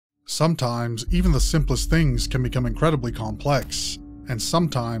Sometimes, even the simplest things can become incredibly complex, and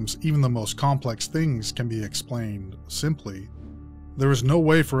sometimes even the most complex things can be explained simply. There is no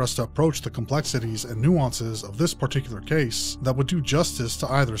way for us to approach the complexities and nuances of this particular case that would do justice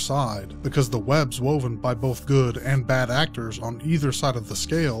to either side, because the webs woven by both good and bad actors on either side of the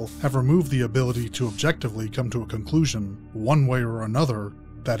scale have removed the ability to objectively come to a conclusion, one way or another,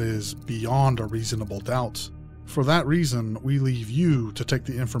 that is beyond a reasonable doubt. For that reason, we leave you to take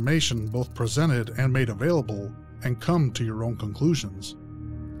the information both presented and made available and come to your own conclusions.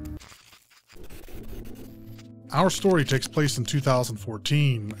 Our story takes place in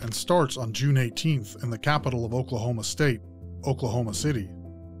 2014 and starts on June 18th in the capital of Oklahoma State, Oklahoma City.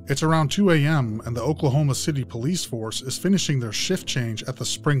 It's around 2 a.m. and the Oklahoma City police force is finishing their shift change at the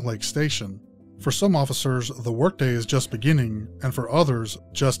Spring Lake station. For some officers, the workday is just beginning, and for others,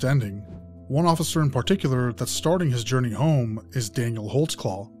 just ending. One officer in particular that's starting his journey home is Daniel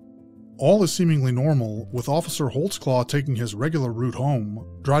Holtzclaw. All is seemingly normal, with Officer Holtzclaw taking his regular route home,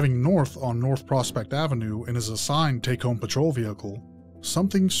 driving north on North Prospect Avenue in his assigned take-home patrol vehicle.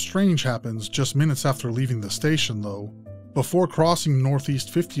 Something strange happens just minutes after leaving the station, though. Before crossing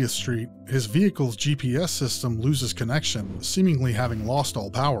Northeast 50th Street, his vehicle's GPS system loses connection, seemingly having lost all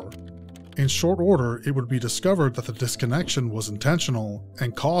power. In short order, it would be discovered that the disconnection was intentional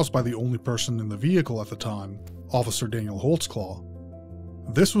and caused by the only person in the vehicle at the time, Officer Daniel Holtzclaw.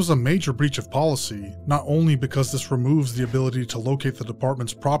 This was a major breach of policy, not only because this removes the ability to locate the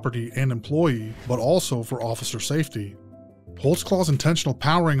department's property and employee, but also for officer safety. Holtzclaw's intentional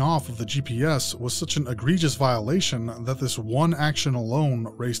powering off of the GPS was such an egregious violation that this one action alone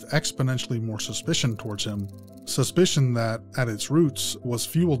raised exponentially more suspicion towards him. Suspicion that, at its roots, was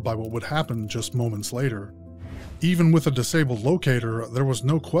fueled by what would happen just moments later. Even with a disabled locator, there was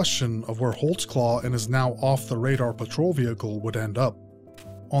no question of where Holtzclaw and his now off-the-radar patrol vehicle would end up.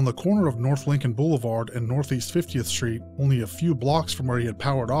 On the corner of North Lincoln Boulevard and Northeast 50th Street, only a few blocks from where he had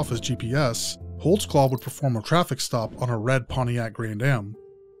powered off his GPS, Holtzclaw would perform a traffic stop on a red Pontiac Grand Am.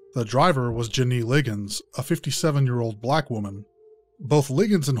 The driver was Janine Liggins, a 57-year-old black woman. Both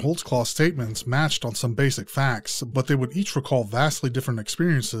Liggins and Holtzclaw's statements matched on some basic facts, but they would each recall vastly different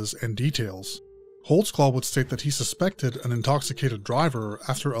experiences and details. Holtzclaw would state that he suspected an intoxicated driver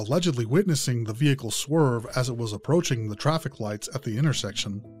after allegedly witnessing the vehicle swerve as it was approaching the traffic lights at the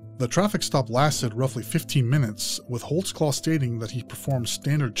intersection. The traffic stop lasted roughly 15 minutes, with Holtzclaw stating that he performed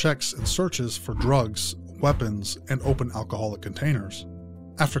standard checks and searches for drugs, weapons, and open alcoholic containers.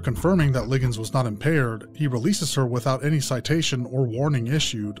 After confirming that Liggins was not impaired, he releases her without any citation or warning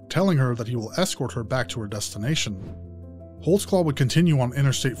issued, telling her that he will escort her back to her destination. Holtzclaw would continue on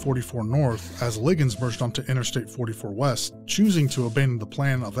Interstate 44 North as Liggins merged onto Interstate 44 West, choosing to abandon the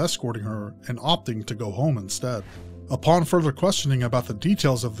plan of escorting her and opting to go home instead. Upon further questioning about the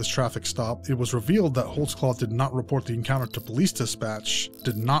details of this traffic stop, it was revealed that Holtzclaw did not report the encounter to police dispatch,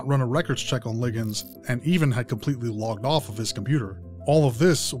 did not run a records check on Liggins, and even had completely logged off of his computer. All of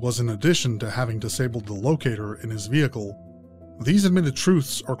this was in addition to having disabled the locator in his vehicle. These admitted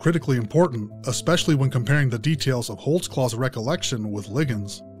truths are critically important, especially when comparing the details of Holtzclaw's recollection with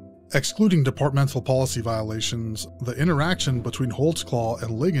Liggins. Excluding departmental policy violations, the interaction between Holtzclaw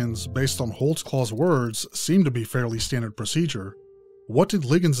and Liggins based on Holtzclaw's words seemed to be fairly standard procedure. What did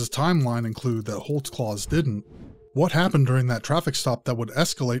Liggins' timeline include that Holtzclaw's didn't? What happened during that traffic stop that would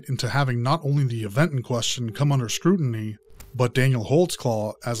escalate into having not only the event in question come under scrutiny, but Daniel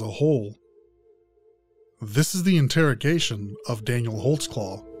Holtzclaw as a whole? This is the interrogation of Daniel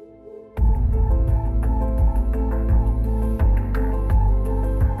Holtzclaw.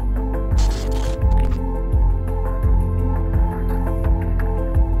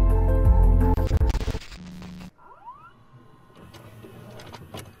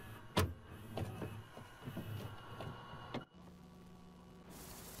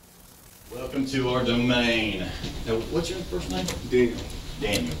 Welcome to our domain. Now, what's your first name? Daniel.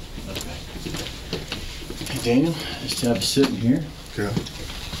 Daniel. Okay. Hey, Daniel, just have a sit in here. Okay.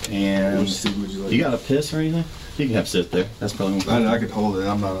 And Would you like? you got a piss or anything? You can have a sit there. That's probably more I could hold it.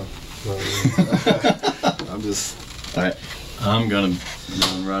 I'm not a. I'm just. All right. I'm gonna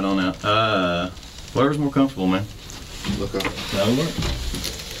run right on out. Whatever's more comfortable, man. Look up. That'll work.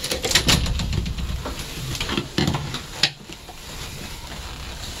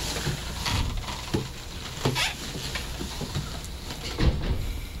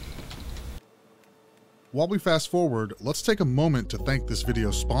 While we fast forward, let's take a moment to thank this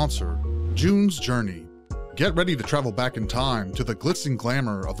video's sponsor, June's Journey. Get ready to travel back in time to the glitz and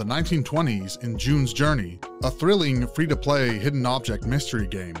glamour of the 1920s in June's Journey, a thrilling, free-to-play hidden object mystery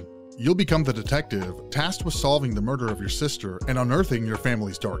game. you'll become the detective tasked with solving the murder of your sister and unearthing your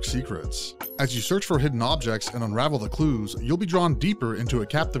family's dark secrets. As you search for hidden objects and unravel the clues, you'll be drawn deeper into a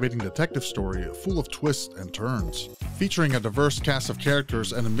captivating detective story full of twists and turns. Featuring a diverse cast of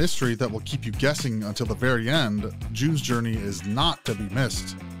characters and a mystery that will keep you guessing until the very end, June's journey is not to be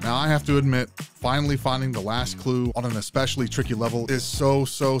missed. Now, I have to admit, finally finding the last clue on an especially tricky level is so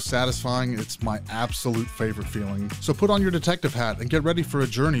satisfying. It's my absolute favorite feeling. So put on your detective hat and get ready for a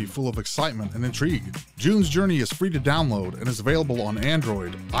journey full of excitement and intrigue. June's Journey is free to download and is available on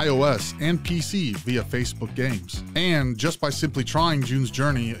Android, iOS, and PC via Facebook Games. And just by simply trying June's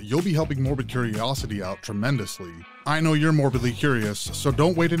Journey, you'll be helping Morbid Curiosity out tremendously. I know you're morbidly curious, so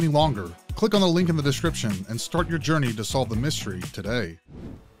don't wait any longer. Click on the link in the description and start your journey to solve the mystery today.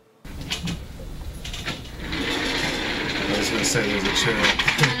 I was gonna say there's a chair.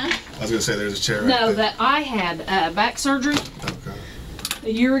 Huh? I was gonna say there's a chair. No, right there. that I had back surgery Okay. a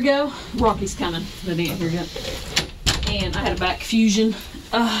year ago. Rocky's coming, but he ain't here yet. And I had a back fusion.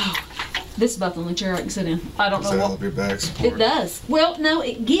 Oh, this is about the only chair I can sit in. I don't Does know that what help your back support? it does. Well, no,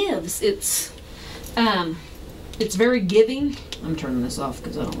 it gives. It's very giving. I'm turning this off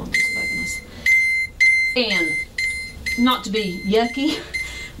because I don't want this back in this. And not to be yucky,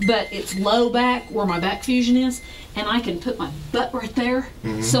 but it's low back where my back fusion is, and I can put my butt right there,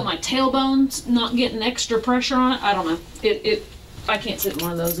 so my tailbone's not getting extra pressure on it. I don't know. I can't sit in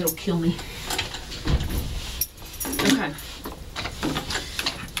one of those. It'll kill me. Okay.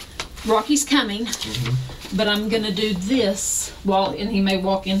 Rocky's coming, but I'm gonna do this and he may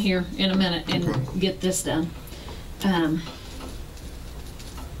walk in here in a minute and get this done.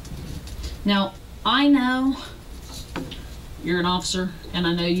 Now, I know you're an officer, and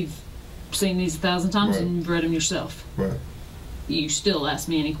I know you've seen these 1,000 times and you've read them yourself. Right. You still ask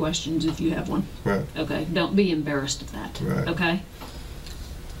me any questions if you have one. Right. Okay, don't be embarrassed of that. Right. Okay?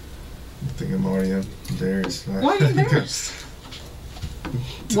 I think I'm already embarrassed. Why are you embarrassed?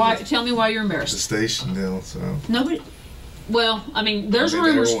 Tell me why you're The embarrassed. station deal, so. Nobody. Well, I mean, there's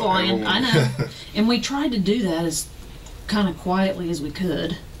rumors flying. I know, and we tried to do that as kind of quietly as we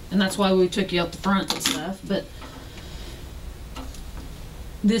could, and that's why we took you out the front and stuff. But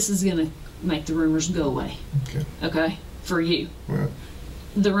this is gonna make the rumors go away. Okay. Okay, for you. Right.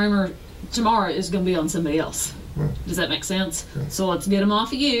 The rumor tomorrow is gonna be on somebody else. Right. Does that make sense? Okay. So let's get them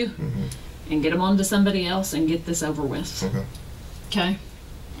off of you and get them onto somebody else and get this over with. Okay. Okay.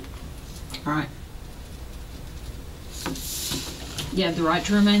 All right. You have the right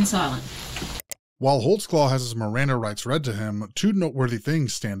to remain silent. While Holtzclaw has his Miranda rights read to him, two noteworthy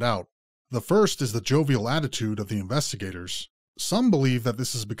things stand out. The first is the jovial attitude of the investigators. Some believe that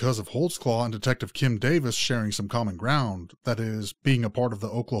this is because of Holtzclaw and Detective Kim Davis sharing some common ground, that is, being a part of the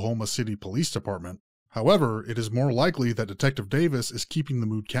Oklahoma City Police Department. However, it is more likely that Detective Davis is keeping the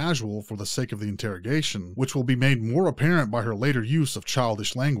mood casual for the sake of the interrogation, which will be made more apparent by her later use of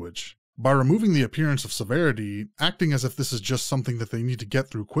childish language. By removing the appearance of severity, acting as if this is just something that they need to get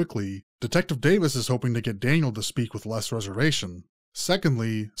through quickly, Detective Davis is hoping to get Daniel to speak with less reservation.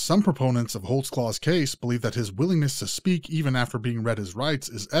 Secondly, some proponents of Holtzclaw's case believe that his willingness to speak even after being read his rights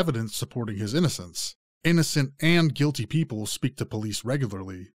is evidence supporting his innocence. Innocent and guilty people speak to police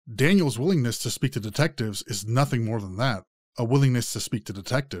regularly. Daniel's willingness to speak to detectives is nothing more than that, a willingness to speak to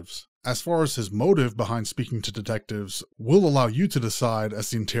detectives. As far as his motive behind speaking to detectives, we'll allow you to decide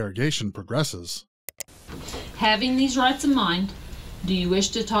as the interrogation progresses. Having these rights in mind, do you wish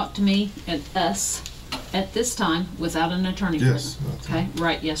to talk to me and us at this time without an attorney Yes. present? Okay,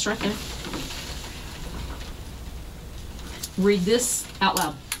 right, yes, right there. Read this out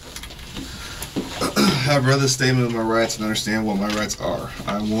loud. I've read the statement of my rights and understand what my rights are.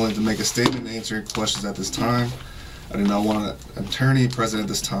 I'm willing to make a statement and answer questions at this time. I do not want an attorney present at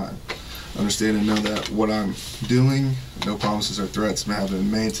this time. Understand and know that what I'm doing, no promises or threats may have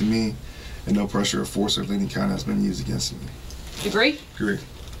been made to me, and no pressure or force of any kind has been used against me. Agree? Agree.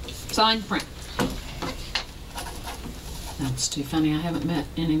 Sign, print. That's too funny. I haven't met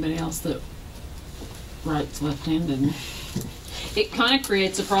anybody else that writes left-handed. It kind of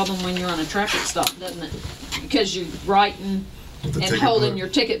creates a problem when you're on a traffic stop, doesn't it? Because you're writing and holding your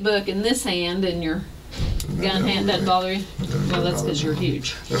ticket book in this hand and your gun hand doesn't bother you? Well, that's because you're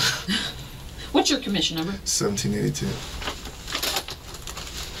huge. What's your commission number? 1782.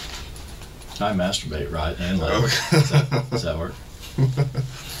 I masturbate right and left. Does that work?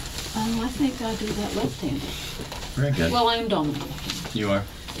 Oh, I think I do that left-handed. Very good. Well, I am dominant. You are?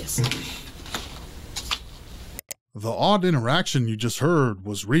 Yes. The odd interaction you just heard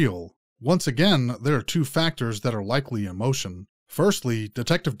was real. Once again, there are two factors that are likely in motion. Firstly,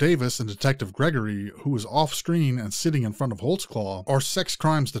 Detective Davis and Detective Gregory, who is off-screen and sitting in front of Holtzclaw, are sex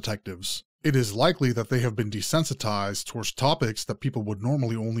crimes detectives. It is likely that they have been desensitized towards topics that people would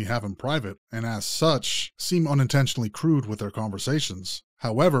normally only have in private, and as such, seem unintentionally crude with their conversations.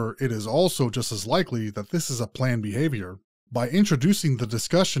 However, it is also just as likely that this is a planned behavior. By introducing the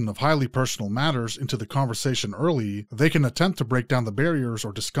discussion of highly personal matters into the conversation early, they can attempt to break down the barriers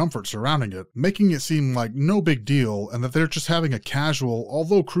or discomfort surrounding it, making it seem like no big deal and that they're just having a casual,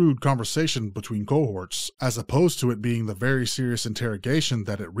 although crude, conversation between cohorts, as opposed to it being the very serious interrogation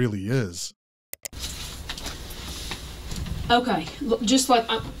that it really is. Okay, just like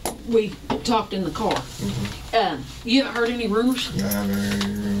we talked in the car. You haven't heard any rumors? I haven't heard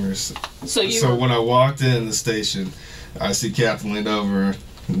any rumors. So when I walked in the station, I see Captain leaned over,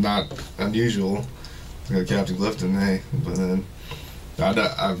 not unusual. Captain Clifton, hey, but then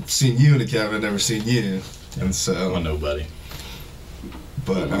I've seen you in the cabin, I've never seen you, and so. Well, nobody.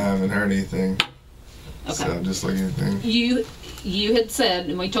 But I haven't heard anything. Okay. So just like anything. You had said,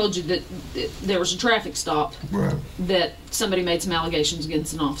 and we told you that there was a traffic stop. Right. That somebody made some allegations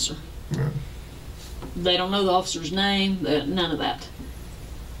against an officer. Right. They don't know the officer's name, none of that.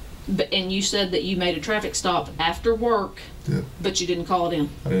 And you said that you made a traffic stop after work, Yeah. but you didn't call it in.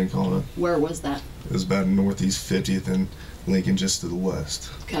 I didn't call it. Where was that? It was about Northeast 50th and Lincoln, just to the west.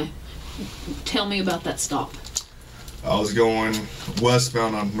 Okay. Tell me about that stop. I was going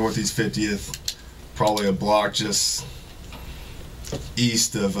westbound on Northeast 50th, probably a block just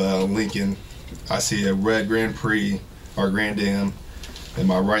east of Lincoln. I see a red Grand Prix, or Grand Am, in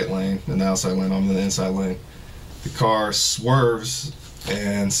my right lane, in the outside lane. I'm in the inside lane. The car swerves,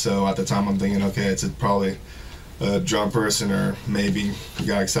 and so at the time I'm thinking, okay, it's probably a drunk person, or maybe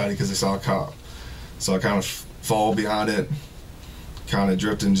got excited because they saw a cop. So I kind of fall behind it, kind of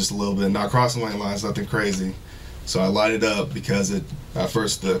drifting just a little bit, not crossing lane lines, nothing crazy. So I lighted up because at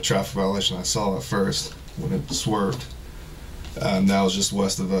first the traffic violation I saw at first when it swerved. That was just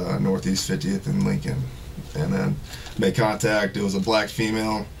west of Northeast 50th in Lincoln. And then made contact. It was a black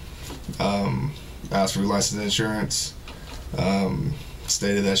female. Asked for license and insurance.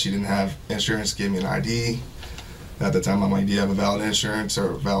 Stated that she didn't have insurance. Gave me an ID. At the time, I'm like, do you have a valid insurance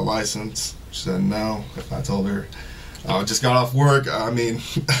or a valid license? She said no. I told her, I just got off work. I mean,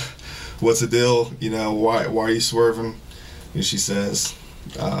 what's the deal? You know, why are you swerving? And she says,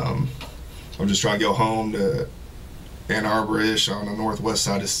 I'm just trying to go home to Ann Arbor-ish on the northwest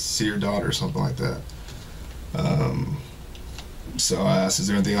side to see your daughter or something like that. So I asked, is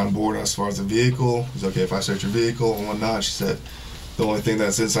there anything on board as far as the vehicle? Is it okay if I search your vehicle and whatnot? She said, the only thing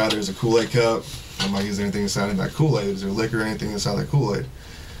that's inside there is a Kool-Aid cup. I'm like, is there anything inside of that Kool-Aid? Is there liquor or anything inside that Kool-Aid?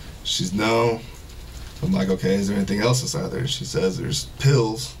 She's no. I'm like, okay, is there anything else inside there? She says there's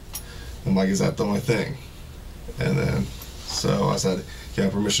pills. I'm like, is that the only thing? And then, so I said, can I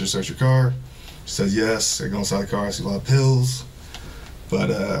have permission to search your car? She said yes. I go inside the car, I see a lot of pills. But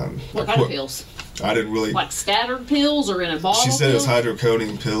what kind of pills? I didn't really. Like scattered pills or in a bottle? She said it was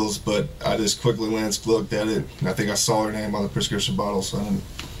hydrocodone pills, but I just quickly looked at it, and I think I saw her name on the prescription bottle, so I didn't.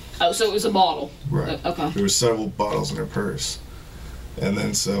 Oh, so it was a bottle. Right. Okay. There were several bottles in her purse. And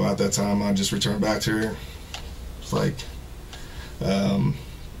then, so at that time, I just returned back to her. It's like,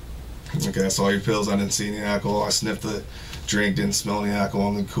 okay, I saw your pills. I didn't see any alcohol. I sniffed the drink, didn't smell any alcohol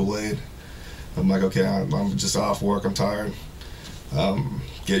in the Kool-Aid. I'm like, okay, I'm just off work. I'm tired.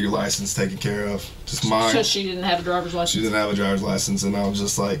 Get your license taken care of. Just mine. So she didn't have a driver's license? She didn't have a driver's license, and I was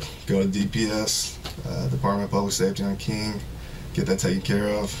just like, go to DPS, Department of Public Safety on King, get that taken care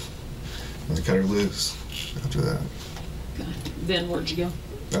of, and I cut her loose after that. Okay. Then where'd you go?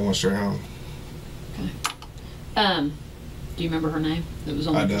 I went straight home. Okay. Do you remember her name? It was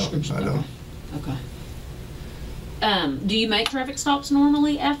on the prescription. I don't. Okay. Do you make traffic stops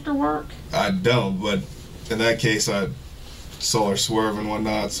normally after work? I don't, but in that case, I saw her swerve and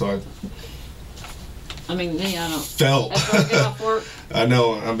whatnot, so I mean, me, I don't. Felt. After I get off work. I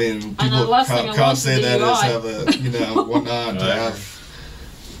know. I mean, people cops say that as have a, whatnot to have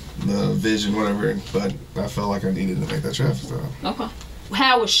the vision, whatever. But I felt like I needed to make that traffic stop. Okay.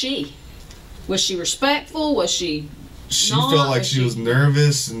 How was she? Was she respectful? Was she? She felt like she was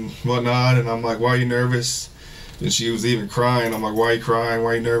nervous and whatnot, and I'm like, why are you nervous? And she was even crying. I'm like, why are you crying?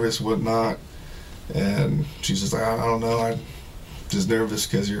 Why are you nervous? Whatnot? And she's just like, I don't know. I'm just nervous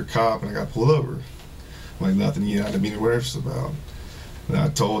because you're a cop and I got pulled over. I'm like, nothing you had to be nervous about. And I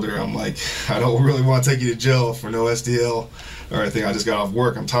told her, I'm like, I don't really want to take you to jail for no SDL or anything. I just got off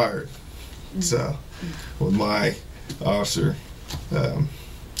work. I'm tired. So with my officer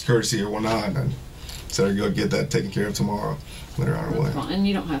courtesy or whatnot, I said I'd go get that taken care of tomorrow. let her on her way. And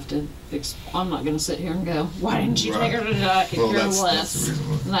you don't have to I'm not going to sit here and go, why didn't you take her to the I could care less. That's the reason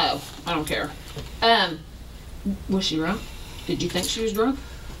why. No, I don't care. Was she drunk? Did you think she was drunk?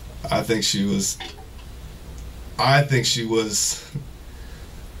 I think she was.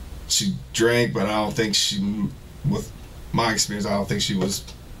 She drank, but I don't think with my experience, I don't think she was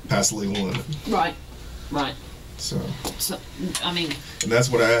past the legal limit. Right. So, I mean. And that's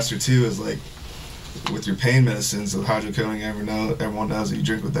what I asked her too, is like, with your pain medicines, the hydrocodone, everyone knows that you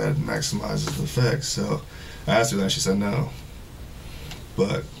drink with that, it maximizes the effects. So I asked her that, she said no.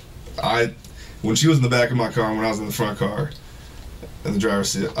 But when she was in the back of my car, and when I was in the front car, in the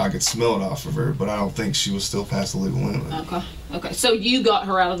driver's seat, I could smell it off of her, but I don't think she was still past the legal limit. Okay. So you got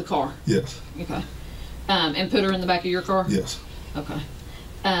her out of the car? Yes. Okay. And put her in the back of your car? Yes. Okay.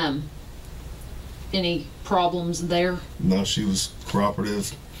 Any problems there? No, she was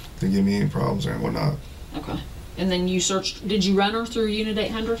cooperative. Didn't give me any problems or whatnot. Okay. And then you searched, did you run her through Unit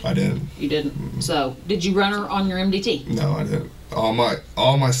 800? I didn't. You didn't? Mm-hmm. So, did you run her on your MDT? No, I didn't. All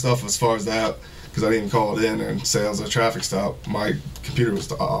my stuff as far as that, because I didn't even call it in and say I was at a traffic stop, my computer was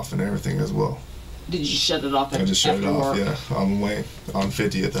off and everything as well. Did you shut it off? I just shut it off, work? yeah. On the way, on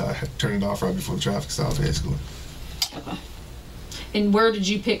 50th, I turned it off right before the traffic stop, basically. Okay. And where did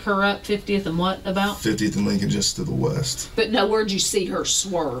you pick her up? 50th and what about? 50th and Lincoln, just to the west. But no, where'd you see her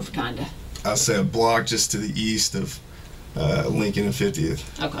swerve, kind of? I'd say a block just to the east of Lincoln and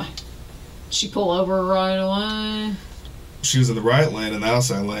 50th. Okay. She pull over right away? She was in the right lane and the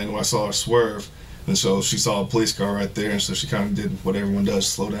outside lane when I saw her swerve. And so she saw a police car right there, and so she kind of did what everyone does,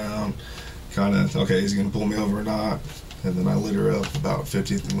 slow down. Kind of, okay, is he going to pull me over or not? And then I lit her up about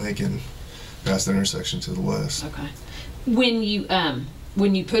 50th and Lincoln, past the intersection to the west. Okay. When you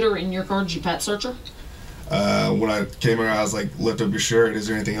put her in your car, did you pat search her? When I came here, I was like, lift up your shirt. Is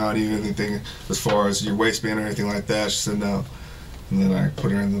there anything on you? Anything as far as your waistband or anything like that? She said no. And then I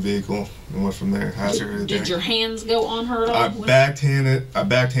put her in the vehicle and went from there. Did your hands go on her at all? I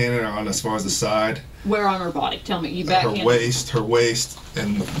backhanded her on as far as the side. Where on her body? Tell me. You backhanded her waist,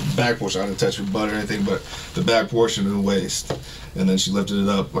 and the back portion. I didn't touch her butt or anything, but the back portion of the waist. And then she lifted it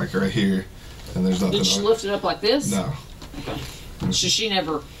up like right here, and there's nothing. Did she lift it up like this? No. Okay. So she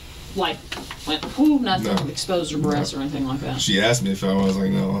never, like, went, whoo, nothing, No. Exposed her breasts or anything like that? She asked me if I was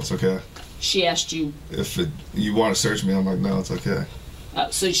like, no, it's okay. She asked you? If you want to search me, I'm like, no, it's okay.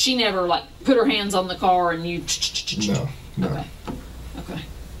 So she never, like, put her hands on the car and you... No.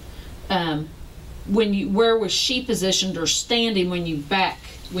 Okay. Where was she positioned or standing when you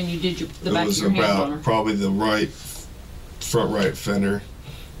did the back of your hand on her? It was about probably the front right fender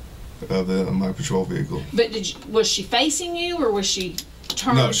of my patrol vehicle. But was she facing you or was she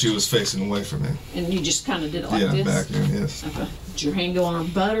turned? No, she was facing away from me. And you just kind of did it like this? Yeah, back there, yes. Okay. Did your hand go on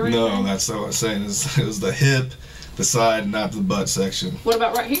her butt or anything? No, that's what I was saying. It was the hip, the side, not the butt section. What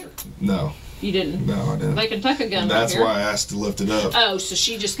about right here? No. You didn't? No, I didn't. They can tuck a gun and that's right here. why I asked to lift it up. Oh, so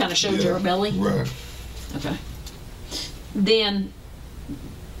she just kind of showed you her belly? Right. Okay. Then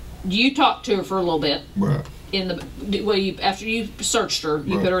you talked to her for a little bit. Right. After you searched her,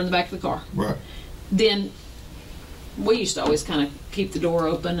 you put her in the back of the car. Right. Then we used to always kind of keep the door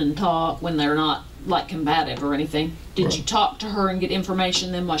open and talk when they're not like combative or anything. Did you talk to her and get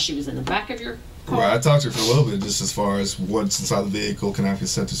information then while she was in the back of your car? Right. I talked to her for a little bit, just as far as what's inside the vehicle. Can I have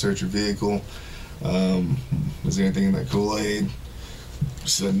consent to search your vehicle? Is there anything in that Kool-Aid? She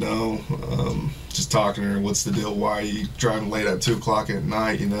said no. Just talking to her, what's the deal? Why are you driving late at 2 o'clock at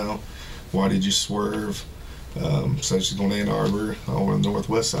night? Why did you swerve? Said she's going to Ann Arbor over the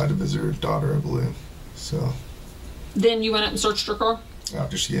northwest side to visit her daughter, I believe. So. Then you went up and searched her car?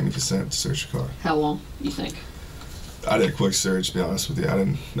 After she gave me consent to search her car. How long, you think? I did a quick search, to be honest with you.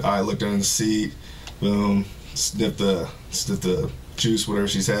 I looked under the seat, boom, sniffed the juice, whatever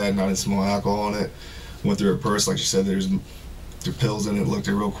she's had, and I didn't smell alcohol on it. Went through her purse, like she said, there's pills in it, looked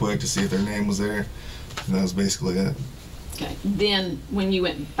at it real quick to see if their name was there, and that was basically it. Okay. Then when you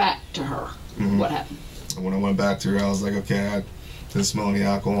went back to her, what happened? And when I went back to her, I was like, okay, I didn't smell any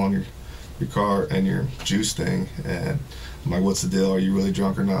alcohol on your car and your juice thing, and I'm like, what's the deal? Are you really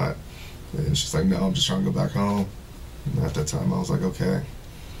drunk or not? And she's like, no, I'm just trying to go back home. And at that time, I was like, okay,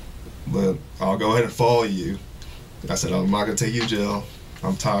 but I'll go ahead and follow you. I said, I'm not going to take you to jail.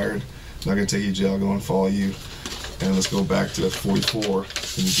 I'm tired. I'm not going to take you to jail. I'll go and follow you. And let's go back to 44,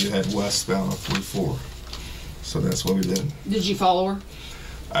 and you head westbound on 44. So that's what we did. Did you follow her?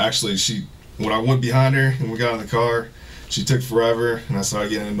 Actually, when I went behind her and we got in the car, she took forever, and I started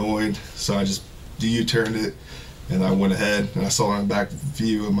getting annoyed. So I just U-turned it, and I went ahead, and I saw her in the back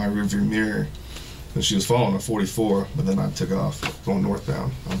view of my rearview mirror. And she was following a 44, but then I took off going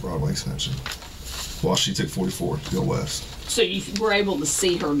northbound on Broadway Extension. while she took 44 to go west. So you were able to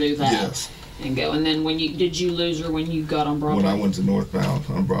see her do that? Yes. And go. And then did you lose her when you got on Broadway? When I went to northbound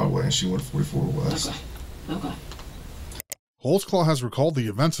on Broadway and she went 44 west. Okay. Holtzclaw has recalled the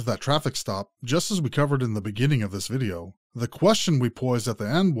events of that traffic stop just as we covered in the beginning of this video. The question we posed at the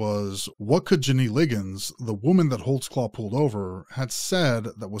end was, what could Jenny Liggins, the woman that Holtzclaw pulled over, had said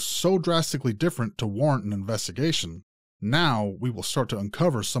that was so drastically different to warrant an investigation? Now we will start to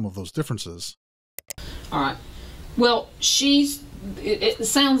uncover some of those differences. All right. Well, it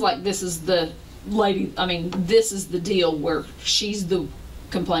sounds like this is the lady, this is the deal where she's the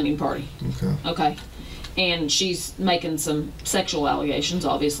complaining party. Okay. And she's making some sexual allegations,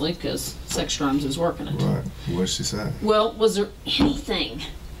 obviously, because sex crimes is working it. Right. What did she say? Well, was there anything,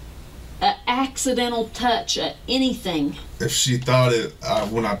 an accidental touch, anything? If she thought it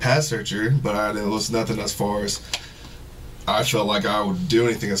when I pass searched her, but it was nothing as far as I felt like I would do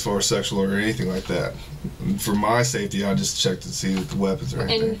anything as far as sexual or anything like that. And for my safety, I just checked to see the weapons or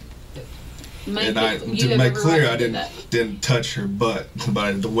anything. And to make clear, I didn't touch her butt,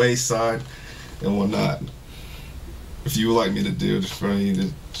 but the waist side and whatnot. If you would like me to do it for me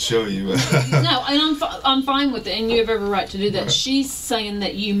to show you. No, and I'm fine with it, and you have every right to do that. Right. She's saying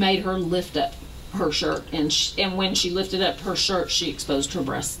that you made her lift up her shirt, and when she lifted up her shirt, she exposed her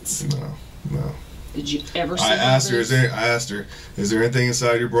breasts. No. Did you ever see I asked her, is there anything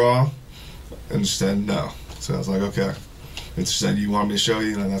inside your bra? And she said no. So I was like, okay. And she said, you want me to show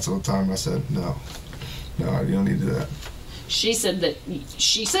you? And that's all the time I said, no, you don't need to do that. She said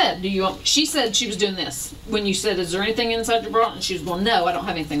she said she was doing this. When you said, is there anything inside your bra? And she was going, no, I don't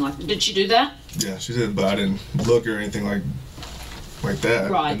have anything like that. Did she do that? Yeah, she did, but I didn't look or anything like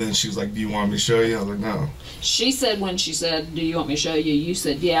that. Right. And then she was like, do you want me to show you? I was like, no. She said when she said, do you want me to show you? You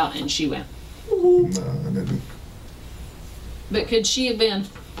said, yeah, and she went, woo. No, I didn't. But could she have been,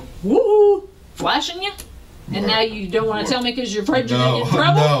 woo, flashing you? And now you don't want to tell me because you're afraid you're going to get in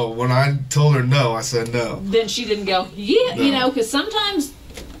trouble? No, when I told her no, I said no. Then she didn't go, yeah, no. Because sometimes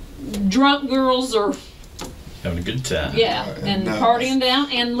drunk girls are having a good time. Yeah, and partying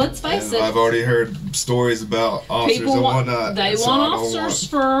down. And let's face it, I've already heard stories about officers and whatnot. They want officers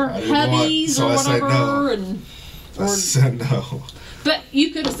for hubbies or whatever. I said no. But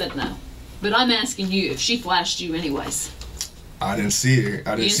you could have said no. But I'm asking you if she flashed you anyways. I didn't see her.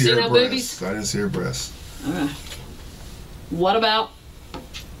 I didn't see her breasts. I didn't see her breasts. Okay. What about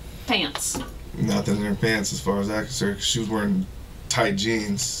pants? Nothing in her pants as far as I concerned. She was wearing tight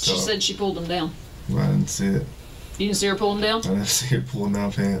jeans. So she said she pulled them down. I didn't see it. You didn't see her pulling down? I didn't see her pulling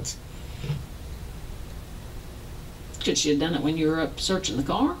down pants. Could she have done it when you were up searching the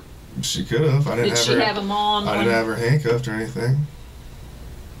car? She could have. Did she have them on? I didn't have her handcuffed or anything.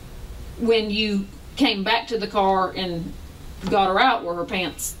 When you came back to the car and got her out, were her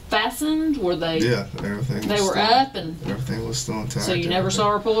pants fastened? Were they? Yeah, everything. They were up and everything was still intact. So you never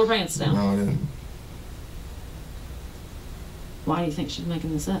saw her pull her pants down? No, I didn't. Why do you think she's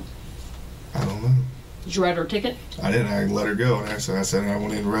making this up? I don't know. Did you write her a ticket? I didn't. I let her go. And I said I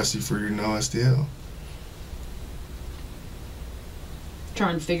want to arrest you for your no STL.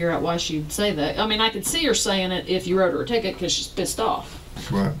 Trying to figure out why she'd say that. I mean, I could see her saying it if you wrote her a ticket because she's pissed off.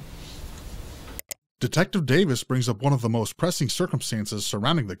 Right. Detective Davis brings up one of the most pressing circumstances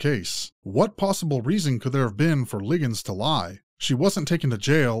surrounding the case. What possible reason could there have been for Liggins to lie? She wasn't taken to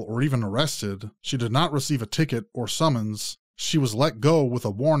jail or even arrested. She did not receive a ticket or summons. She was let go with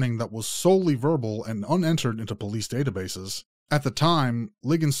a warning that was solely verbal and unentered into police databases. At the time,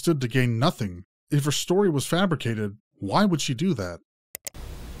 Liggins stood to gain nothing. If her story was fabricated, why would she do that?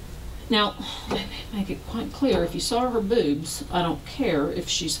 Now, make it quite clear, if you saw her boobs, I don't care if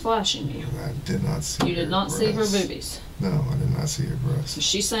she's flashing you. I did not see her You did not see her boobies? No, I did not see her breasts. So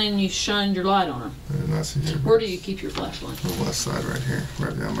she's saying you shined your light on her? I did not see her breasts. Where do you keep your flashlight? The west side right here,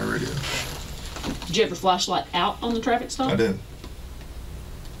 right behind my radio. Did you have your flashlight out on the traffic stop? I did.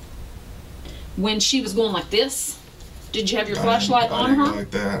 When she was going like this, did you have your flashlight on her? I didn't go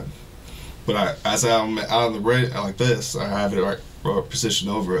like that. But as I'm out on the radio like this, I have it right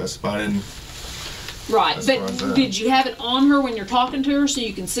positioned over us, but I didn't. Right, but did you have it on her when you're talking to her so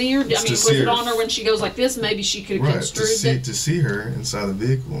you can see her? I mean, was it on her when she goes like this? Maybe she could have construed it. To see her inside the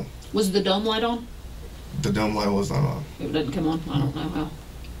vehicle. Was the dome light on? The dome light was not on. It didn't come on? I don't know how.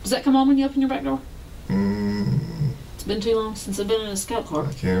 Does that come on when you open your back door? It's been too long since I've been in a scout car.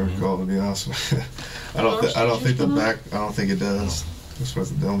 I can't recall, to be honest with you. I don't think the back. I don't think it does. As far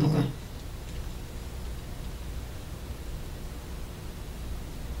as the dome light.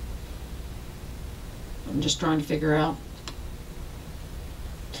 I'm just trying to figure out.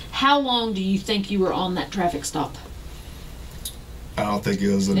 How long do you think you were on that traffic stop? I don't think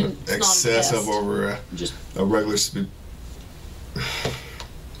it was an excess of over a regular speed.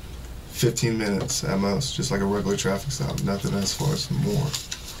 15 minutes at most, just like a regular traffic stop. Nothing as far as more.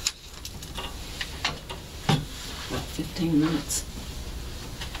 15 minutes.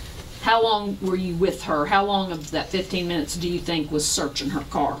 How long were you with her? How long of that 15 minutes do you think was searching her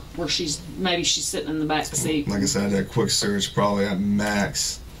car? Where maybe she's sitting in the back seat? Like I said, that quick search, probably at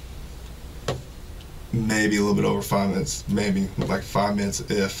max, maybe a little bit over 5 minutes. Maybe like 5 minutes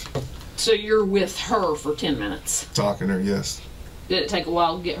if. So you're with her for 10 minutes? Talking to her, yes. Did it take a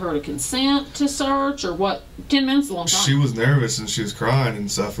while to get her to consent to search, or what? 10 minutes is a long time. She was nervous and she was crying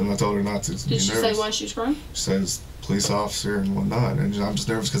and stuff, and I told her not to be nervous. Did she say why she was crying? She says, police officer and whatnot, and I'm just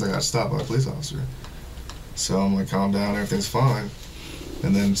nervous because I got stopped by a police officer. So I'm like, calm down, everything's fine.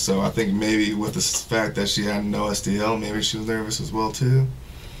 And then, so I think maybe with the fact that she had no SDL, maybe she was nervous as well too.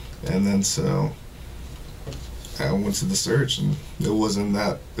 And then so I went to the search, and it wasn't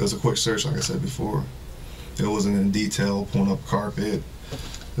that, it was a quick search like I said before. It wasn't in detail, pulling up carpet.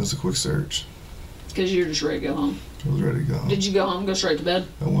 It was a quick search. Because you were just ready to go home? I was ready to go home. Did you go home and go straight to bed?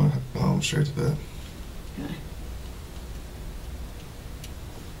 I went home straight to bed. Okay.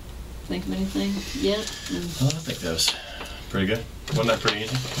 Think of anything yet? Well, I think that was pretty good. Wasn't that pretty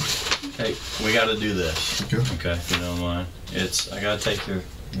easy? Hey, we got to do this. Okay. Okay, if you don't mind. I got to take your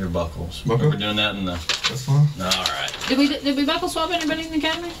buckles. Okay. We're doing that in the... That's fine. All right. Did we buckle swap anybody in the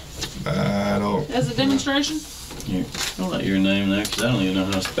academy? I don't... As a demonstration? I'll let your name there, because I don't even know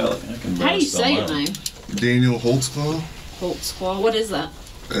how to spell it. How do you say your name? Daniel Holtzclaw. Holtzclaw. What is that?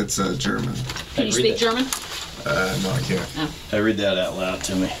 It's German. Can you speak German? No, I can't. Oh. Hey, read that out loud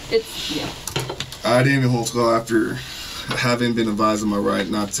to me. Yeah. I, Daniel Holtzclaw, after having been advised of my right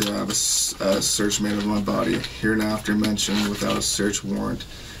not to have a search made of my body, hereinafter mentioned without a search warrant,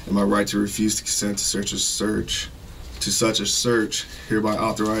 and my right to refuse to consent to such a search, hereby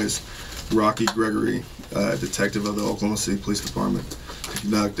authorize Rocky Gregory, detective of the Oklahoma City Police Department, to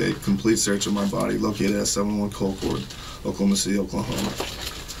conduct a complete search of my body located at 701 Colcord, Oklahoma City, Oklahoma.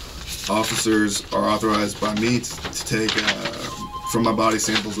 Officers are authorized by me to take from my body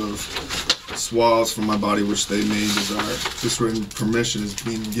samples of swabs from my body which they may desire. This written permission is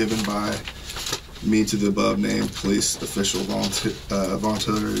being given by me to the above named police official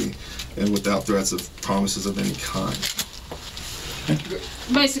voluntarily and without threats of promises of any kind.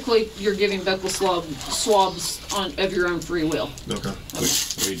 Basically, you're giving buccal swabs of your own free will. Okay.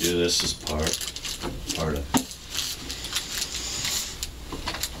 We do this as part of.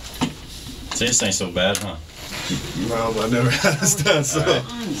 See, this ain't so bad, huh? No, I never had this done, so. Right.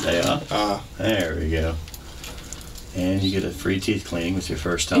 Stay up. There we go. And you get a free teeth cleaning with your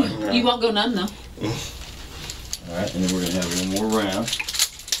first time. You won't go none, though. All right, and then we're going to have one more round.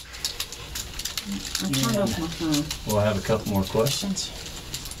 I turned off my phone. We'll have a couple more questions.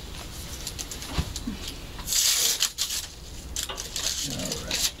 All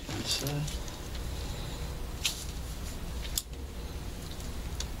right.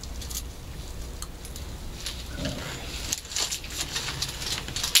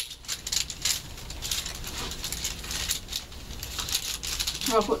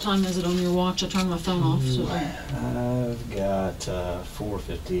 Ralph, what time is it on your watch? I turned my phone off. So. I've got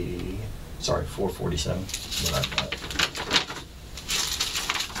 4:47. What I've got.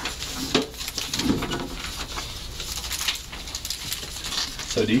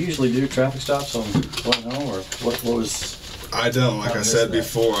 So do you usually do traffic stops on going home, or what was... I don't. Like I said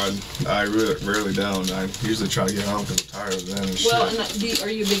before, I really rarely don't. I usually try to get home because I'm tired of them and shit. Well, and are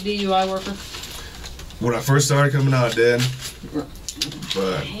you a big DUI worker? When I first started coming out, I did.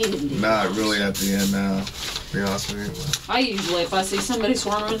 But not really at the end now, to be honest with you. But. I usually, if I see somebody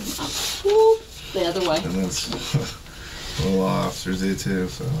swarming, I'm whoop, the other way. And that's what a lot of officers do too,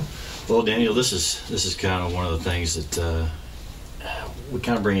 so. Well, Daniel, this is kind of one of the things that we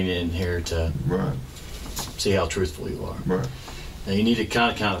kind of bring you in here to see how truthful you are. Right. Now, you need to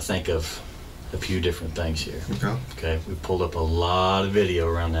kind of think of a few different things here. Okay. Okay, we pulled up a lot of video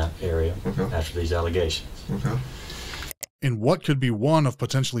around that area after these allegations. Okay. In what could be one of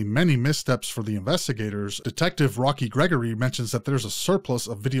potentially many missteps for the investigators, Detective Rocky Gregory mentions that there's a surplus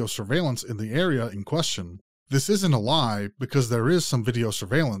of video surveillance in the area in question. This isn't a lie, because there is some video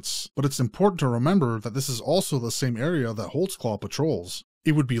surveillance, but it's important to remember that this is also the same area that Holtzclaw patrols.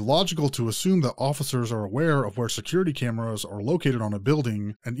 It would be logical to assume that officers are aware of where security cameras are located on a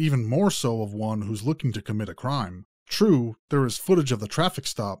building, and even more so of one who's looking to commit a crime. True, there is footage of the traffic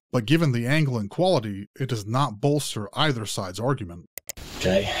stop, but given the angle and quality, it does not bolster either side's argument.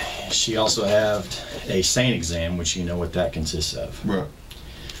 Okay, she also had a SANE exam, which you know what that consists of. Right.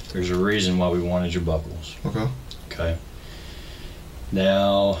 There's a reason why we wanted your buckles. Okay. Okay.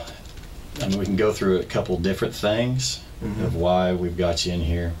 Now, I mean, we can go through a couple different things of why we've got you in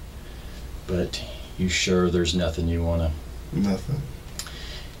here, but you sure there's nothing you want to? Nothing.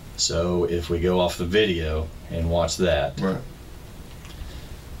 So if we go off the video and watch that, Right.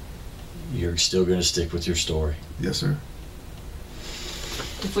 you're still going to stick with your story? Yes, sir.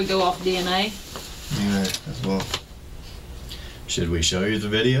 If we go off DNA, DNA as well. Should we show you the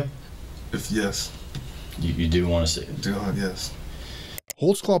video? If yes, You do want to see it? yes.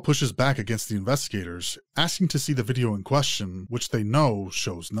 Holtzclaw pushes back against the investigators, asking to see the video in question, which they know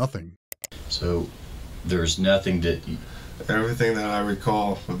shows nothing. So there's nothing that Everything that I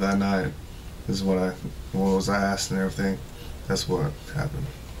recall of that night is what was asked and everything. That's what happened.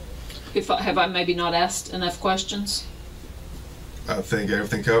 have I maybe not asked enough questions? I think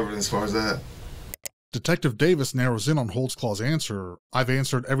everything covered as far as that. Detective Davis narrows in on Holtzclaw's answer, "I've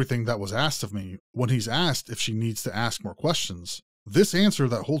answered everything that was asked of me," when he's asked if she needs to ask more questions. This answer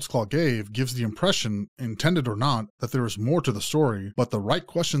that Holtzclaw gave gives the impression, intended or not, that there is more to the story, but the right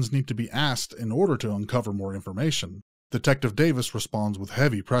questions need to be asked in order to uncover more information. Detective Davis responds with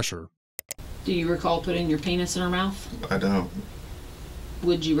heavy pressure. Do you recall putting your penis in her mouth? I don't.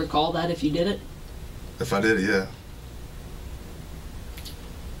 Would you recall that if you did it? If I did it, yeah.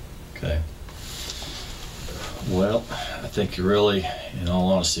 Okay. Well, I think you really, in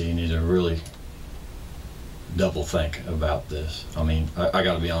all honesty, you need to really double think about this. I mean, I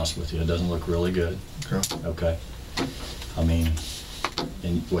got to be honest with you, it doesn't look really good. Okay. Okay. I mean,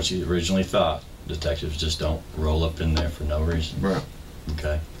 in what you originally thought, detectives just don't roll up in there for no reason. Right.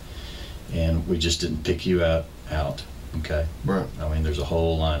 Okay. And we just didn't pick you out. Okay. Right. I mean, there's a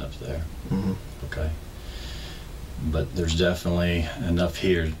whole lineup there. Okay. But there's definitely enough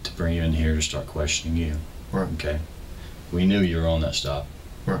here to bring you in here to start questioning you. Right. Okay. We knew you were on that stop.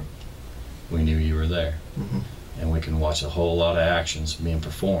 Right. We knew you were there. And we can watch a whole lot of actions being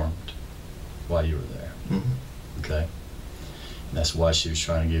performed while you were there. Okay. And that's why she was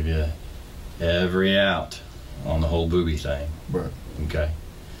trying to give you every out on the whole booby thing. Right. Okay.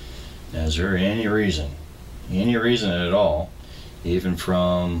 Now, is there any reason at all, even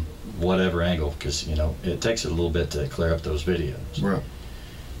from whatever angle, because, you know, it takes a little bit to clear up those videos. Right.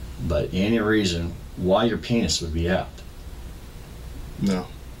 But any reason why your penis would be out? No.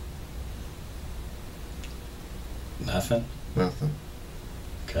 Nothing? Nothing.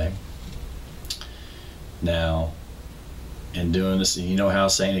 Okay. Now, in doing this, you know how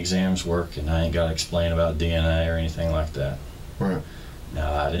SANE exams work, and I ain't got to explain about DNA or anything like that. Right.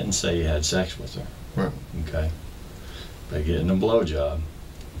 Now, I didn't say you had sex with her. Right. Okay. But getting a blowjob,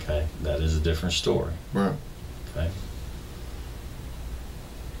 okay, that is a different story. Right. Okay.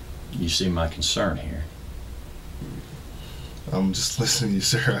 You see my concern here. I'm just listening to you,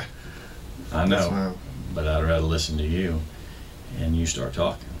 sir. I know, Yes, ma'am. but I'd rather listen to you and you start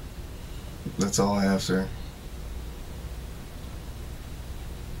talking. That's all I have, sir.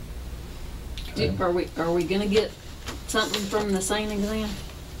 Okay. Are we gonna get something from the SANE exam?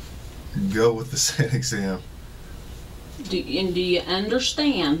 Go with the SANE exam. Do you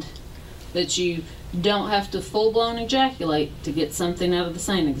understand that you don't have to full-blown ejaculate to get something out of the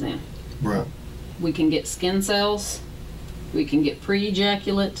SANE exam? Right. We can get skin cells, we can get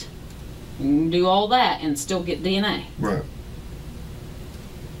pre-ejaculate, we can do all that and still get DNA. Right.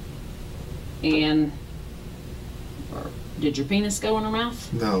 And did your penis go in her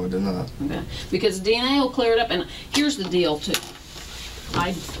mouth? No, it did not. Okay. Because DNA will clear it up. And here's the deal too.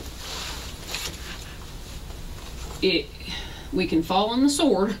 We can fall on the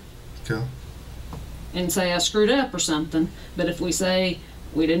sword Okay. and say I screwed up or something. But if we say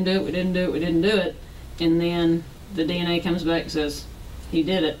we didn't do it, and then the DNA comes back and says he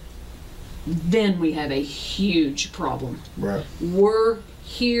did it, then we have a huge problem. Right. We're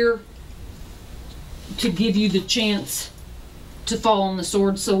here to give you the chance to fall on the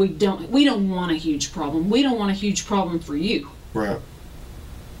sword, so we don't want a huge problem. We don't want a huge problem for you. Right.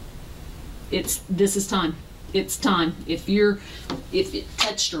 This is time. It's time. If it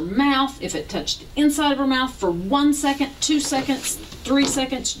touched her mouth, if it touched the inside of her mouth for 1 second, 2 seconds, 3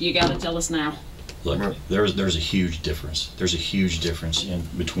 seconds, you got to tell us now. Look, Right. there's a huge difference. There's a huge difference in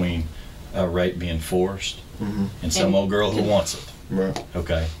between a rape being forced and some old girl who wants it. Right.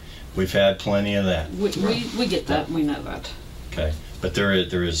 Okay, we've had plenty of that. We get that. We know that. Okay, but there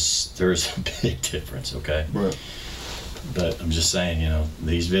is a big difference. Okay, Right. but I'm just saying, you know,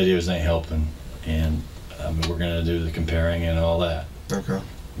 these videos ain't helping, and I mean, we're gonna do the comparing and all that. Okay.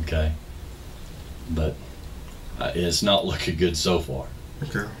 Okay, but it's not looking good so far.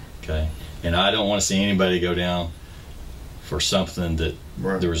 Okay. Okay, and I don't want to see anybody go down for something that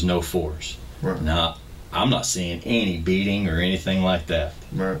Right. there was no force. Right. Now, I'm not seeing any beating or anything like that.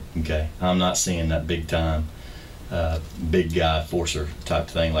 Right. Okay, I'm not seeing that big time, big guy forcer type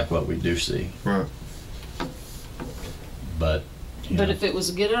thing like what we do see. Right. But if it was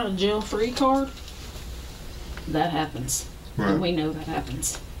a get out of jail free card, that happens. Right. And we know that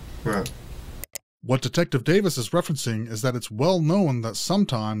happens. Right. What Detective Davis is referencing is that it's well known that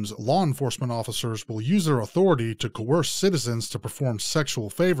sometimes law enforcement officers will use their authority to coerce citizens to perform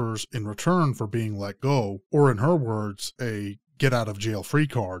sexual favors in return for being let go, or in her words, a get-out-of-jail-free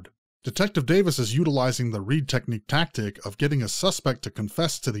card. Detective Davis is utilizing the Reed technique tactic of getting a suspect to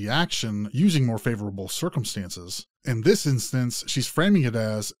confess to the action using more favorable circumstances. In this instance, she's framing it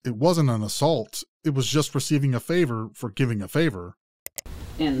as, it wasn't an assault, it was just receiving a favor for giving a favor.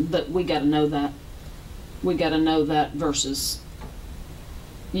 But we gotta know that. We gotta know that versus,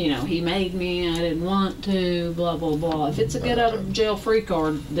 he made me, I didn't want to, blah, blah, blah. If it's a get out of jail free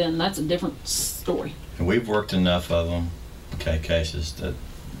card, then that's a different story. And we've worked enough of them, cases that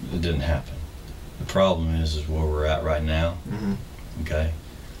it didn't happen. The problem is where we're at right now, okay?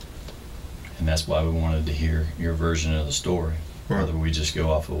 And that's why we wanted to hear your version of the story. Right. Whether we just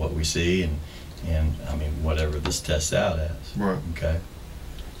go off of what we see and I mean, whatever this tests out as. Right. Okay?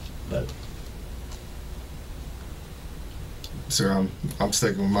 But Sir, I'm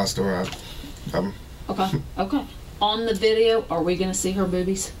sticking with my story. Okay. On the video, are we gonna see her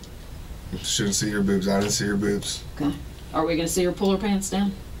boobies? Shouldn't see her boobs. I didn't see her boobs. Okay. Are we gonna see her pull her pants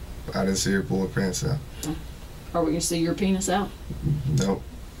down? I didn't see her pull her pants down. Okay. Are we gonna see your penis out? Nope.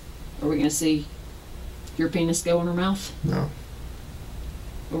 Are we gonna see your penis go in her mouth? No.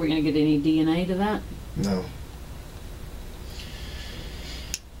 Are we gonna get any DNA to that? No.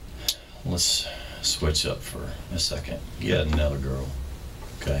 let's switch up for a second. You had another girl,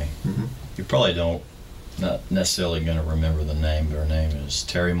 okay? Mm-hmm. You probably not necessarily going to remember the name, but her name is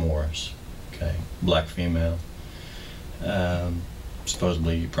Terry Morris, okay? Black female.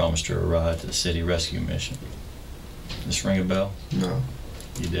 Supposedly you promised her a ride to the city rescue mission. This ring a bell? No.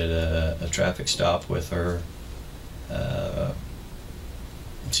 You did a traffic stop with her.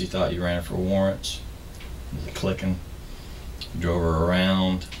 She thought you ran her for warrants. Was it clicking? Drove her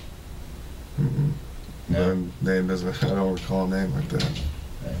around. Mm-hmm. No. Name doesn't. I don't recall a name like that.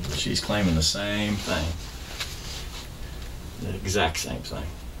 But she's claiming the same thing. The exact same thing.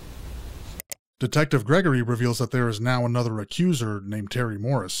 Detective Gregory reveals that there is now another accuser named Terry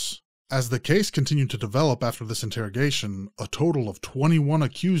Morris. As the case continued to develop after this interrogation, a total of 21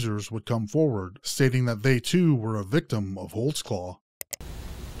 accusers would come forward, stating that they too were a victim of Holtzclaw.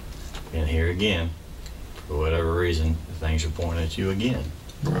 And here again, for whatever reason, things are pointing at you again.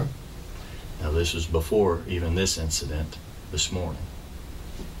 Right. Now this was before even this incident this morning.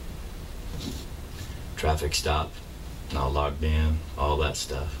 Traffic stop, not logged in, all that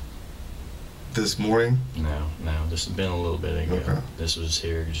stuff. This morning? No, this has been a little bit ago. Okay. This was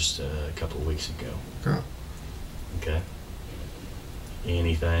here just a couple of weeks ago. Okay. Okay.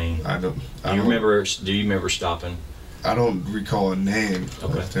 Anything? I don't. Do you remember stopping? I don't recall a name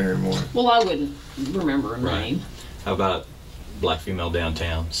of Terry Moore. Well, I wouldn't remember a name. How about black female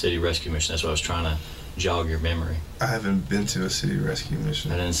downtown, city rescue mission? That's what I was trying to jog your memory. I haven't been to a city rescue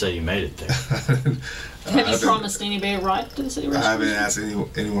mission. I didn't say you made it there. Have you promised anybody a ride to the city rescue mission? I haven't asked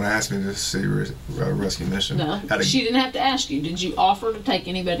anyone asked me to the city rescue mission. No, she didn't have to ask you. Did you offer to take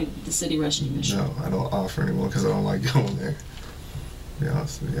anybody to the city rescue mission? No, I don't offer anyone because I don't like going there. To be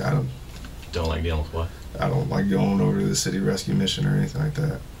honest with you, I don't like dealing with what? I don't like going over to the city rescue mission or anything like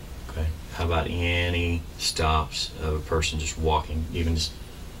that. Okay. How about any stops of a person just walking, even just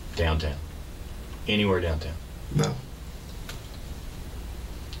downtown? Anywhere downtown? No.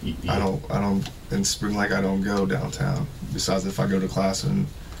 I don't, in Spring Lake, I don't go downtown. Besides if I go to Classen,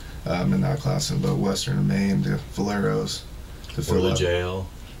 not Classen, but Western and Maine to Valero's. To or the jail.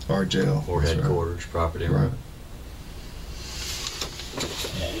 Or jail. Or headquarters, property. Right.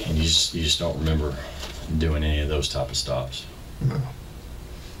 And you just don't remember doing any of those type of stops? No.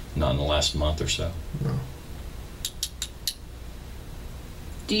 Not in the last month or so? No.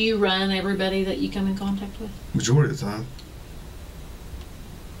 Do you run everybody that you come in contact with? Majority of the time.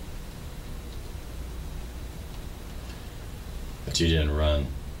 But you didn't run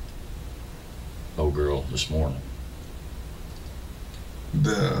old girl this morning?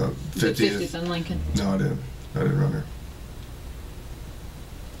 The 50th in Lincoln? No, I didn't. I didn't run her.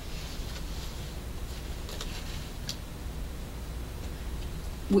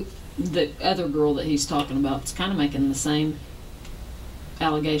 The other girl that he's talking about is kind of making the same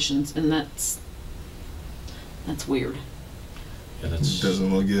allegations, and that's weird. Yeah, that's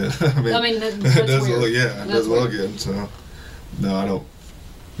doesn't look good. I mean, that's it doesn't weird. look. Yeah, it That's doesn't look weird. good. So, no, I don't.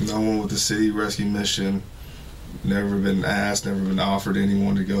 No one with the city rescue mission. Never been asked, never been offered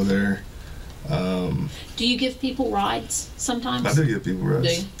anyone to go there. Do you give people rides sometimes? I do give people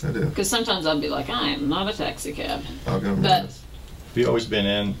rides. Do you? I do. Because sometimes I'll be like, I am not a taxi cab. I'll go But rides. Have you always been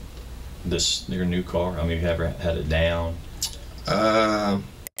in your new car? I mean, have you ever had it down?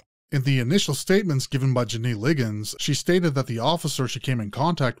 In the initial statements given by Janine Liggins, she stated that the officer she came in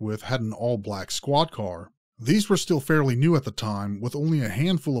contact with had an all-black squad car. These were still fairly new at the time, with only a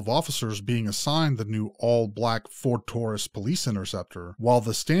handful of officers being assigned the new all-black Ford Taurus Police Interceptor, while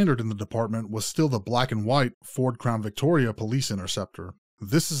the standard in the department was still the black and white Ford Crown Victoria Police Interceptor.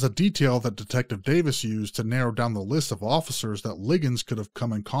 This is a detail that Detective Davis used to narrow down the list of officers that Liggins could have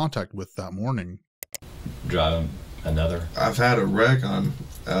come in contact with that morning. Driving another? I've had a wreck on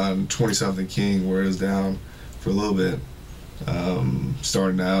 20-something King where it was down for a little bit.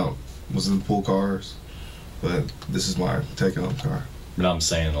 Starting out, was in pool cars, but this is my take-home car. But I'm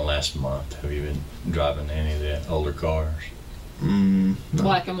saying in the last month, have you been driving any of the older cars? No.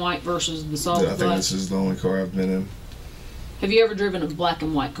 black and white versus the solid I think black. this is the only car I've been in. Have you ever driven a black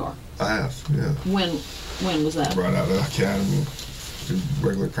and white car? I have, yeah. When was that? Right out of Academy,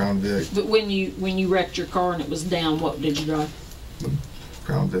 regular Crown Vic. But when you wrecked your car and it was down, what did you drive?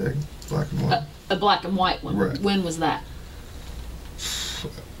 Crown Vic, black and white. A black and white one. Right. When was that?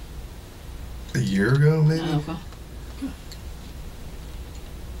 A year ago, maybe? Oh, okay.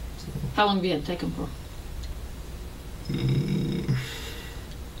 How long have you had to take them for?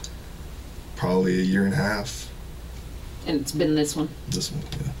 Probably a year and a half. And it's been this one. This one,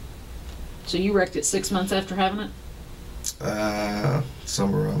 yeah. So you wrecked it 6 months after having it?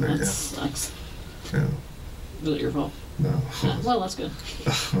 Somewhere around there, That yeah. sucks. Yeah. Was it your fault? No. Well, that's good.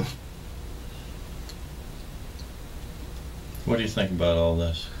 What do you think about all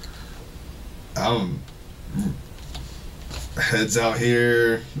this? Heads out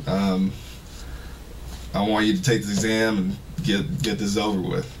here. I want you to take this exam and get this over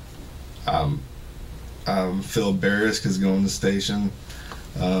with. I feel embarrassed because going to the station.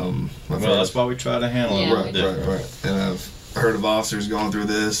 Well, that's why we try to handle it. Yeah. Right. And I've heard of officers going through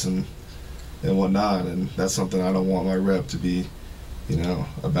this and whatnot, and that's something I don't want my rep to be,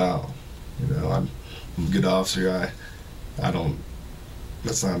 about. I'm a good officer. I don't.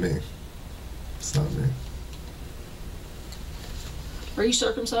 That's not me. It's not me. Are you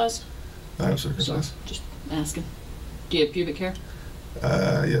circumcised? I am circumcised. Sorry, just asking. Do you have pubic hair?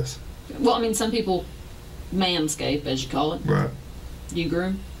 Yes. Well, I mean, some people manscape, as you call it. Right. Do you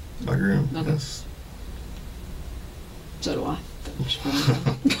groom? I groom. Okay. Yes. So do I.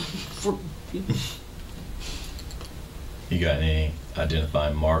 For you. You got any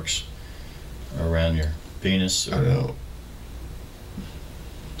identifying marks around your penis? I don't.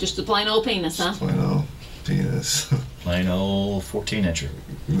 Just a plain old penis, huh? Plain old penis. Plain old 14-incher.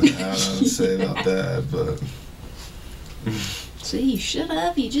 I don't know what to say about that, but See, you should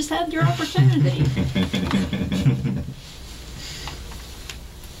have. You just had your opportunity.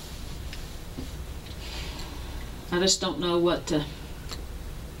 I just don't know what to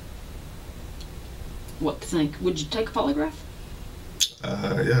think. Would you take a polygraph?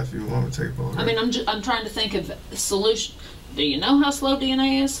 yeah, if you want me to take a polygraph. I mean, I'm trying to think of a solution. Do you know how slow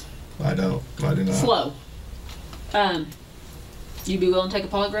DNA is? I don't. I do not. Slow. You be willing to take a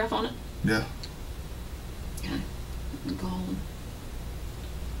polygraph on it? Yeah. Okay. I'm calling.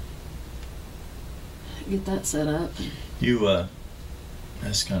 Get that set up. You,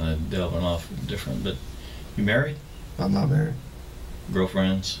 that's kind of delving off different, but you married? I'm not married.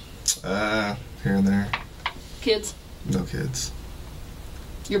 Girlfriends? Here and there. Kids? No kids.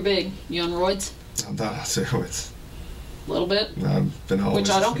 You're big. You on roids? I'm not on steroids. A little bit? I've been always. Which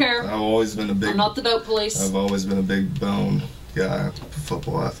I don't care. I've always been a big. I'm not the dope police. I've always been a big bone guy,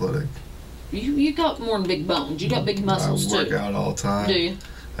 football athletic. You got more than big bones. You got big muscles I work too. out all the time. Do you?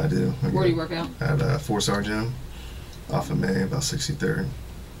 I do. Where do you work out? At a 4-star gym off of May, about 63rd.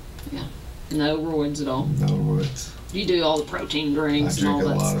 Yeah. No roids at all. No woods. You do all the protein I drinks and drink all a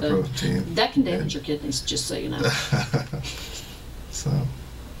that lot stuff. of protein. That can damage your kidneys, just so you know. So.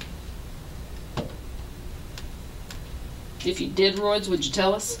 If you did roids, would you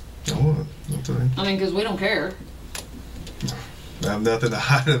tell us? I would. I'll tell you. I mean, because we don't care. I have nothing to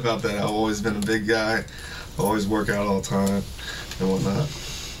hide about that. I've always been a big guy. Always work out all the time and whatnot.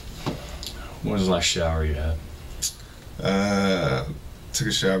 When was the last shower you had? Took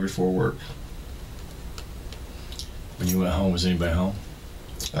a shower before work. When you went home, was anybody home?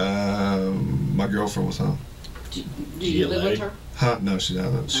 My girlfriend was home. Do you you get live laid? with her? Huh? No, she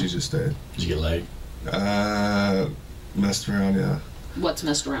doesn't. She just stayed. Did you get laid? Messed around, yeah. What's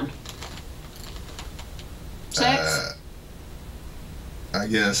messed around? Sex? I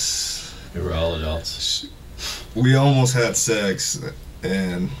guess We were all adults. we almost had sex,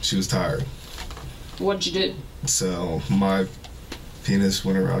 and she was tired. What'd you do? So my penis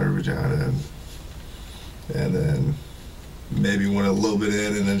went around her vagina, and then maybe went a little bit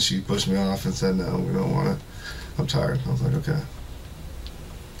in, and then she pushed me off and said, "No, we don't want it. I'm tired." I was like, "Okay."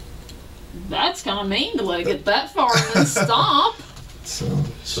 That's kind of mean to let it get that far and then stop.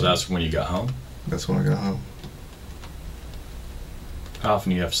 So that's when you got home? That's when I got home. How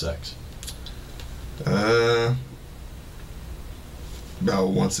often do you have sex? About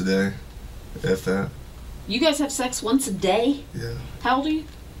once a day, if that. You guys have sex once a day? Yeah. How old are you?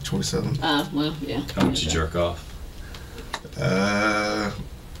 27. Well, yeah. How much you jerk off?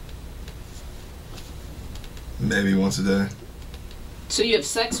 Maybe once a day. So you have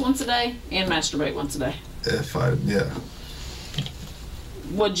sex once a day and masturbate once a day? Yeah.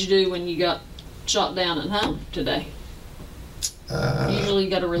 What'd you do when you got shot down at home today? Usually you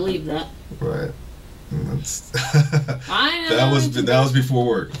got to relieve that. Right. That's I know. that was before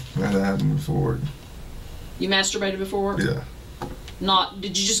work. That happened before work. You masturbated before work? Yeah.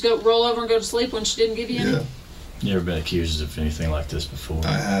 Did you just go roll over and go to sleep when she didn't give you any? Yeah. You ever been accused of anything like this before?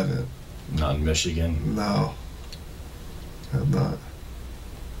 I haven't. Not in Michigan? No. I have not.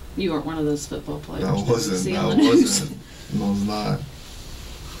 You weren't one of those football players. No, I that we wasn't. see No, on I the news. wasn't. No, I was not.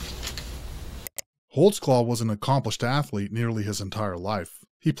 Holtzclaw was an accomplished athlete nearly his entire life.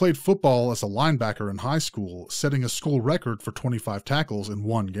 He played football as a linebacker in high school, setting a school record for 25 tackles in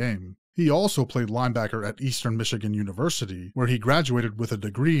one game. He also played linebacker at Eastern Michigan University, where he graduated with a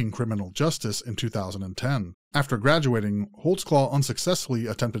degree in criminal justice in 2010. After graduating, Holtzclaw unsuccessfully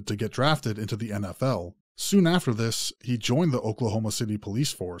attempted to get drafted into the NFL. Soon after this, he joined the Oklahoma City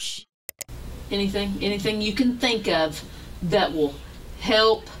Police Force. Anything you can think of that will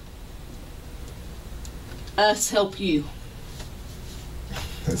help us help you.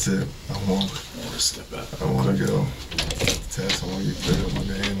 That's it. I want to step back. I want to go test. I want to get cleared up my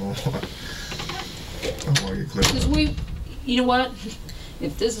name. I want to get cleared up. Because you know what?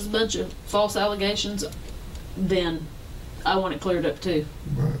 If this is a bunch of false allegations, then I want it cleared up too.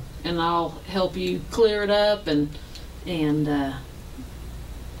 Right. And I'll help you clear it up, and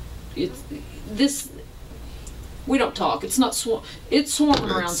it's this. We don't talk. It's not it's swarming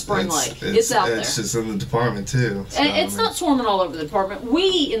around Spring Lake. It's out there. It's just in the department too. So, it's not swarming all over the department.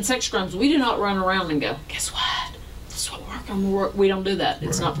 We in sex crimes, we do not run around and go, guess what? This is what we're going to work. We don't do that.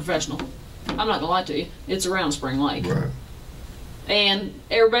 It's not professional. I'm not gonna lie to you. It's around Spring Lake. Right. And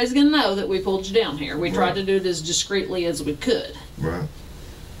everybody's gonna know that we pulled you down here. We tried to do it as discreetly as we could. Right.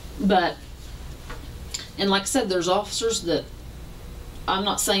 But, and like I said, there's officers that, I'm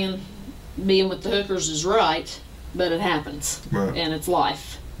not saying being with the hookers is right, but it happens. Right. And it's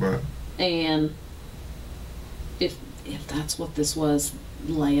life. Right. And if that's what this was,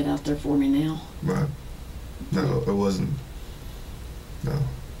 lay it out there for me now. Right. No, it wasn't. No.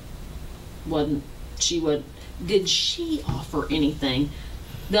 Did she offer anything?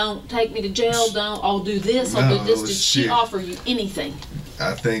 Don't take me to jail, I'll do this, I'll do this. Did she offer you anything?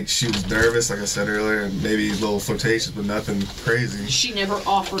 I think she was nervous, like I said earlier, and maybe a little flirtatious, but nothing crazy. She never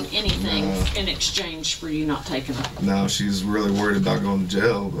offered anything in exchange for you not taking her. No, she's really worried about going to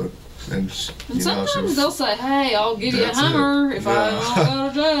jail, and sometimes they'll say, hey, I'll give you a Hummer if I don't go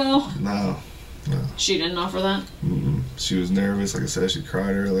to jail. No. She didn't offer that? Mm-mm. She was nervous, like I said, she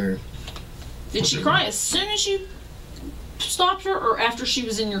cried earlier. Did she cry as soon as you stopped her, or after she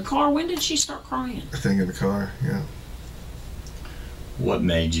was in your car? When did she start crying? I think in the car, yeah. What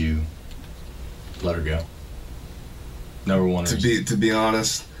made you let her go? Number one reason. To be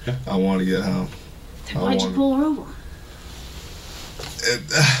honest, I wanted to get home. Then why'd you pull her over?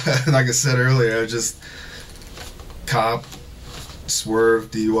 Like I said earlier, I just cop, swerve,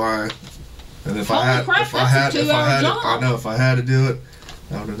 DUI, and if I had to do it,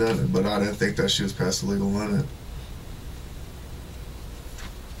 I would have done it. But I didn't think that she was past the legal limit.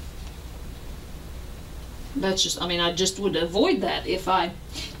 That's just, I just would avoid that if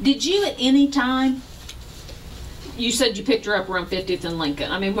did you at any time, you said you picked her up around 50th and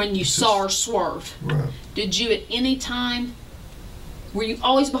Lincoln. When you saw her swerve, right. Did you at any time, were you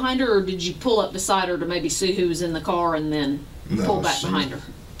always behind her, or did you pull up beside her to maybe see who was in the car and then pull back behind her?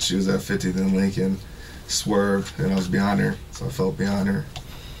 She was at 50th and Lincoln, swerved, and I was behind her, so I felt behind her.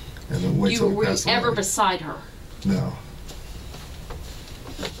 And then were you ever beside her? No.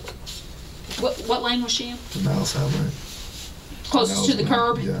 What lane was she in? The outside lane. Closest to the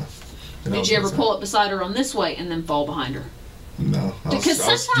curb? Yeah. Did you ever pull up beside her on this way and then fall behind her? No. I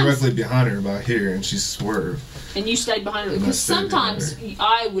was directly behind her about here, and she swerved. And you stayed behind her? Because sometimes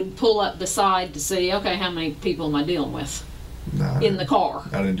I would pull up beside to see, okay, how many people am I dealing with? Nah, in the car?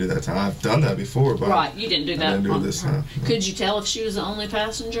 I didn't do that time. I've done that before, but Right, you didn't do that. I didn't do it this time. No. Could you tell if she was the only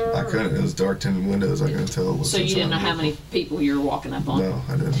passenger? I couldn't. It was dark tinted windows. I couldn't tell. What so you didn't know how many people you were walking up on? No,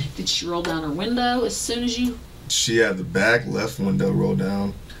 I didn't. Did she roll down her window as soon as you? She had the back left window rolled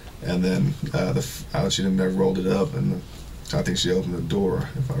down, and then she never rolled it up, and I think she opened the door,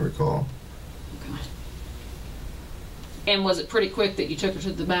 if I recall. Okay. And was it pretty quick that you took her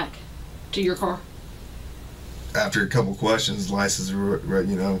to the back, to your car? After a couple questions, license,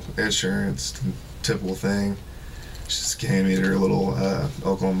 insurance, typical thing. She just gave me her little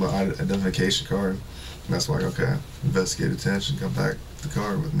Oklahoma identification card. And that's like, okay, investigate attention, come back to the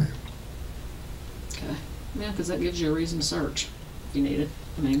car with me. Okay. Yeah, because that gives you a reason to search if you need it.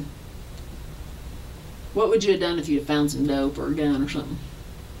 I mean, what would you have done if you had found some dope or a gun or something?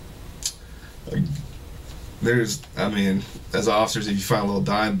 As officers, if you find a little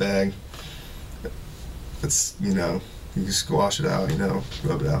dime bag, it's, you can squash it out,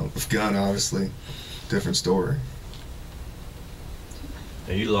 rub it out. With gun, obviously, different story.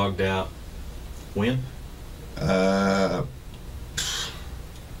 Now you logged out when? I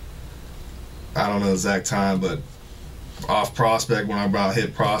don't know the exact time, but off Prospect, when I about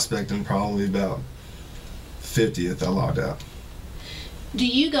hit Prospect, and probably about 50th, I logged out. Do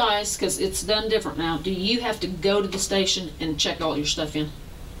you guys, because it's done different now, do you have to go to the station and check all your stuff in?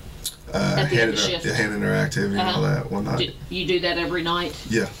 At the end of the shift? Hand in their activity and all that one night. You do that every night?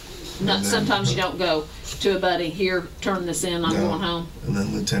 Yeah. Sometimes you don't go to a buddy, here, turn this in, I'm going home? And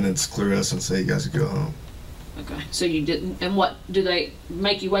then lieutenants clear us and say, you guys can go home. Okay, so you didn't, and what, do they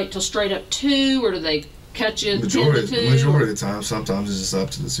make you wait till straight up 2, or do they cut you 10 to 2? Majority of the time. Sometimes it's just up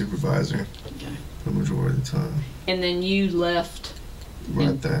to the supervisor. Okay. The majority of the time. And then you left?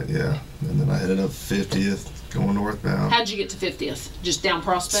 And then I headed up 50th, going northbound. How'd you get to 50th? Just down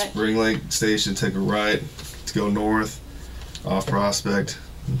Prospect? Spring Lake Station, took a right to go north, off Prospect,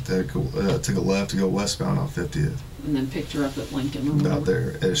 took a left to go westbound on 50th. And then picked her up at Lincoln? About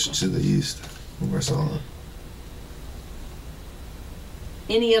there-ish to the east, where I saw her.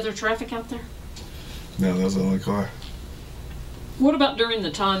 Any other traffic out there? No, that was the only car. What about during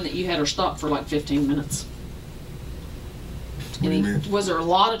the time that you had her stopped for like 15 minutes? What do you mean? Was there a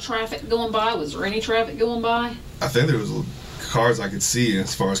lot of traffic going by? Was there any traffic going by? I think there was cars I could see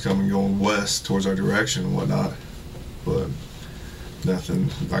as far as going west towards our direction and whatnot, but nothing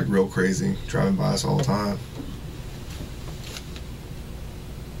like real crazy driving by us all the time.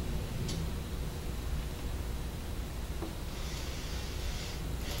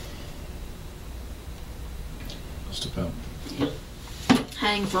 Just about.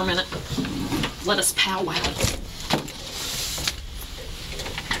 Hang for a minute. Let us powwow.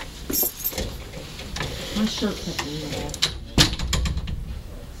 My shirt's up in the wall.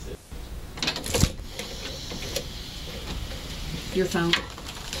 Your phone.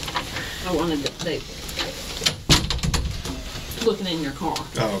 I wanted they looking in your car.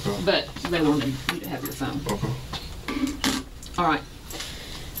 Oh, okay. But they wanted you to have your phone. Okay. All right.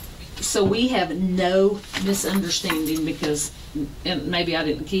 So we have no misunderstanding because, and maybe I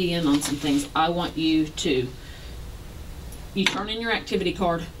didn't key in on some things. I want you to, you turn in your activity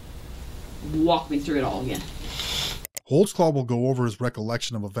card, walk me through it all again. Holtzclaw will go over his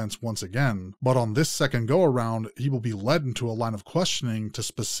recollection of events once again, but on this second go-around, he will be led into a line of questioning to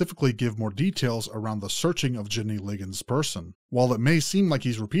specifically give more details around the searching of Jenny Ligon's person. While it may seem like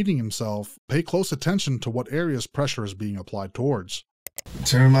he's repeating himself, pay close attention to what areas pressure is being applied towards.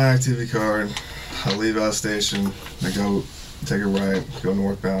 Turn my activity card, I leave out station, I go take a right, go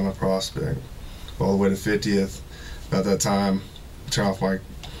northbound on Prospect, all the way to 50th. About that time, turn off my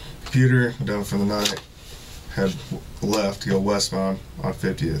computer, done for the night, head left to go westbound on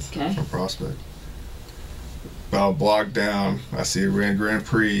 50th from Prospect. About a block down, I see a red Grand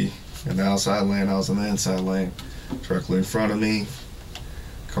Prix in the outside lane. I was in the inside lane, directly in front of me.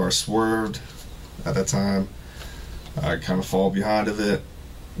 Car swerved. At that time, I kind of fall behind of it.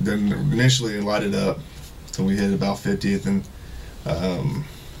 Then initially it lighted up until we hit about 50th and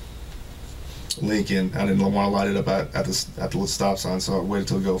Lincoln. I didn't want to light it up at the stop sign, so I waited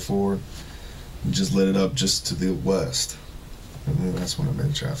till it go forward. And just lit it up just to the west. And then that's when I made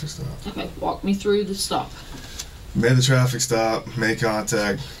the traffic stop. Okay, walk me through the stop. Made the traffic stop, made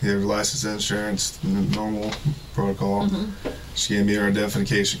contact, gave her license, insurance, normal protocol. She gave me her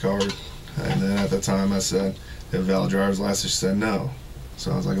identification card. And then at that time I said, "You have a valid driver's license?" She said no.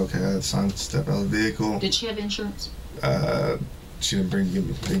 So I was like, okay, I had time to step out of the vehicle. Did she have insurance? She didn't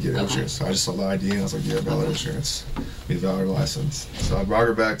get insurance. So I just saw the ID and I was like, yeah, valid insurance. Need a valid license. So I brought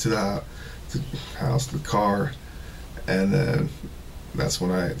her back to the house, the car, and then that's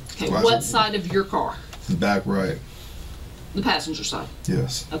when Okay, what side of your car? the back right. The passenger side.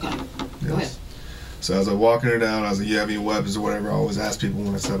 Yes. Okay. Yes. Go ahead. So as I was walking her down, I was like, "You have any weapons or whatever?" I always ask people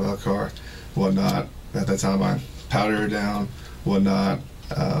when I step out of the car, whatnot. At that time, I powdered her down, whatnot.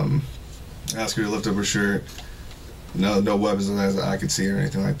 Asked her to lift up her shirt. No weapons as I could see or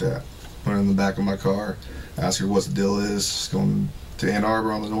anything like that. Put her in the back of my car. Asked her what the deal is. She's going to Ann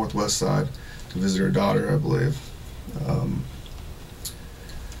Arbor on the northwest side to visit her daughter, I believe.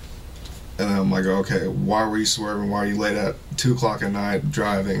 And then I'm like, okay, why were you swerving? Why are you late at 2 o'clock at night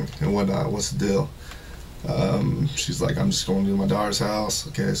driving and whatnot? What's the deal? She's like, I'm just going to my daughter's house.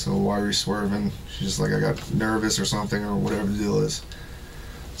 Okay, so why are you swerving? She's just like, I got nervous or something or whatever the deal is.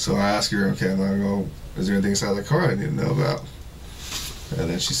 So I ask her, okay, and I go, is there anything inside the car I need to know about? And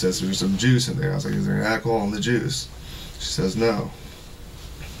then she says there's some juice in there. I was like, is there any alcohol in the juice? She says no.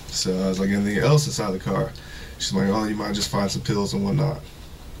 So I was like, anything else inside the car? She's like, oh, you might just find some pills and whatnot.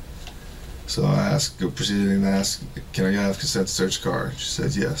 So I proceeded to ask, can I have consent to search the car? She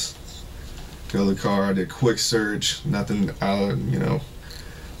said yes. Go to the car, I did a quick search, nothing out, you know,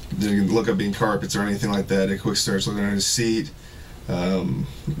 didn't look up any carpets or anything like that. Did a quick search, looked under the seat,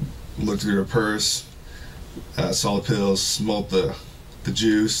 looked through her purse, saw the pills, smelled the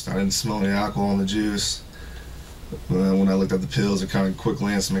juice. I didn't smell any alcohol in the juice. When I looked at the pills, I kind of quick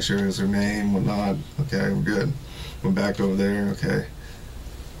glanced to make sure it was her name, whatnot. Okay, we're good. Went back over there, okay.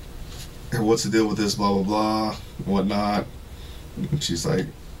 What's the deal with this, blah, blah, blah, whatnot. And she's like,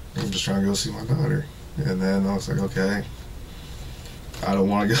 I'm just trying to go see my daughter. And then I was like, okay, I don't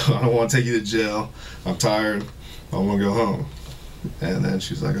want to go, I don't want to take you to jail. I'm tired, I want to go home. And then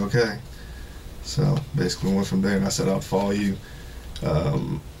she's like, okay. So basically went from there, and I said, I'll follow you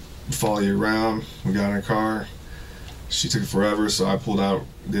around. We got in her car. She took it forever, so I pulled out,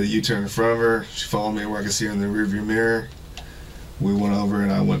 did a U-turn in front of her. She followed me where I could see her in the rearview mirror. We went over,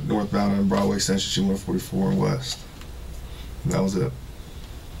 and I went northbound on Broadway Extension. She went 44 and west. And that was it.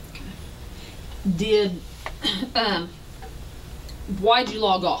 Did, why'd you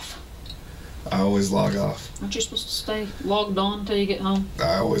log off? I always log off. Aren't you supposed to stay logged on until you get home?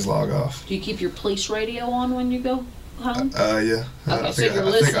 I always log off. Do you keep your police radio on when you go home? Yeah. Okay, I so think, you're I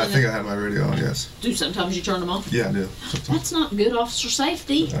listening. think I think I had my radio on, yes. Do sometimes you turn them off? Yeah, I do. Sometimes. That's not good officer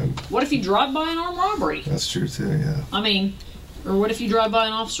safety. What if you drive by an armed robbery? That's true, too, yeah. I mean, or what if you drive by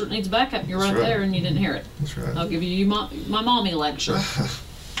an officer that needs backup and you're right there and you didn't hear it? That's right. I'll give you my mommy lecture.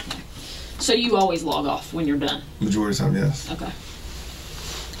 So you always log off when you're done? Majority of the time, yes. Okay.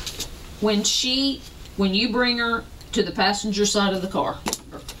 When you bring her to the passenger side of the car,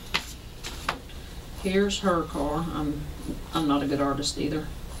 here's her car. I'm not a good artist either.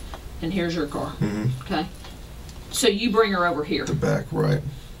 And here's your car. Mm-hmm. Okay. So you bring her over here. The back right.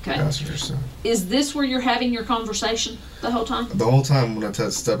 Okay. Passenger side. Is this where you're having your conversation the whole time? The whole time when I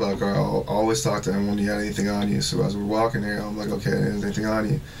step out of the car, I'll always talk to him when you got anything on you. So as we're walking here, I'm like, okay, is anything on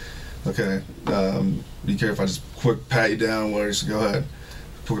you? Okay, be careful. I just quick pat you down. Whatever, just go ahead.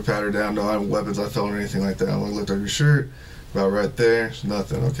 Quick pat her down. No, I have weapons. I felt or anything like that. I'm like, lift up your shirt. About right there. There's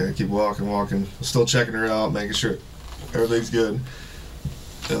nothing. Okay, keep walking. I'm still checking her out, making sure everything's good.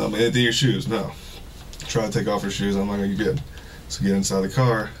 And I'm anything in your shoes? No. Try to take off her shoes. I'm like, are you good? So get inside the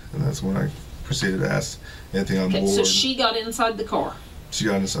car, and that's when I proceeded to ask anything on board. So she got inside the car. She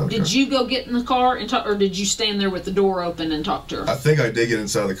got inside the car. Did you go get in the car and talk, or did you stand there with the door open and talk to her? I think I did get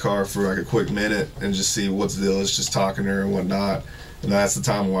inside the car for like a quick minute and just see what's the deal is, just talking to her and whatnot. And that's the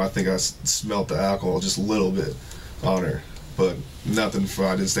time where I think I smelt the alcohol just a little bit on her. But nothing for,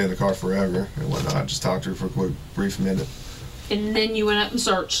 I didn't stay in the car forever and whatnot. Just talked to her for a quick, brief minute. And then you went up and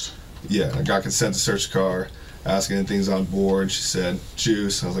searched? Yeah, I got consent to search the car, asking anything's on board. She said,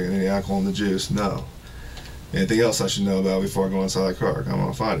 juice. I was like, any alcohol in the juice? No. Anything else I should know about before I go inside the car? I'm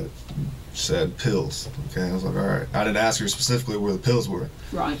gonna find it. She said pills. Okay, I was like, all right. I didn't ask her specifically where the pills were.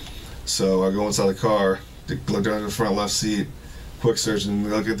 Right. So I go inside the car, look down in the front left seat, quick search and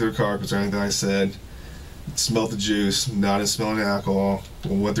looking through the carpets or anything I said. Smelled the juice. Not didn't smell any alcohol.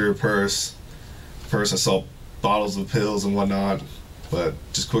 Went through her purse. First I saw bottles of pills and whatnot, but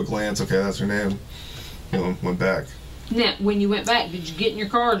just quick glance. Okay, that's her name. You know, went back. Now, when you went back, did you get in your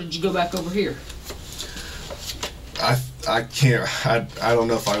car or did you go back over here? I can't. I don't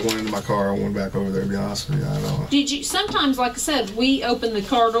know if I went into my car or went back over there. To be honest with you, I don't know. Did you? Sometimes, like I said, we open the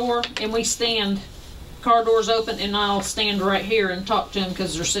car door and we stand. Car doors open and I'll stand right here and talk to them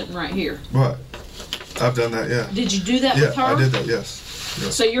because they're sitting right here. Right. I've done that. Yeah. Did you do that with her? Yeah, I did that. Yes.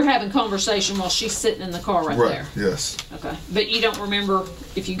 Yes. So you're having conversation while she's sitting in the car right there. Yes. Okay. But you don't remember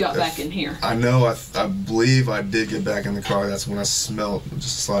if you got back in here. I know. I believe I did get back in the car. That's when I smelled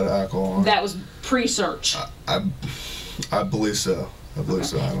just a slight of alcohol on it. That was pre-search. I believe so. I believe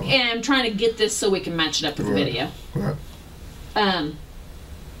so. I don't know. And I'm trying to get this so we can match it up with the video. Right. After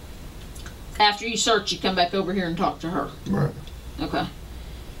you search, you come back over here and talk to her. Right. Okay.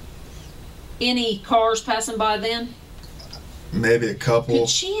 Any cars passing by then? Maybe a couple. Could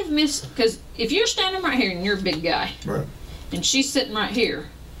she have missed? Because if you're standing right here and you're a big guy, Right. and she's sitting right here,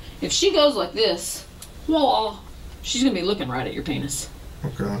 if she goes like this, well, she's gonna be looking right at your penis.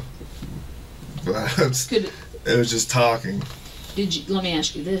 Okay. But it was just talking. Did you? Let me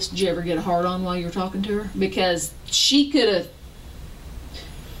ask you this: did you ever get a hard on while you were talking to her? Because she could have.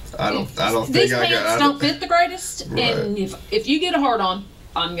 I don't These think I pants got. don't fit the greatest, Right. and if you get a hard on,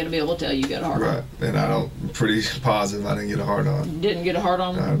 I'm gonna be able to tell you got a hard on. Right. And I'm pretty positive I didn't get a hard on. Didn't get a hard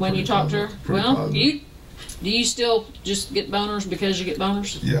on I'm when you pretty talked to her. positive. Pretty Well, positive. do you still just get boners because you get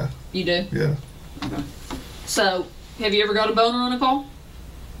boners? Yeah. You do. Yeah. Okay. So, have you ever got a boner on a call?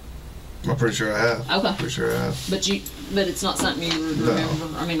 I'm pretty sure I have. Okay. Pretty sure I have. But it's not something you would No.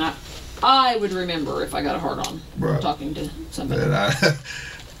 remember. I mean, I would remember if I got a hard on Right. talking to somebody.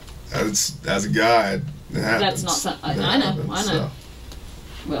 And as a guy, it happens. That's not something. It I know. happens, I know. so.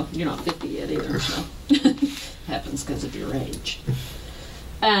 Well, you're not 50 yet either, so happens because of your age.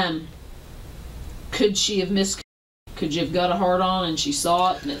 Could she have missed? Could you have got a hard on and she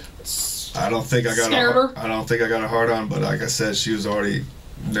saw it and it's I don't think I got scared her? I don't think I got a hard on, but like I said, she was already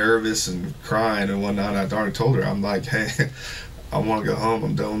nervous and crying and whatnot. I already told her, I'm like, hey, I want to go home.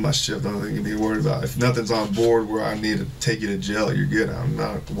 I'm done with my shift. Nothing to be worried about. If nothing's on board where I need to take you to jail, you're good. I'm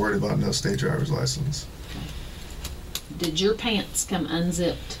not worried about no state driver's license. Did your pants come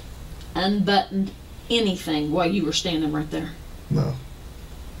unzipped, unbuttoned, anything while you were standing right there? No.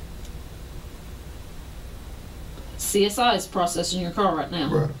 CSI is processing your car right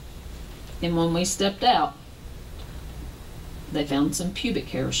now. Right. And when we stepped out, they found some pubic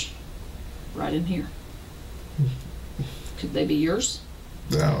hairs right in here. Could they be yours?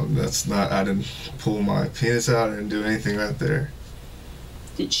 No, that's not. I didn't pull my penis out. I didn't do anything right there.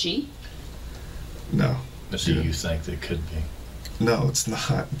 Did she? No. But do you think they could be? No, it's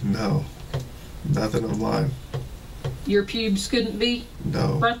not. No. Nothing of mine. Your pubes couldn't be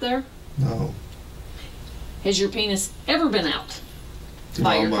No. right there? No. Has your penis ever been out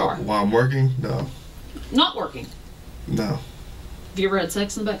by your car? While I'm working? No. Not working. No. Have you ever had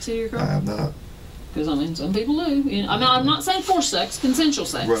sex in the backseat of your I car? have not. Because, I mean, some people do. You know, I mean, I'm not saying forced sex, consensual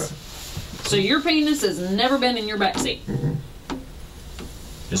sex. Right. So your penis has never been in your backseat. Mm-hmm.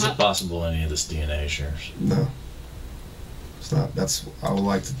 Is it possible any of this DNA shares? No. It's not. That's. I would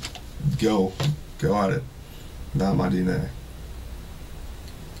like to go at it. Not my DNA.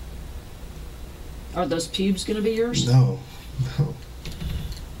 Are those pubes going to be yours? No. No.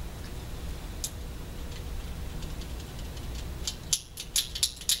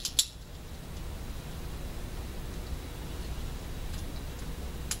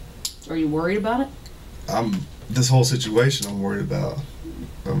 Are you worried about it? This whole situation I'm worried about.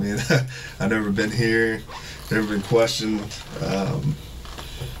 I mean, I've never been here, never been questioned,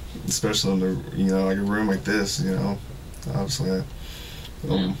 especially in the, like a room like this, obviously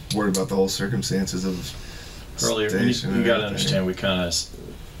I'm worried about the whole circumstances of Earlier, station you and got to everything. understand, we kind of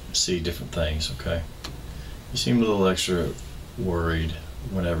see different things, okay? You seemed a little extra worried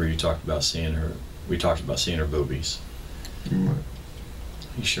whenever you talked about seeing her. We talked about seeing her boobies. Mm,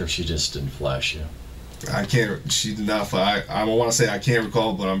 You sure she just didn't flash you? I can't, she did not flash. I don't want to say I can't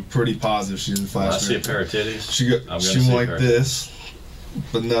recall, but I'm pretty positive she didn't When I flash see me. a pair of titties, She I'm gonna she see went her. like this,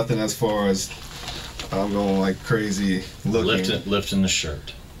 but nothing as far as I'm going like crazy looking. lifting the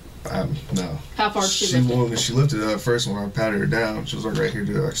shirt. No. How far did she lift it? When she lifted it up first, when I patted her down, she was like right here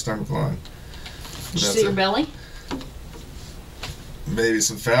to like stomach line. Did you That's see her it. belly? Maybe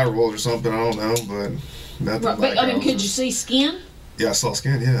some fat rolls or something, I don't know, but nothing Right, like but I mean, was could you just- see skin? Yeah, I saw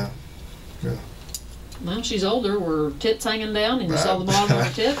skin, yeah. Well, she's older. Were tits hanging down, and you saw the bottom of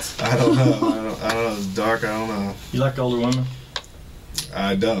her tits? I don't know. I don't know. It's dark. I don't know. You like older women?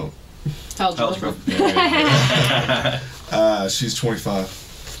 I don't. How old's How's your your girlfriend? She's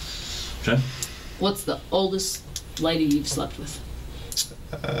 25. Okay. What's the oldest lady you've slept with?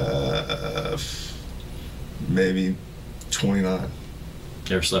 Maybe 29.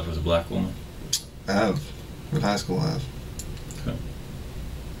 You ever slept with a black woman? I have. In high school, I have. Okay.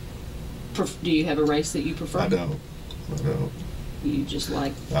 Do you have a race that you prefer? I don't. You just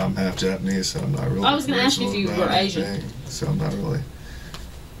like. I'm half Japanese, so I'm not really. I was gonna ask you if you racial about were Asian. anything, so I'm not really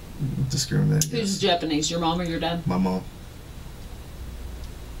discriminating. Who's Japanese? Your mom or your dad? My mom.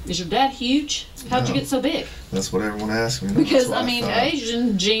 Is your dad huge? How'd you No. get so big? That's what everyone asks me. and Because that's why I mean, thought-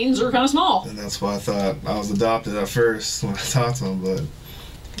 Asian genes are kind of small. And that's why I thought I was adopted at first when I talked to him,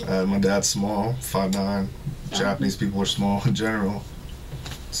 but my dad's small, 5'9". Japanese people are small in general.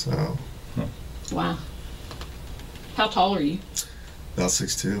 So, Wow. How tall are you? About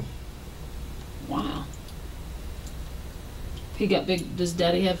 6'2". Wow. He got big. Does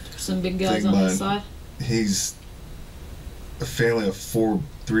Daddy have some big guys Big on his man. side? He's a family of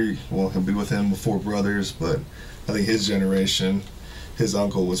 3. Well, he'll be with him with 4 brothers, but I think his generation, his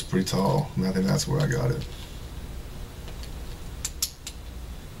uncle was pretty tall, and I think that's where I got it.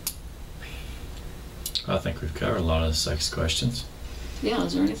 I think we've covered a lot of the sex questions. Yeah.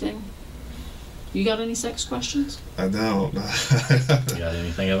 Is there anything? You got any sex questions? I don't. You got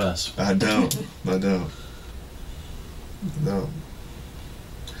anything of us? I don't. No.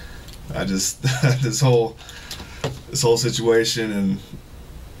 I just this whole situation, and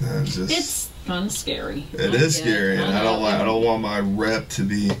It's kind of scary. It is scary, and I don't want my rep to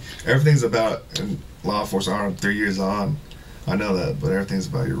be. Everything's about in law enforcement. I'm 3 years on. I know that, but everything's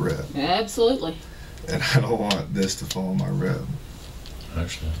about your rep. Absolutely. And I don't want this to fall on my rep. I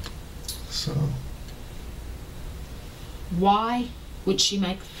understand. So. Why would she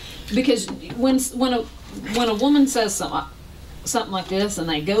make? Because when a woman says something like this, and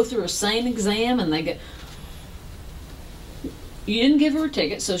they go through a sane exam, and they get, you didn't give her a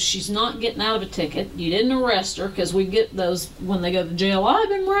ticket, so she's not getting out of a ticket. You didn't arrest her, because we get those when they go to jail. I've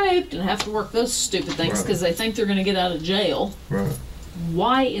been raped, and have to work those stupid things because they think they're going to get out of jail. Right.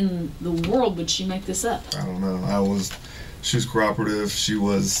 Why in the world would she make this up? I don't know. She was cooperative. She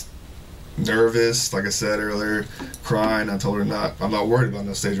was nervous, like I said earlier, crying. I told her I'm not worried about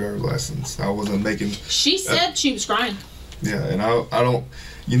no state driver's license. I wasn't making. She said she was crying. Yeah, and I don't.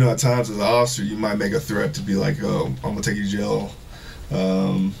 At times as an officer, you might make a threat to be like, "Oh, I'm gonna take you to jail,"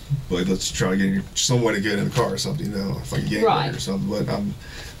 but let's try to get you some way to get in the car or something. If like a gang raid or something. But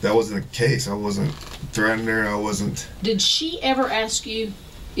that wasn't the case. I wasn't threatening her. I wasn't. Did she ever ask you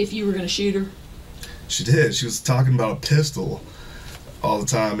if you were going to shoot her? She did. She was talking about a pistol all the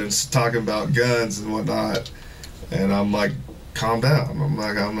time and talking about guns and whatnot. And I'm like, calm down. I'm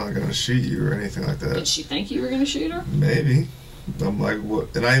like, I'm not going to shoot you or anything like that. Did she think you were going to shoot her? Maybe. I'm like,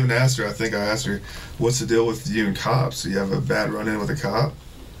 what? And I even asked her, I think I asked her, what's the deal with you and cops? Do you have a bad run-in with a cop?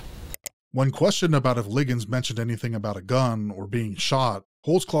 When questioned about if Liggins mentioned anything about a gun or being shot,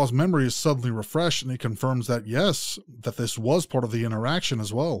 Holtzclaw's memory is suddenly refreshed, and he confirms that yes, that this was part of the interaction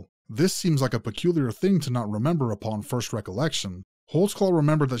as well. This seems like a peculiar thing to not remember upon first recollection. Holtzclaw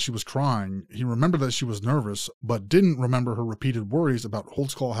remembered that she was crying, he remembered that she was nervous, but didn't remember her repeated worries about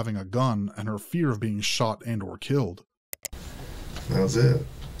Holtzclaw having a gun and her fear of being shot and or killed. That was it.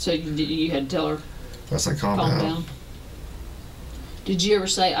 So you had to tell her, that's like, calm down. Did you ever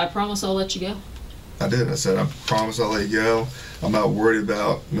say, I promise I'll let you go? I did. I said, I promise I'll let you go. I'm not worried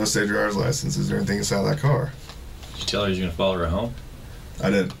about no state driver's licenses or anything inside that car. Did you tell her you're going to follow her home? I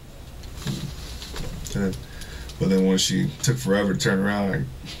did. But then when she took forever to turn around, I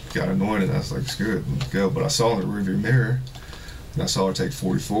got annoyed and I was like, screw it, let's go. But I saw in the rearview mirror, and I saw her take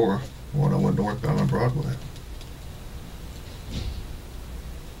 44 when I went northbound on Broadway.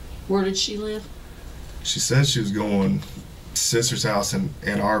 Where did she live? She said she was going sister's house in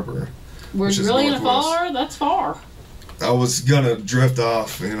Ann Arbor. Were you really going to follow her? That's far. I was going to drift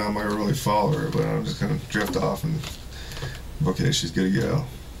off, I might really follow her, but I'm just going to drift off and, okay, she's good to go.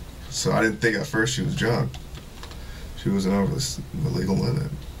 So I didn't think at first she was drunk. She wasn't over the legal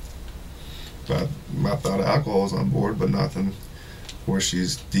limit. But I thought alcohol was on board, but nothing where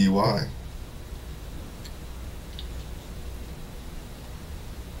she's DUI.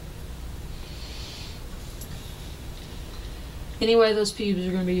 Anyway, those pubes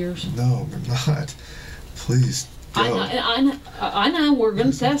are going to be yours. No, they're not. Please don't. I know. We're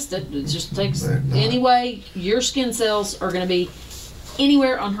going to test it. It just takes... Anyway, your skin cells are going to be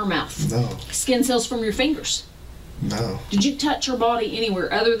anywhere on her mouth. No. Skin cells from your fingers. No. Did you touch her body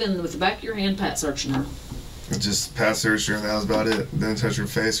anywhere other than with the back of your hand pat searching her? Just pat search her, and that was about it. Didn't touch her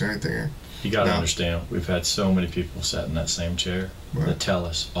face or anything. You got to understand, we've had so many people sat in that same chair that tell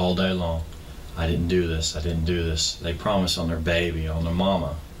us all day long, I didn't do this, I didn't do this. They promise on their baby, on their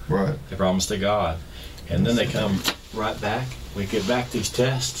mama. Right. They promise to God. And then they come right back. We get back these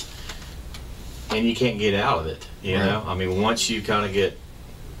tests, and you can't get out of it, you know? I mean, once you kind of get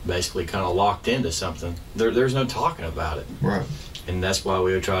basically kind of locked into something, there's no talking about it. Right. And that's why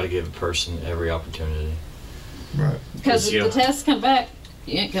we would try to give a person every opportunity. Right. Because if the tests come back,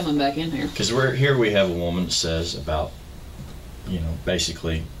 you ain't coming back in here. Because we have a woman that says about,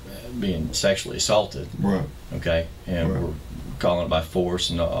 basically being sexually assaulted. Right. Okay? And we're calling it by force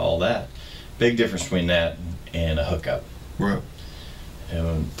and all that. Big difference between that and a hookup. Right.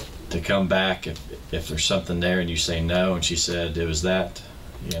 And to come back, if there's something there and you say no, and she said it was that,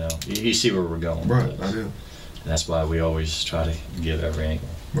 you see where we're going. Right, with this. I do. And that's why we always try to give every angle.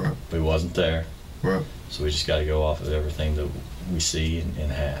 Right. We wasn't there. Right. So we just got to go off of everything that we see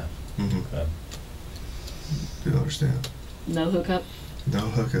and have. Okay. Do you understand? No hookup? No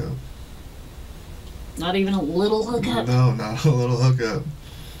hookup. Not even a little hookup? No, not a little hookup.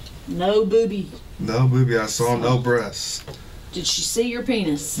 No booby? No booby. I saw no breasts. Did she see your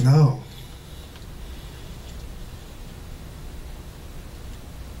penis? No.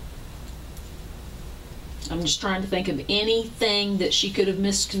 I'm just trying to think of anything that she could have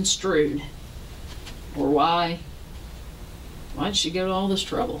misconstrued. Or why did she go to all this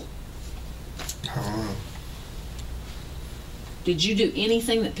trouble? I don't know. Did you do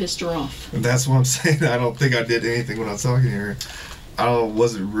anything that pissed her off? And that's what I'm saying. I don't think I did anything when I was talking to her.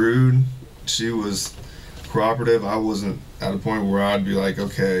 Was it rude? She was cooperative. I wasn't at a point where I'd be like,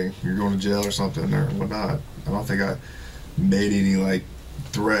 okay, you're going to jail or something or whatnot. I don't think I made any like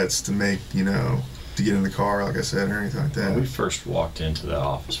threats to make, to get in the car, like I said, or anything like that. When we first walked into the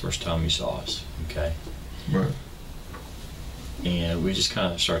office, first time you saw us, okay? Right. And we just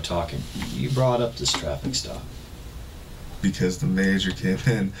kind of started talking. You brought up this traffic stop. Because the major came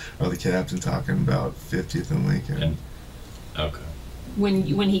in, or the captain talking about 50th and Lincoln. Okay. When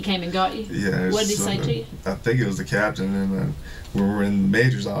he came and got you? Yeah. What did he say to you? I think it was the captain, and then we were in the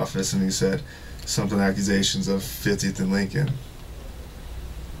major's office, and he said something accusations of 50th and Lincoln.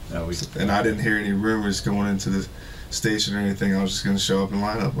 And I didn't hear any rumors going into the station or anything. I was just going to show up and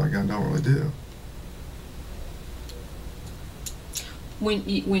line up like I normally do. When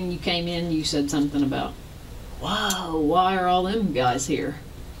you came in, you said something about, wow, why are all them guys here?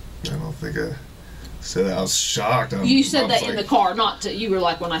 I don't think I said that. I was shocked. You said that in the car, not to, you were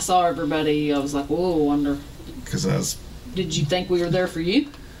like, when I saw everybody, I was like, whoa, wonder. Because Did you think we were there for you?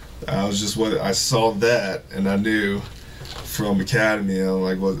 I was just, I saw that, and I knew from Academy,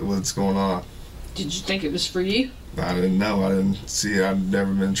 like, what's going on. Did you think it was for you? I didn't know. I didn't see it. I've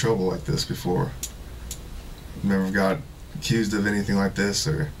never been in trouble like this before. Never got accused of anything like this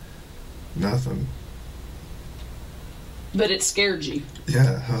or nothing. But it scared you?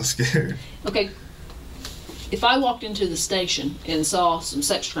 Yeah, I was scared. Okay. If I walked into the station and saw some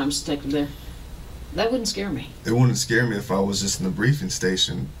sex crimes detective there, that wouldn't scare me. It wouldn't scare me if I was just in the briefing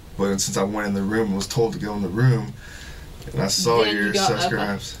station. But since I went in the room and was told to go in the room, and I saw your sex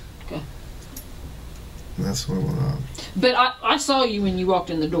crimes. Okay. And that's what went on. But I saw you when you walked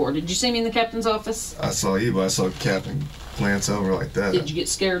in the door. Did you see me in the captain's office? I saw you, but I saw Captain glance over like that. Did you get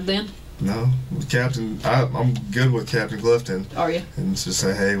scared then? No. Captain, I'm good with Captain Clifton. Are you? And just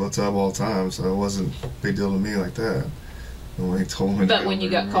say, hey, what's up all the time. So it wasn't a big deal to me like that. And when he told me But when you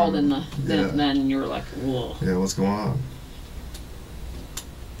got called in then you were like, whoa. Yeah, what's going on?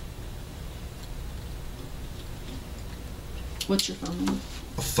 What's your phone number?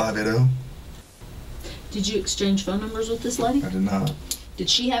 580. Did you exchange phone numbers with this lady? I did not. Did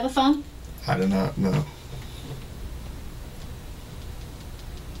she have a phone? I did not, no.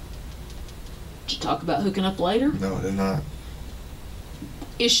 Did you talk about hooking up later? No, I did not.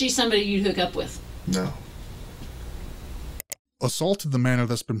 Is she somebody you'd hook up with? No. Assault in the manner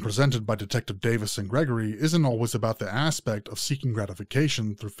that's been presented by Detective Davis and Gregory isn't always about the aspect of seeking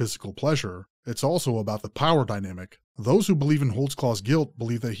gratification through physical pleasure. It's also about the power dynamic. Those who believe in Holtzclaw's guilt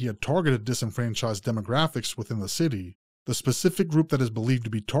believe that he had targeted disenfranchised demographics within the city. The specific group that is believed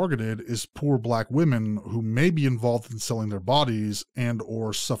to be targeted is poor black women who may be involved in selling their bodies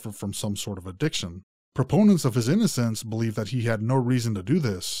and/or suffer from some sort of addiction. Proponents of his innocence believe that he had no reason to do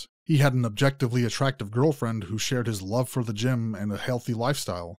this. He had an objectively attractive girlfriend who shared his love for the gym and a healthy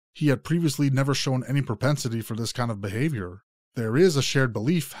lifestyle. He had previously never shown any propensity for this kind of behavior. There is a shared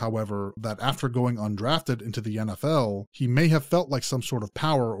belief, however, that after going undrafted into the NFL, he may have felt like some sort of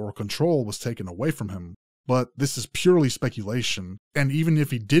power or control was taken away from him. But this is purely speculation, and even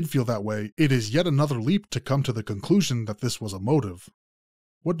if he did feel that way, it is yet another leap to come to the conclusion that this was a motive.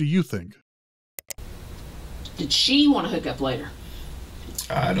 What do you think? Did she want to hook up later?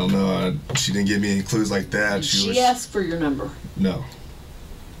 I don't know. She didn't give me any clues like that. Did she ask for your number? No.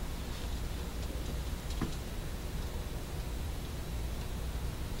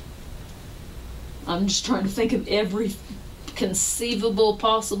 I'm just trying to think of every conceivable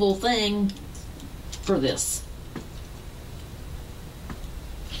possible thing for this.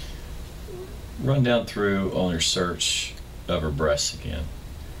 Run down through on your search of her breasts again.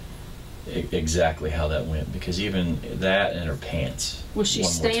 Exactly how that went, because even that and her pants. Was she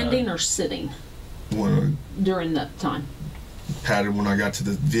standing or sitting during that time? Patted when I got to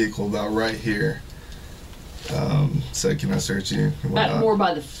the vehicle about right here. Said, can I search you? More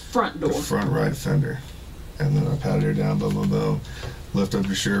by the front door. The front right fender. And then I patted her down, boom, boom, boom. Lift up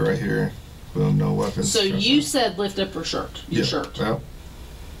your shirt right here. Boom, no weapons. So you said lift up her shirt. Your shirt. Yep.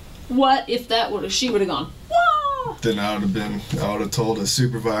 What if she would have gone, whoa? Then I would have told a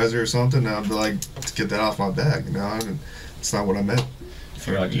supervisor or something, and I'd be like, get that off my back, you know? And it's not what I meant.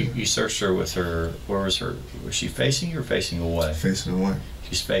 You searched her with her, was she facing you or facing away? Facing away.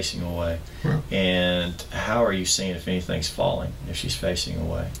 She's facing away. Right. And how are you seeing if anything's falling, if she's facing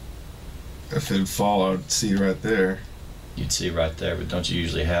away? If it'd fall, I would see right there. You'd see right there, but don't you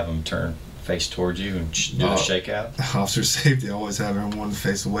usually have them turn face towards you and do a shakeout? Officer safety, I always have everyone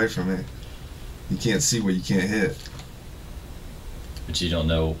face away from me. You can't see what you can't hit. But you don't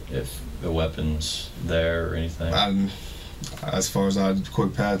know if the weapon's there or anything? As far as I did,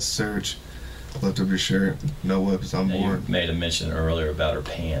 quick pat search, lift up your shirt, no weapons on board. You made a mention earlier about her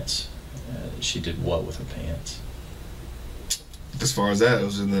pants. She did what with her pants? As far as that, it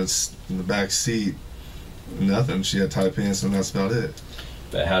was in the back seat. Nothing. She had tight pants, and that's about it.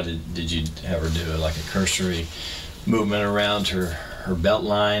 But how did you have her do it? Like a cursory movement around her belt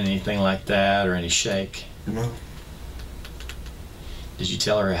line, anything like that, or any shake? No. Did you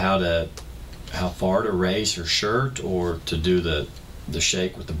tell her how far to raise her shirt or to do the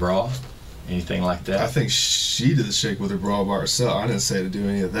shake with the bra? Anything like that? I think she did the shake with her bra by herself. I didn't say to do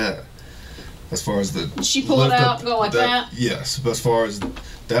any of that. As far as Did she pull it out and go like that? Yes, but as far as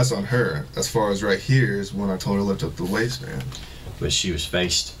that's on her. As far as right here is when I told her to lift up the waistband. But she was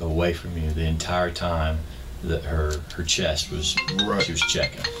faced away from you the entire time that her chest was, right. She was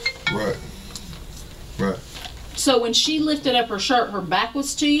checking. Right. Right. So when she lifted up her shirt, her back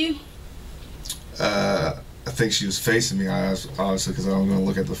was to you? I think she was facing me, obviously, because I was going to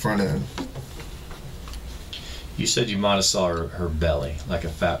look at the front end. You said you might have saw her belly, like a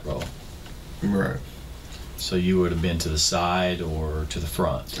fat roll. Right. So you would have been to the side or to the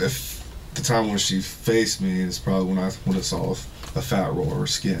front? If the time when she faced me is probably when I saw a fat roll or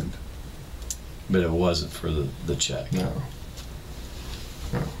skin. But it wasn't for the check? No.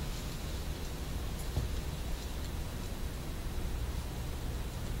 No.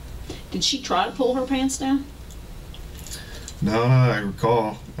 Did she try to pull her pants down? No, I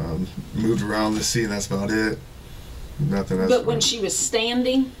recall. Moved around the seat, and that's about it. Nothing else. But when she was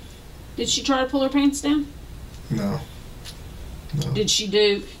standing, did she try to pull her pants down? No. No. Did she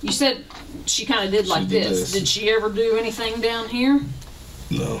do, you said she kind of did like this. Did she ever do anything down here?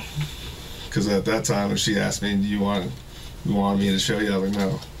 No. Because at that time, when she asked me, do you want me to show you? I was like,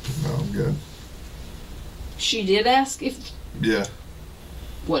 no. No, I'm good. She did ask if... Yeah.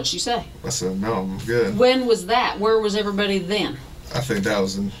 What'd she say? I said, no, I'm good. When was that? Where was everybody then? I think that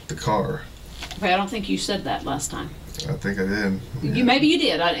was in the car. Okay, I don't think you said that last time. I think I did. Yeah. Maybe you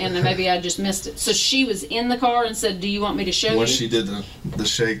did, and maybe I just missed it. So she was in the car and said, do you want me to show you? Once she did the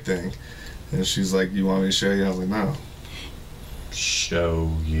shake thing, and she's like, you want me to show you? I was like, no.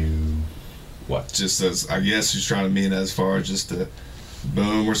 Show you what? Just as, I guess she's trying to mean as far as just to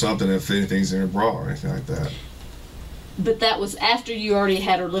boom or something, if anything's in her bra or anything like that. But that was after you already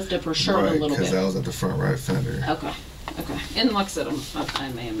had her lift up her shirt a little bit. Because that was at the front right fender. Okay. Okay. And like I said,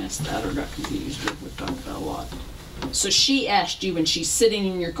 I may have missed that or got confused. We've talked about a lot. So she asked you when she's sitting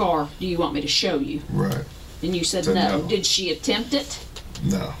in your car, do you want me to show you? Right. And you said no. Did she attempt it?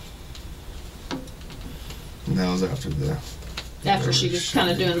 No. And that was after the... After she was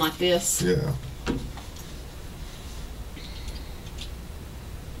kind of doing like this? Yeah.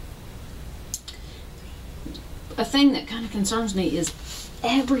 A thing that kind of concerns me is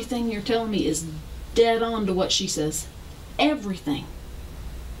everything you're telling me is dead on to what she says. Everything.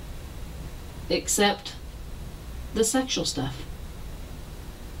 Except the sexual stuff.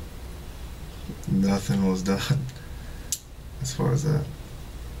 Nothing was done. As far as that.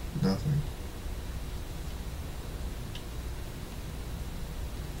 Nothing.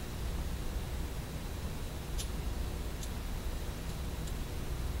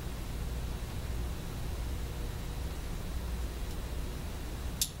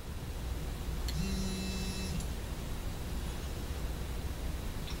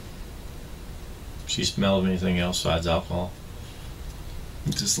 She smelled anything else besides alcohol?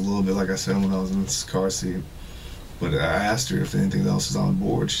 Just a little bit, like I said, when I was in this car seat. But I asked her if anything else was on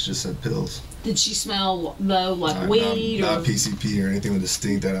board. She just said pills. Did she smell, though, like weed? Not PCP or anything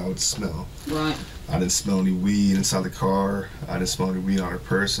distinct that I would smell. Right. I didn't smell any weed inside the car. I didn't smell any weed on her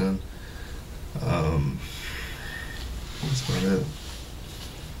person. That's about it.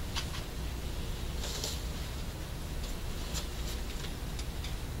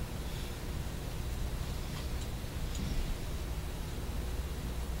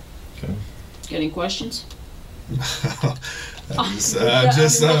 Okay. Got any questions? I'm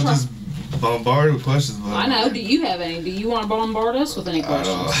just bombarded with questions. But I know. Do you have any? Do you want to bombard us with any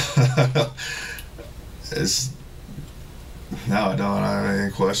questions? It's No, I don't. I don't have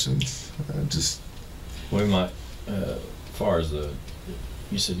any questions. We might, as far as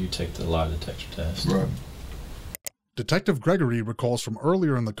you said you take the lie detector test. Right. Detective Gregory recalls from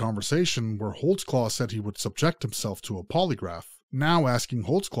earlier in the conversation where Holtzclaw said he would subject himself to a polygraph, now asking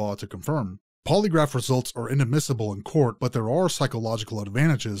Holtzclaw to confirm. Polygraph results are inadmissible in court, but there are psychological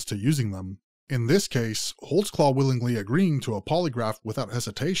advantages to using them. In this case, Holtzclaw willingly agreeing to a polygraph without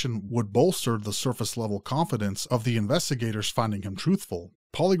hesitation would bolster the surface-level confidence of the investigators finding him truthful.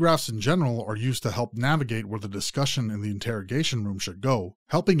 Polygraphs in general are used to help navigate where the discussion in the interrogation room should go,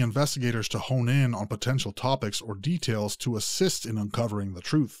 helping investigators to hone in on potential topics or details to assist in uncovering the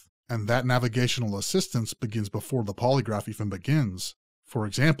truth. And that navigational assistance begins before the polygraph even begins. For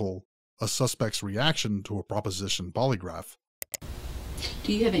example, a suspect's reaction to a proposition polygraph.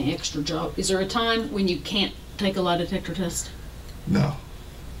 Do you have any extra job? Is there a time when you can't take a lie detector test? No.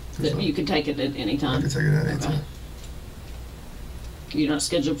 That you can take it at any time? I can take it at any time. You're not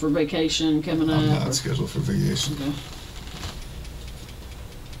scheduled for vacation coming up? I'm not scheduled for vacation.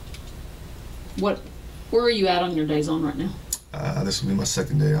 Okay. Where are you at on your days on right now? This will be my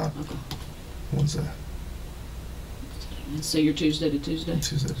second day out. Okay. Wednesday. So you're Tuesday to Tuesday?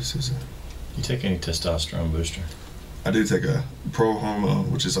 Tuesday to Tuesday. You take any testosterone booster? I do take a pro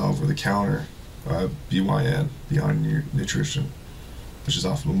hormone, which is over the counter, BYN, Beyond Your Nutrition, which is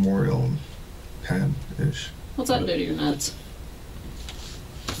off Memorial and Penn-ish. What's that do to your nuts?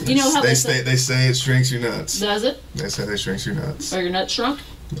 You know how they say it shrinks your nuts. Does it? They say they shrinks your nuts. Are your nuts shrunk?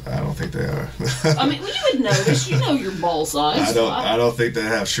 I don't think they are. I mean, well, you would notice. You know your ball size. I don't think they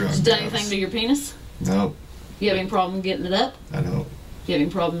have shrunk. Has it done anything to your penis? No. You having a problem getting it up? I don't. You having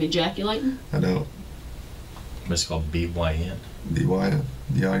a problem ejaculating? I don't. It's called BYN. BYN,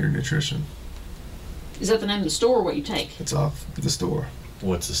 Beyond Your Nutrition. Is that the name of the store or what you take? It's off the store.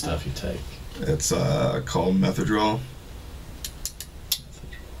 What's the stuff you take? It's called Methadrol.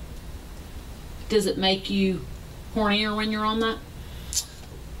 Does it make you hornier when you're on that?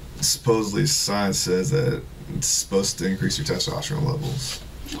 Supposedly, science says that it's supposed to increase your testosterone levels.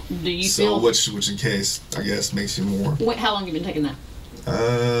 Do you feel? Which in case, I guess, makes you more. How long have you been taking that?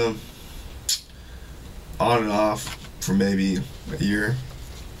 On and off for maybe a year.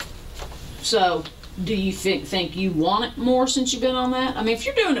 So, do you think you want it more since you've been on that? I mean, if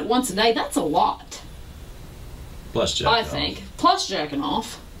you're doing it once a day, that's a lot. Plus jacking I think. off. Plus jacking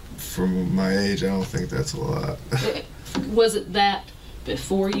off. For my age, I don't think that's a lot. Was it that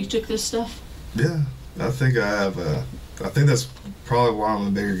before you took this stuff? Yeah, I think I have. I think that's probably why I'm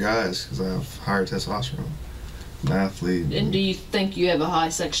a bigger guy, is because I have higher testosterone. I'm an athlete. And do you think you have a high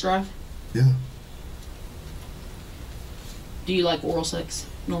sex drive? Yeah. Do you like oral sex?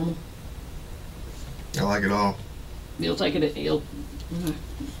 Normal? I like it all. You'll take it. Okay.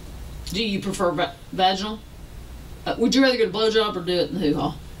 Do you prefer vaginal? Would you rather get a blowjob or do it in the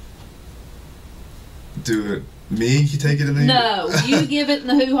hoo-ha? Do it. Me? You take it in the... No, you give it in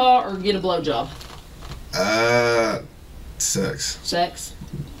the hoo-ha or get a blowjob? Sex. Sex?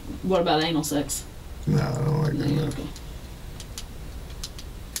 What about anal sex? No, I don't like that. No, okay.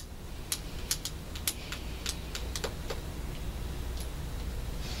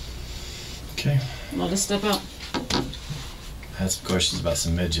 Okay. I'll just step out. I had some questions about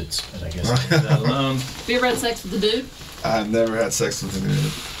some midgets, but I guess I'll leave that alone. Have you ever had sex with a dude? I've never had sex with a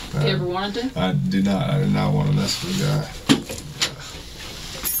dude. Have you ever wanted to? I do not. I do not want to mess with a guy.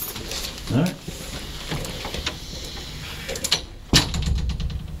 All right.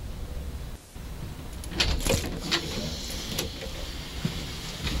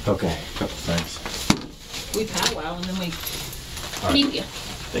 Okay, couple things. We powwow and then we All keep right. you.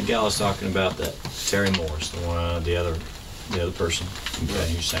 The gal was talking about that Terry Morris, the one, the other person.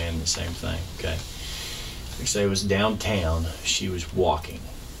 Okay, you're saying the same thing. Okay. Like say it was downtown. She was walking.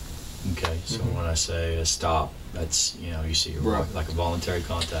 Okay, so when I say stop, that's you see her walk, like a voluntary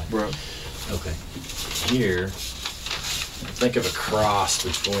contact. Right. Okay. Here, think of a cross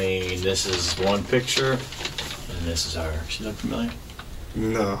between this is one picture and this is her. She look familiar?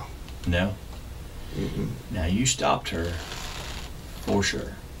 No. No? Mm-mm. Now you stopped her for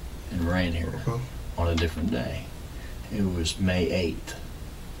sure and ran here on a different day. It was May 8th.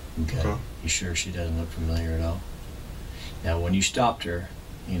 Okay. You sure she doesn't look familiar at all? Now when you stopped her,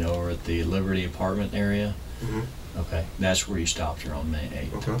 over at the Liberty apartment area, okay, that's where you stopped her on May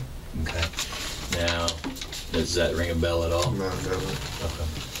 8th. Okay. Okay. Now, does that ring a bell at all? No, it doesn't. Okay.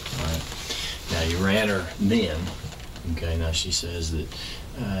 All right. Now you ran her then. Okay. Now she says that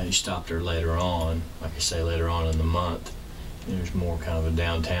you stopped her later on, like I say, later on in the month. There's more kind of a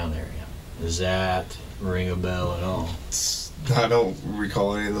downtown area. Does that ring a bell at all? I don't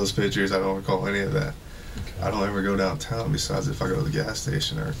recall any of those pictures. I don't recall any of that. I don't ever go downtown besides if I go to the gas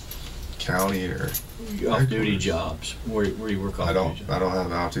station or county or Off-duty jobs. Where do you work off-duty? I don't have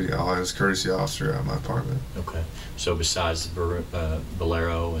an off-duty. I'll have a courtesy officer at my apartment. Okay. So besides the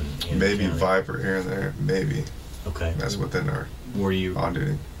Bolero and maybe county. Viper here and there, maybe. Okay. That's within our Where you on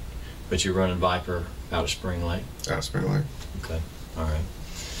duty. But you're running Viper out of Spring Lake? Out of Spring Lake. Okay. All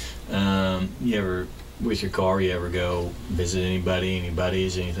right. You ever, with your car, you ever go visit anybody, any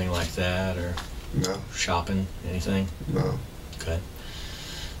buddies, anything like that, or No. shopping, anything? No. Okay.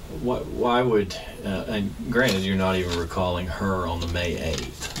 Why would, and granted you're not even recalling her on the May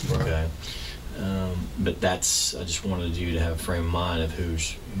 8th, Right. okay? But that's, I just wanted you to have a frame of mind of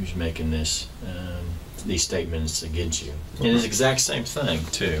who's making these statements against you. And it's the exact same thing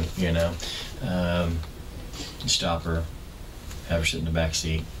too, you know. You stop her, have her sit in the back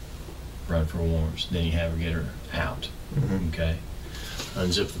seat, run for warrants, then you have her get her out, okay?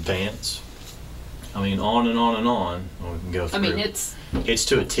 Unzip the pants. I mean, on and on and on. We can go through. I mean, it's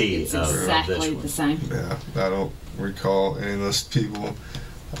to a T. it's of exactly this one. the same. Yeah. I don't recall any of those people.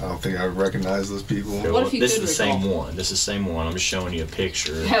 I don't think I recognize those people. What if you this could is the same recall? one. This is the same one. I'm just showing you a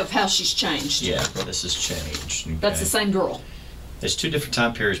picture. Of how she's changed. Yeah, this has changed. Okay? That's the same girl. It's two different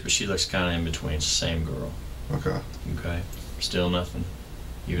time periods, but she looks kind of in between. It's the same girl. Okay. Okay. Still nothing,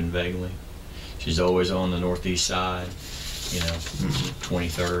 even vaguely. She's always on the northeast side. You know,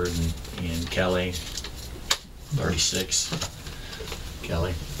 23rd and Kelly, 36.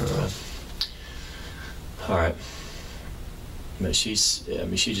 Kelly. All right. But she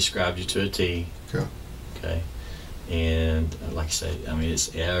described you to a T. Okay. Okay. And like I said, I mean,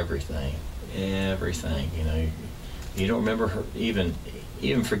 it's everything. Everything. You know, you don't remember her even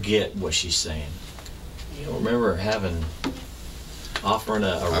forget what she's saying. You don't remember offering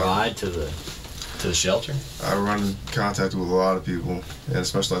a ride to the shelter? I run in contact with a lot of people, and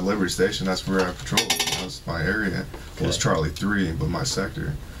especially at Liberty Station. That's where I patrol. That's my area. Well, it's Charlie 3, but my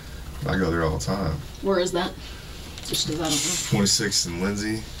sector. I go there all the time. Where is that? Just because I don't know. 26th and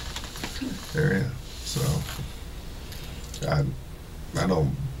Lindsay area. So I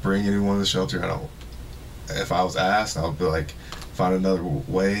don't bring anyone to the shelter. I don't. If I was asked, I would be like, find another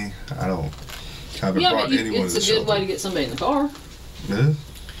way. I haven't brought anyone to the shelter. It's a good way to get somebody in the car. Yeah.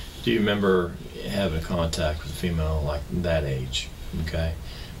 Do you remember having contact with a female like that age, okay,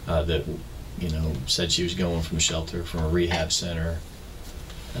 that, you know, said she was going from a shelter, from a rehab center,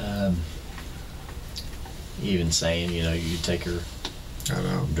 even saying, you know, you take her, I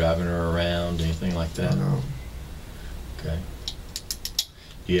know. driving her around, anything like that? I know. Okay.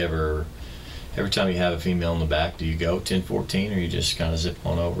 Do you ever, every time you have a female in the back, do you go 10-14, or you just kind of zip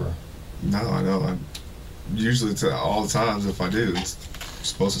on over? No, I know. Usually, all the times, if I do, it's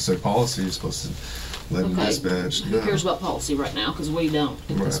supposed to say policy. You're supposed to let them dispatch. Who cares about policy right now? Because we don't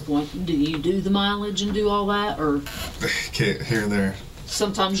at this Right. point. Do you do the mileage and do all that, or Can't here and there.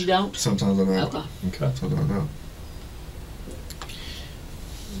 sometimes you don't? Sometimes I know. Okay. Okay. Sometimes I know.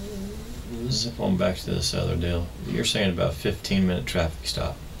 Zip on back to this other deal. You're saying about a 15-minute traffic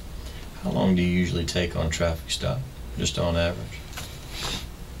stop. How long do you usually take on a traffic stop, just on average?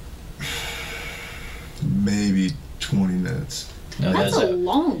 Maybe 20 minutes. Now, That's a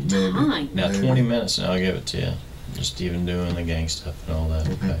long Maybe. time. Now, Maybe. 20 minutes, and I'll give it to you. Just even doing the gang stuff and all that.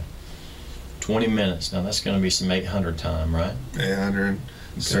 Okay. 20 minutes. Now, that's going to be some 800 time, right? 800,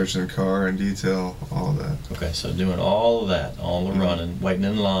 searching the car in detail, all that. Okay, so doing all of that, all the running, waiting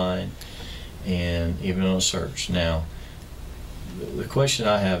in line, and even on a search. Now, the question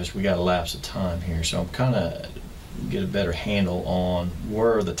I have is, we got a lapse of time here, so I'm kind of get a better handle on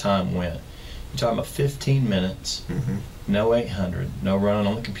where the time went. You're talking about 15 minutes, no 800, no running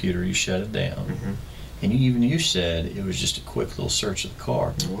on the computer, you shut it down. And you said it was just a quick little search of the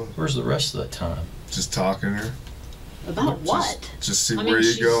car. Where's the rest of that time? Just talking to her. About what? Just see I where mean, you're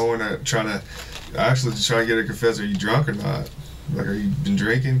she's- going. Actually, just trying to get her to confess, are you drunk or not? Like, are you been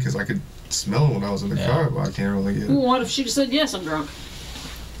drinking? Because I could smell it when I was in the car, but I can't really get it. Well, what if she just said, yes, I'm drunk?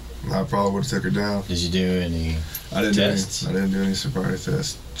 I probably would have took her down. Did you do any I didn't tests? I didn't do any sobriety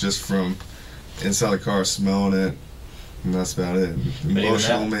tests. Just from inside the car, smelling it, and that's about it. even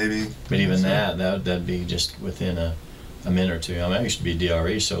Emotional, that- maybe. But even So, that'd be just within a minute or two. I mean, I used to be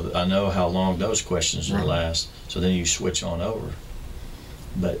DRE, so that I know how long those questions will Right. last. So then you switch on over.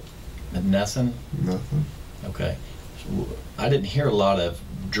 But nothing? Nothing. Okay. So I didn't hear a lot of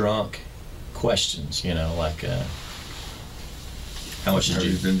drunk questions, you know, like how much Have did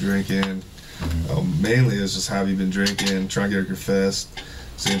you you... been drinking? Mainly it's just, have you been drinking? Try to get her confessed.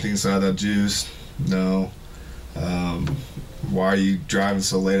 Is there anything inside that juice? No. Why are you driving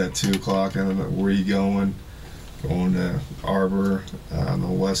so late at 2 o'clock? And where are you going? going to Arbor on the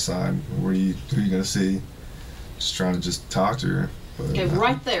west side. Who are you gonna see? Just trying to just talk to her. But, Okay,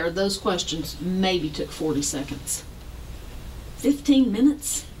 right there, those questions maybe took 40 seconds. 15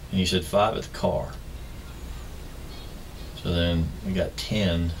 minutes? And you said 5 at the car. So then we got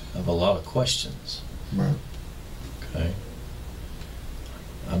 10 of a lot of questions. Right. Okay.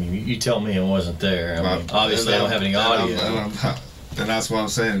 I mean, you tell me I wasn't there. I mean, obviously I don't have any audio. And that's what I'm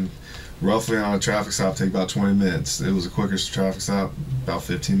saying. Roughly on a traffic stop, take about 20 minutes. It was the quickest traffic stop, about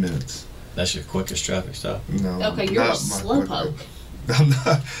 15 minutes. That's your quickest traffic stop? No. Okay, you're a slowpoke. I'm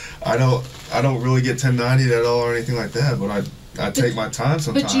not. I don't really get 1090 at all or anything like that. But I take my time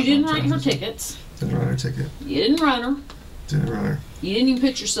sometimes. But you didn't write her tickets. Didn't write her ticket. You didn't run her. Didn't run her. You didn't even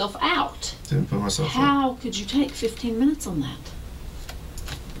put yourself out. Didn't put myself out. How could you take 15 minutes on that?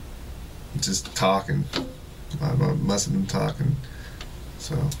 Just talking. I must have been talking.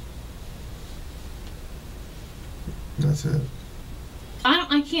 So that's it.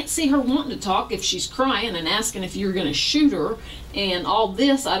 I can't see her wanting to talk if she's crying and asking if you're going to shoot her and all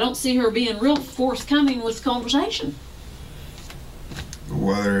this. I don't see her being real forthcoming with conversation.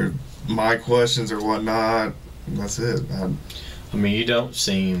 Whether my questions or whatnot, that's it. I mean, you don't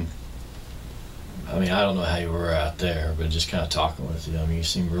seem. I mean, I don't know how you were out there, but just kind of talking with you. I mean, you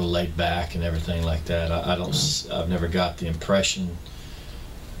seem real laid back and everything like that. I've never got the impression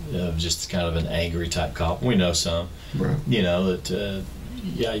of just kind of an angry type cop. We know some, Right. you know, that,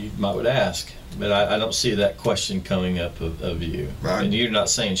 yeah, you might would ask, but I don't see that question coming up of you. Right. And you're not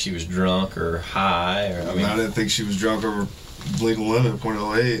saying she was drunk or high, or I mean, I didn't think she was drunk over legal limit,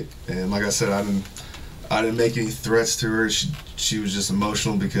 .08. And like I said, I didn't make any threats to her. She was just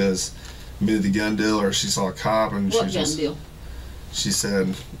emotional because maybe the gun deal, or she saw a cop and What gun deal? She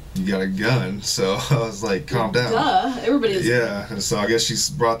said, "You got a gun." So I was like, "Calm down." Duh, everybody is. Yeah, and so I guess she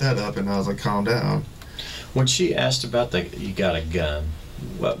brought that up, and I was like, "Calm down." when she asked about you got a gun,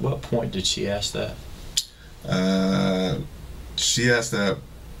 what point did she ask that? She asked that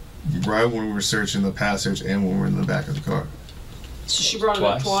right when we were searching the passage and when we were in the back of the car. So she brought it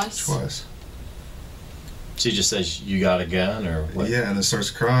up twice? Twice. She just says, "You got a gun," or what? Yeah, and then starts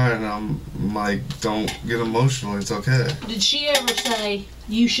crying, and I'm like, "Don't get emotional, it's okay." Did she ever say,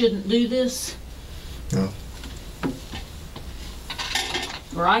 "You shouldn't do this"? No.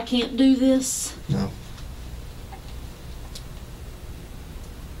 Or "I can't do this"? No.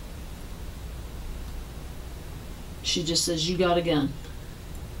 She just says, "You got a gun.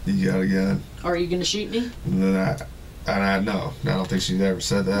 You got a gun. Are you going to shoot me?" And then I don't think she ever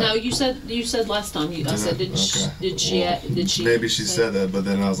said that. No, you said last time. I said, did she? Maybe she said that, but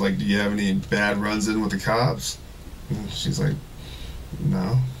then I was like, "Do you have any bad runs in with the cops?" And she's like,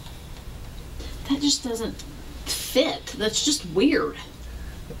 "No." That just doesn't fit. That's just weird.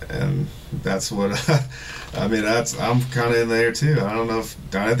 And that's what I mean. I'm kind of in there too. I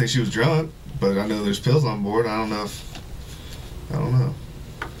didn't think she was drunk, but I know there's pills on board. I don't know.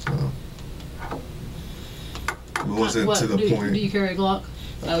 So. It wasn't to the point. Do you carry a Glock?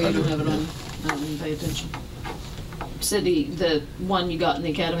 Oh, you I don't do, have it yeah. on. I didn't pay attention. Said the one you got in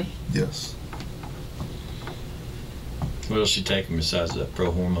the academy? Yes. What else she taking besides that pro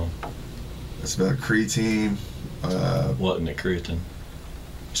hormone? It's about creatine. What in the creatine?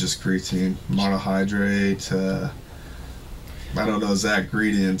 Just creatine, monohydrate. I don't know exact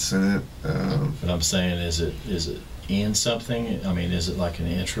ingredients in it. But I'm saying, is it in something? I mean, is it like an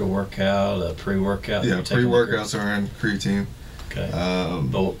intra workout, a pre-workout? Yeah, pre-workouts are in creatine. Okay.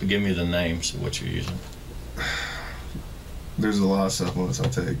 But give me the names of what you're using. There's a lot of supplements I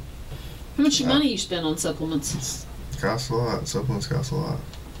take. How much money you spend on supplements? It costs a lot. Supplements cost a lot.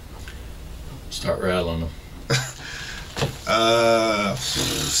 Start rattling them.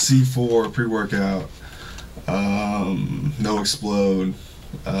 C4 pre-workout. No Explode.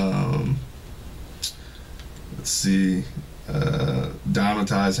 Let's see.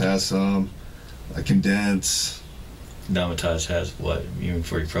 Diamatize has some. Condense. Diamatize has what? You mean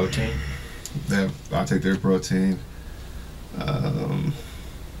for your protein? I take their protein.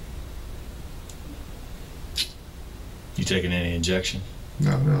 You taking any injection?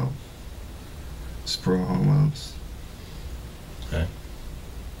 No. It's pro hormones. Okay.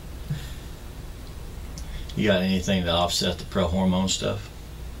 You got anything to offset the pro hormone stuff?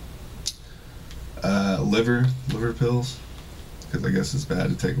 Liver pills, because I guess it's bad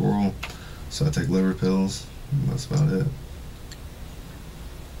to take oral, so I take liver pills, and that's about it.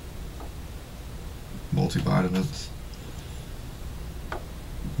 Multivitamins,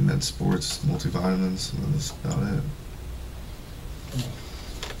 med sports multivitamins, and that's about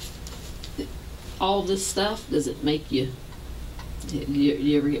it. All this stuff, does it make you? Do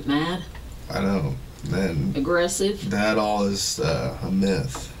you ever get mad? I don't. then aggressive. that all is a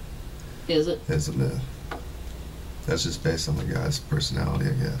myth. Is it? It's a myth. That's just based on the guy's personality,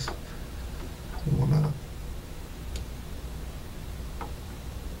 I guess. And whatnot.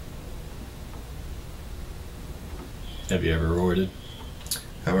 Have you ever roided?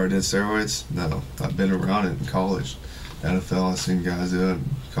 Have I ever did steroids? No. I've been around it in college. NFL, I've seen guys do it.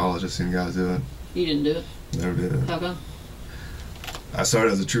 College, I've seen guys do it. You didn't do it? Never did it. How come? I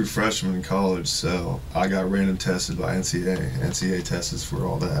started as a true freshman in college, so I got random tested by NCAA. NCAA tests for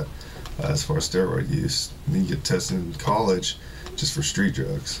all that as far as steroid use. And you get tested in college just for street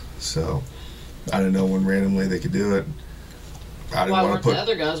drugs. So I didn't know when randomly they could do it. I didn't Why want weren't to put. the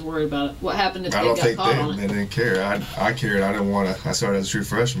other guys worried about it? What happened if I they don't got think caught on they it? didn't care. I cared. I didn't want to. I started as a true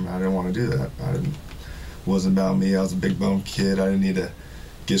freshman. I didn't want to do that. Wasn't about me. I was a big bone kid. I didn't need to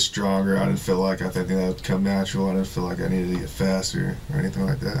get stronger. I didn't feel like I think that would come natural. I didn't feel like I needed to get faster or anything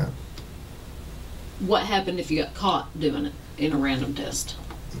like that. What happened if you got caught doing it in a random test?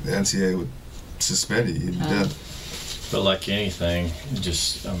 The NCAA would suspend you. You'd be dead. But like anything,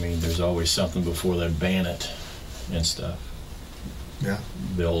 there's always something before they ban it and stuff. Yeah.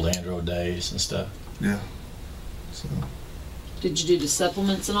 The old andro days and stuff. Yeah. So. Did you do the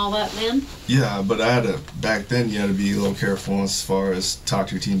supplements and all that then? Yeah, but back then you had to be a little careful as far as talk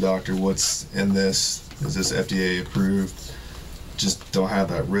to your team doctor, what's in this, is this FDA approved? Just don't have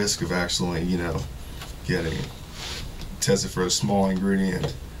that risk of actually, getting tested for a small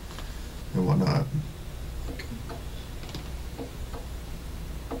ingredient and whatnot.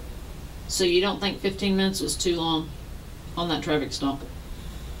 So you don't think 15 minutes was too long on that traffic stop?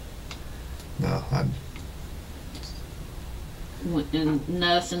 No, And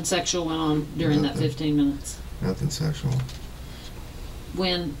nothing sexual went on during that 15 minutes? Nothing sexual.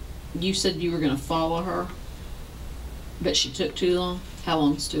 When you said you were going to follow her, but she took too long? How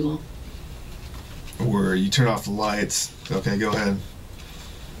long's too long? Where you turn off the lights. Okay, go ahead.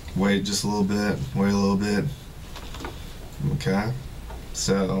 Wait just a little bit. Wait a little bit. Okay.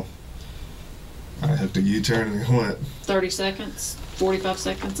 So I hooked a U-turn and went 30 seconds? 45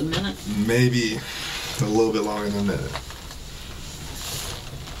 seconds? A minute? maybe a little bit longer than a minute.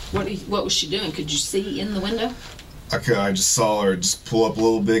 What was she doing? Could you see in the window? I just saw her just pull up a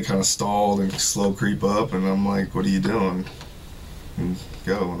little bit, kind of stalled and slow creep up, and I'm like, what are you doing? And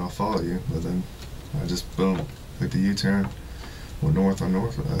go, and I'll follow you. But then I just, boom, took the U-turn, went north on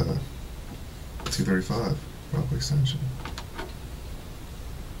 235, Rockaway Extension.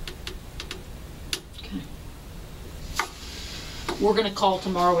 Okay. We're going to call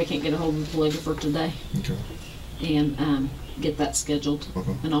tomorrow. We can't get a hold of the polygrapher today. Okay. And get that scheduled.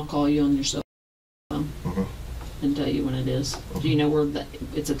 Okay. And I'll call you on your cell phone Okay. and tell you when it is. Okay. Do you know where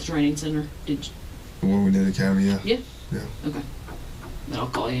it's at the training center? Did you? When we did Academy, yeah. Yeah? Yeah. Okay. But I'll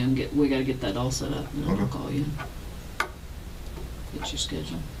call you and we got to get that all set up. And I'll Okay. call you. Get your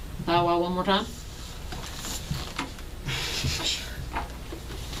schedule. One more time?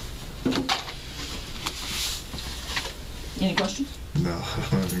 Any questions? No, I don't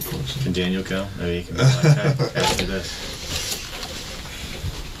have any questions. Can Daniel come? Maybe he can be like, hey, ask me this.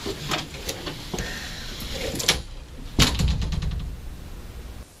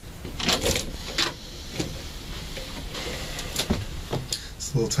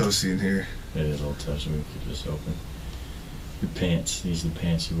 It's a little toasty in here. It is a little touchy. We can keep this open. Your pants. These are the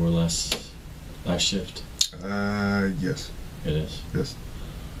pants you wore last shift. Yes. It is. Yes.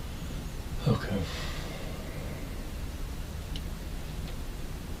 Okay.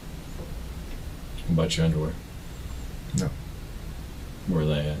 What about your underwear? No. Where are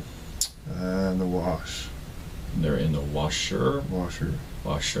they at? And the wash. They're in the washer? Washer.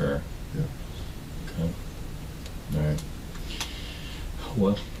 Washer. Yeah. Okay. Alright.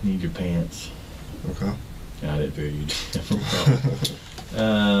 Well, you need your pants. Okay. I didn't figure you'd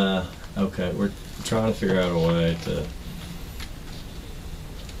okay, we're trying to figure out a way to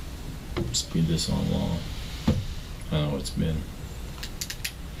speed this on along. I don't know what it's been.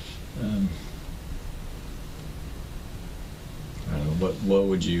 I don't know, what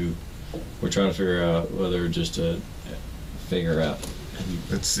would you, we're trying to figure out whether just to figure out.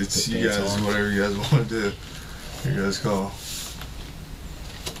 It's put you pants guys, on? whatever you guys want to do. You guys call.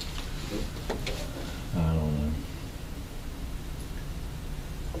 I don't know.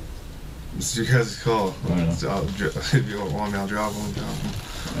 It's your guys' call. I know. If you want me, I'll drop them.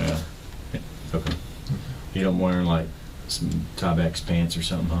 Yeah. Okay. You don't wear like some Tyvek pants or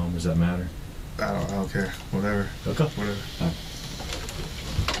something home? Does that matter? I don't care. Whatever. Okay. Whatever. Right.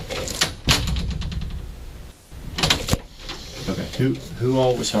 Okay. Who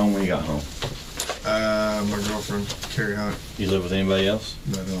all was home when you got home? My girlfriend, Carrie Hunt. You live with anybody else?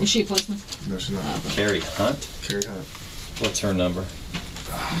 No, I don't. Is she a policeman? No, she's not. Carrie Hunt? Carrie Hunt. What's her number?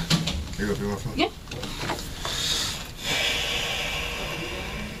 Can you go through my phone? Yeah.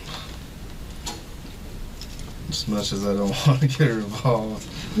 As much as I don't want to get her involved.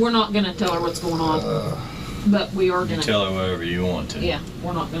 We're not gonna tell her what's going on, but we are You gonna. tell her whatever you want to. Yeah,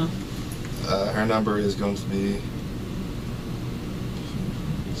 we're not gonna. Her number is going to be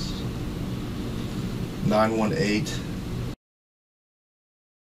 918.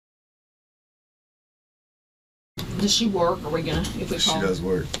 Does she work? Are we gonna, if we She call? does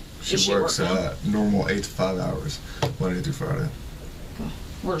work. Does she works work now? at normal 8 to 5 hours, Monday through Friday. Okay.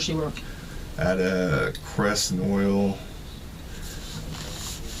 Where does she work? At a Crest and Oil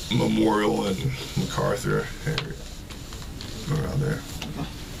Memorial in MacArthur area. Around there.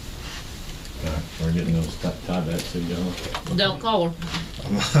 We're getting those tie backs to you. Don't call her.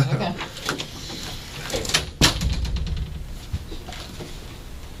 Okay.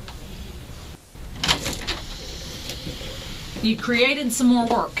 You created some more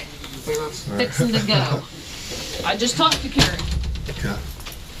work. Fixing to go. I just talked to Carrie. Okay.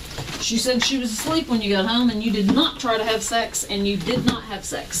 She said she was asleep when you got home and you did not try to have sex and you did not have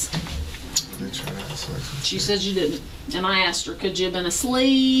sex. They try to have sex. She said you didn't. And I asked her, could you have been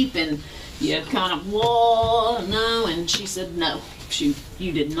asleep? And you had kind of, whoa, no. And she said no.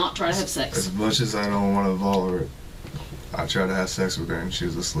 You did not try to have sex. As much as I don't want to involve her, I tried to have sex with her and she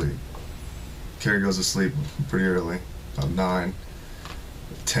was asleep. Carrie goes to sleep pretty early, about 9,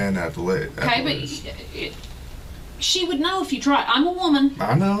 10 at the late. Okay, but she would know if you tried. I'm a woman.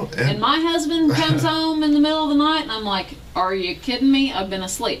 I know. And my husband comes home in the middle of the night and I'm like, are you kidding me? I've been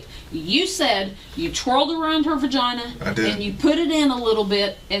asleep. You said you twirled around her vagina. I did. And you put it in a little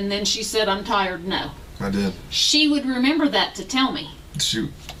bit and then she said, I'm tired. No. I did. She would remember that to tell me.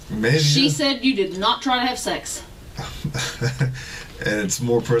 Shoot. Maybe. She said you did not try to have sex. And it's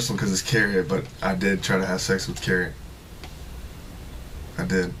more personal because it's Carrie, but I did try to have sex with Carrie. I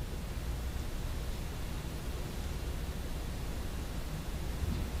did.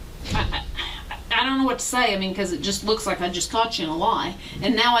 I don't know what to say. I mean, because it just looks like I just caught you in a lie.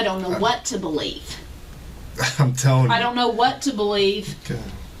 And now I don't know what to believe. I'm telling you. I don't know what to believe. Okay.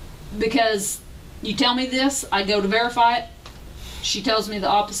 Because you tell me this, I go to verify it. She tells me the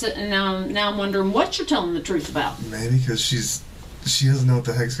opposite, and now I'm wondering what you're telling the truth about. Maybe because she doesn't know what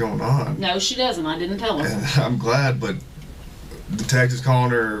the heck's going on. No, she doesn't. I didn't tell her. And I'm glad, but detectives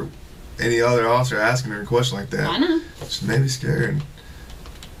calling her, any other officer asking her a question like that. I know. She may be scared.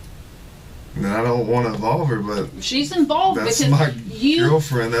 And I don't want to involve her, but She's involved that's because my you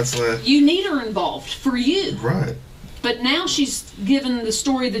girlfriend. That's like you need her involved for you. right. But now she's given the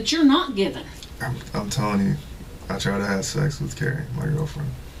story that you're not given. I'm telling you, I tried to have sex with Carrie, my girlfriend.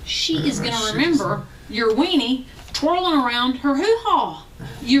 She Yeah, is going she's- to remember your weenie twirling around her hoo-ha.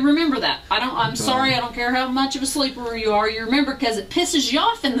 You remember that. I'm sorry, I don't care how much of a sleeper you are. You remember because it pisses you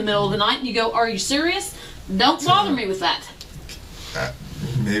off in the middle of the night and you go, are you serious? Don't bother me with that.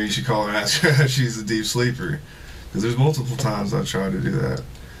 Maybe you should call her and ask her if she's a deep sleeper. Because there's multiple times I've tried to do that.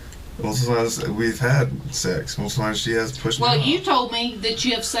 Multiple times we've had sex. Multiple times she has pushed me Well, off. you told me that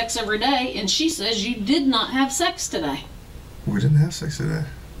you have sex every day, and she says you did not have sex today. We didn't have sex today.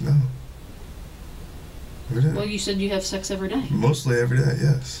 No. We didn't. Well, you said you have sex every day. Mostly every day,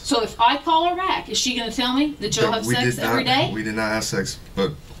 yes. So if I call her back, is she going to tell me that you'll have We sex did every not- day? We did not have sex,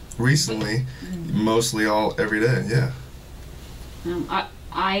 but recently, mostly every day, yeah.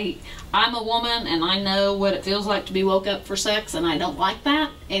 I'm a woman, and I know what it feels like to be woke up for sex, and I don't like that.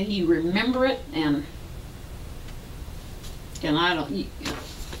 And you remember it, and I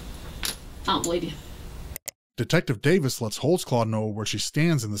don't believe you. Detective Davis lets Holtzclaw know where she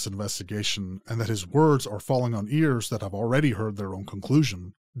stands in this investigation and that his words are falling on ears that have already heard their own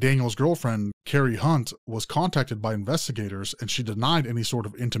conclusion. Daniel's girlfriend, Carrie Hunt, was contacted by investigators and she denied any sort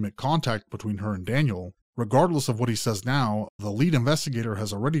of intimate contact between her and Daniel. Regardless of what he says now, the lead investigator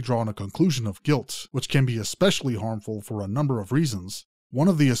has already drawn a conclusion of guilt, which can be especially harmful for a number of reasons. One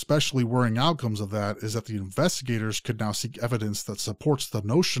of the especially worrying outcomes of that is that the investigators could now seek evidence that supports the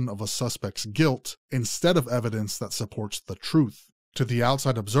notion of a suspect's guilt instead of evidence that supports the truth. To the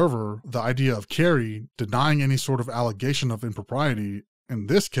outside observer, the idea of Carrie denying any sort of allegation of impropriety, in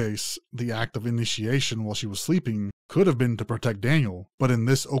this case, the act of initiation while she was sleeping, could have been to protect Daniel, but in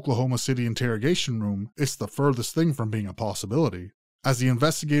this Oklahoma City interrogation room, it's the furthest thing from being a possibility. As the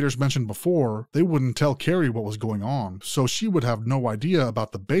investigators mentioned before, they wouldn't tell Carrie what was going on, so she would have no idea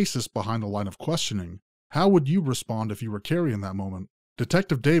about the basis behind the line of questioning. How would you respond if you were Carrie in that moment?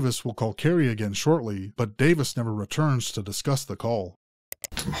 Detective Davis will call Carrie again shortly, but Davis never returns to discuss the call.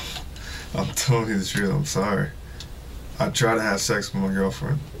 I'm telling you the truth. I'm sorry. I tried to have sex with my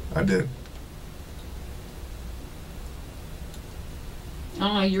girlfriend. I did. I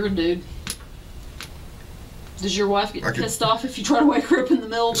don't know, you're a dude. Does your wife get pissed off if you try to wake her up in the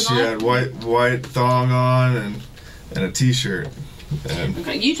middle of the night? She had white thong on and a t-shirt. And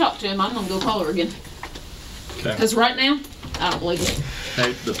okay, you talk to him. I'm gonna go call her again. Okay. Because right now, I don't believe it.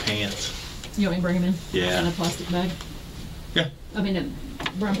 Hey, the pants. You want me to bring him in? Yeah. In a plastic bag? Yeah. I mean, a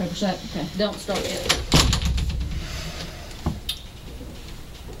brown paper sack. Okay, don't start yet.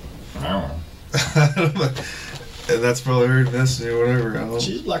 And that's probably her message or whatever. I don't know.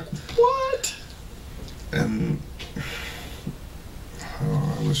 She's like, what? And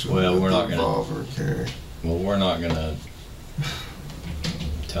I wish well, we're not involve her, Carrie. Well, we're not gonna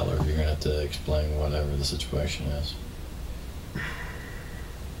tell her. You're gonna have to explain whatever the situation is.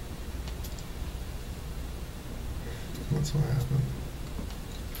 That's what happened.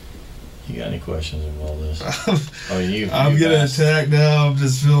 You got any questions of all this? I'm getting attacked now. I'm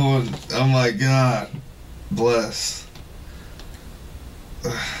just feeling. I'm like, God bless.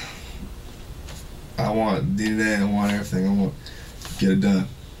 I want DNA. I want everything. I want get it done.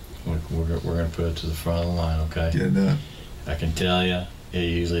 We're gonna put it to the front of the line, okay? Get it done. I can tell you, it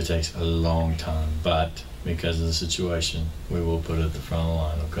usually takes a long time, but because of the situation, we will put it at the front of the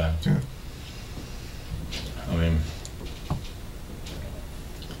line, okay? Yeah. I mean,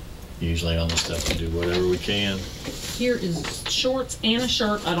 usually on this stuff we do whatever we can. Here is shorts and a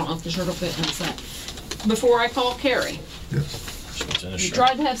shirt. I don't know if the shirt will fit in the sack. Before I call Carrie. Yes. Shorts and a You shirt.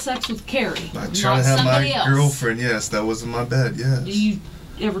 tried to have sex with Carrie. I not tried to have my somebody else. girlfriend. Yes, that was in my bed. Yes. Do you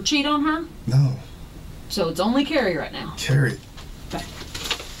ever cheat on her? No. So it's only Carrie right now. Carrie. Okay.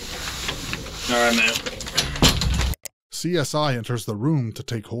 All right, man. CSI enters the room to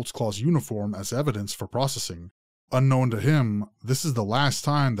take Holtzclaw's uniform as evidence for processing. Unknown to him, this is the last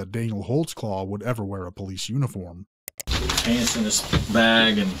time that Daniel Holtzclaw would ever wear a police uniform. Pants in this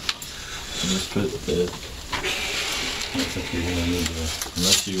bag and just put the. I think you're gonna need to,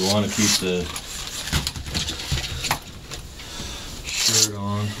 unless you want to keep the shirt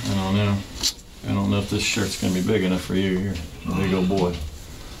on. I don't know. I don't know if this shirt's gonna be big enough for you. You're a big old boy.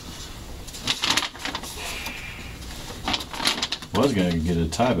 I was gonna get a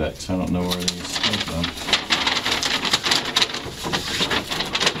tie back, so I don't know where these came from.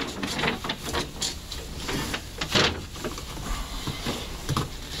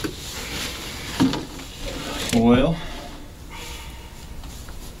 Well,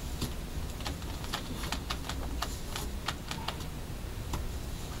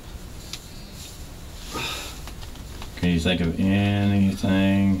 can you think of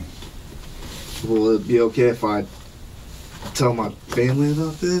anything? Will it be okay if I tell my family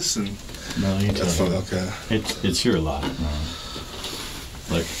about this? And No, you that's tell fine. me. Okay. It's your life.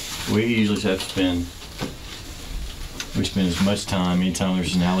 Look, we usually have to spend as much time anytime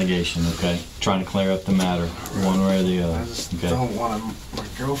there's an allegation, okay? Trying to clear up the matter, one way or the other. I just okay? don't want my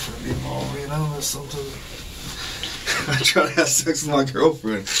girlfriend to be involved. You know, that's something. I try to have sex with my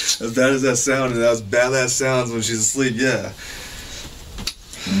girlfriend. As bad as that sounded, as bad that sounds when she's asleep. Yeah.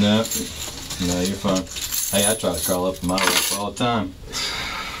 No, you're fine. Hey, I try to crawl up to my wife all the time.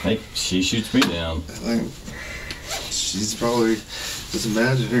 Hey, she shoots me down. Like, she's probably just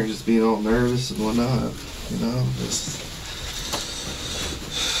imagine her just being all nervous and whatnot. You know, just.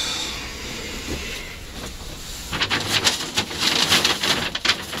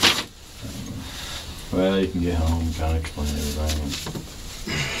 Well, you can get home and kind of explain everything.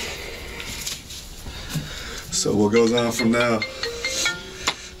 So what goes on from now?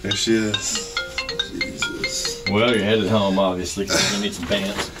 There she is. Jesus. Well, you're headed home, obviously, because you're going to need some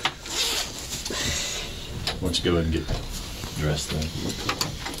pants. Why don't you go ahead and get dressed then?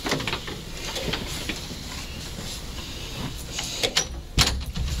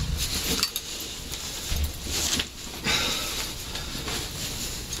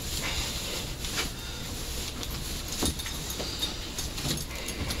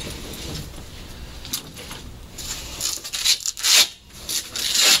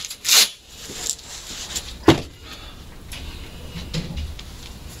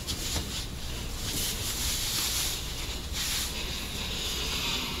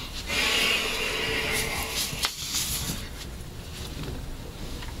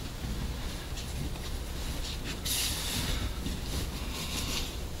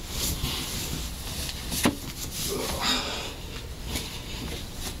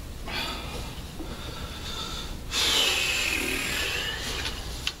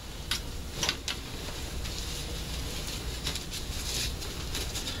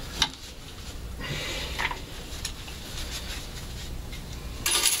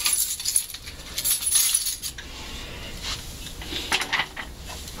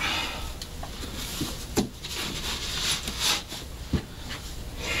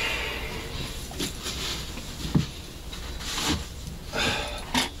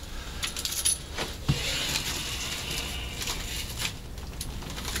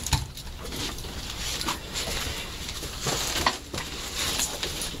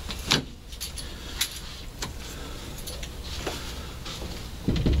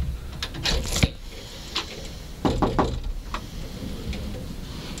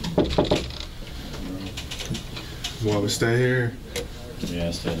 Want me to stay here?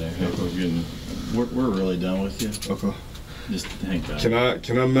 Yeah, stay there. We're really done with you. Okay. Just hang tight.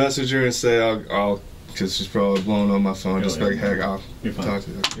 Can I message her and say I'll because she's probably blowing on my phone. Go Just ahead. like, heck, I'll You're fine. talk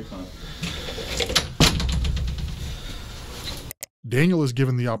to her. You're fine. Daniel is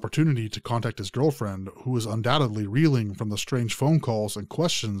given the opportunity to contact his girlfriend, who is undoubtedly reeling from the strange phone calls and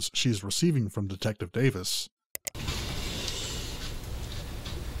questions she is receiving from Detective Davis.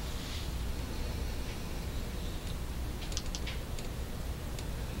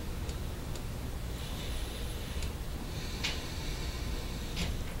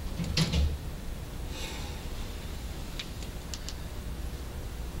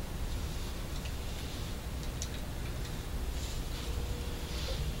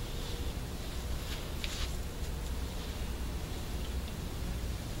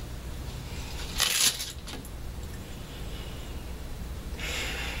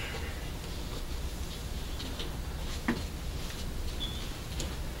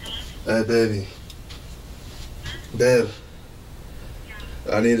 Hey, baby. Babe.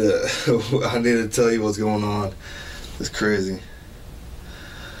 I need to tell you what's going on. It's crazy.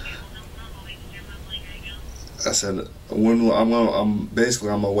 I said when I'm basically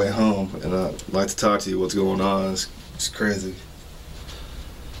on my way home, and I'd like to talk to you. What's going on? It's crazy.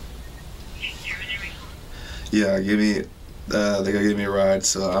 Yeah, they gotta give me a ride.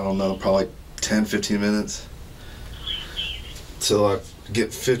 So I don't know, probably like 10-15 minutes. So I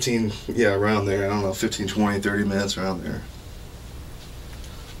get 15, around there. I don't know, 15, 20, 30 minutes around there.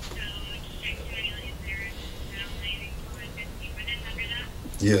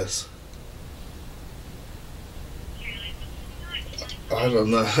 Yes. I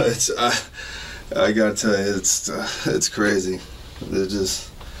don't know. I gotta tell you, it's crazy. It's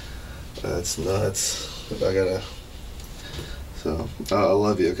nuts. So I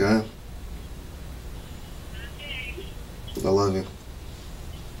love you, okay? I love you.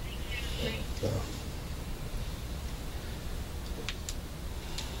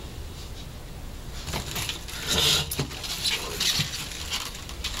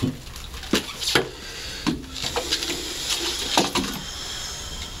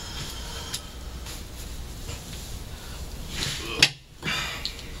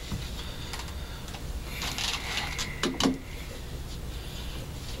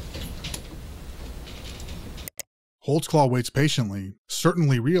 Holtzclaw waits patiently,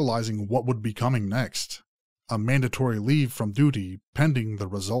 certainly realizing what would be coming next: a mandatory leave from duty pending the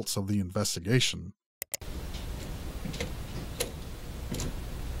results of the investigation.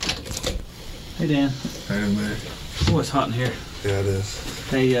 Hey, Dan. Hey, man. Oh, it's hot in here. Yeah, it is.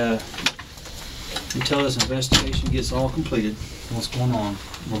 Hey, until this investigation gets all completed, what's going on,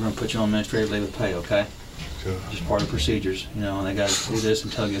 we're going to put you on administrative leave with pay, okay? Sure. Just part of procedures, and they got to do this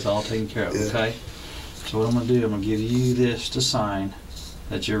until it gets all taken care of, Yeah. okay? So what I'm going to do, I'm going to give you this to sign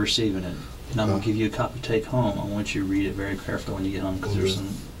that you're receiving it. And I'm going to give you a copy to take home. I want you to read it very carefully when you get home, because there's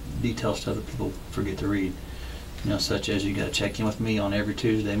some detailed stuff that people forget to read. Such as you got to check in with me on every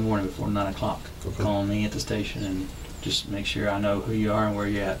Tuesday morning before 9 o'clock. Okay. Call me at the station and just make sure I know who you are and where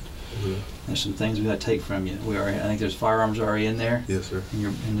you're at. Mm-hmm. There's some things we got to take from you. I think there's firearms already in there. Yes, sir.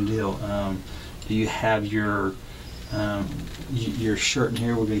 In the deal. Do you have your shirt in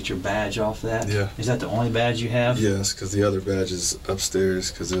here? We'll get your badge off that. Yeah. Is that the only badge you have? Yes, because the other badge is upstairs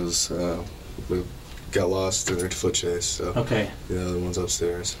because it was we got lost in their foot chase. So Okay. the other one's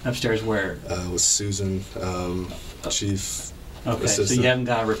upstairs. Upstairs where? With Susan, chief. Okay, assistant. so you haven't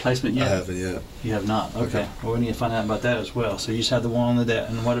got a replacement yet? I haven't yet. You have not? Okay. Okay. Well, we need to find out about that as well. So you just have the one on the deck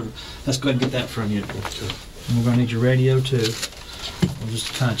and whatever. Let's go ahead and get that from you. Okay. And we're going to need your radio too. We'll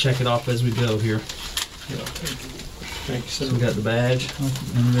just kind of check it off as we go here. Thank you, sir. So we got the badge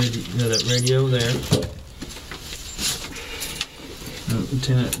and that radio there.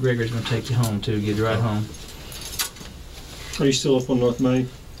 Lieutenant Gregory's going to take you home too, get you right home. Are you still up on North Main?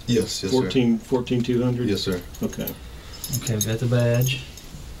 Yes, yes, 14200? sir. Yes, sir. Okay. Okay, we got the badge.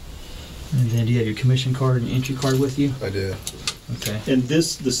 And then do you have your commission card and entry card with you? I did. Okay. And the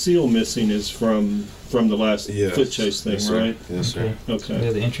seal missing is from the last Yes. foot chase thing, Yes, sir. right? Yes, Okay. sir. We Okay.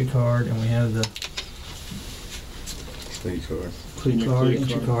 have the entry card and we have the Thank you, card. plea Your card, plea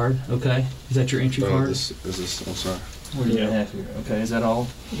entry card. card. Okay. Is that your entry card? Is this? I'm sorry. What do you Yeah. have here? Okay, is that all?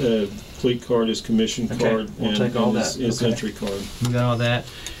 Fleet card is commission Okay, card, we'll and take all his, that. his Okay. entry card. We got all that.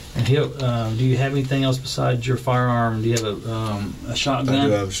 And do you have anything else besides your firearm? Do you have a shotgun? I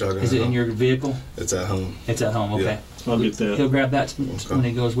do have a shotgun. Is it at in home. your vehicle? It's at home. It's at home. Okay. Yeah. I'll get that. He'll grab that when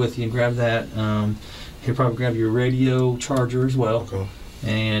he goes with you. And grab that. He'll probably grab your radio charger as well. Okay.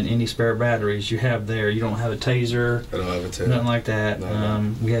 and any spare batteries you have there. You don't have a taser. I don't have a taser. Nothing like that. No,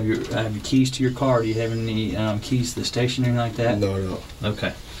 no. We have your keys to your car. Do you have any keys to the station or anything like that? No, no.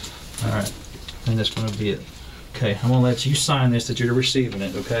 Okay. All right. And that's going to be it. Okay. I'm going to let you sign this that you're receiving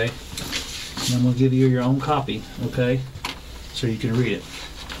it. Okay. And I'm going to give you your own copy. Okay. So you can read it.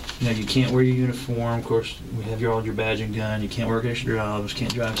 Now you can't wear your uniform. Of course, we have all your badge and gun. You can't work extra jobs.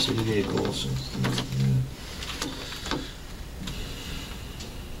 Can't drive city vehicles.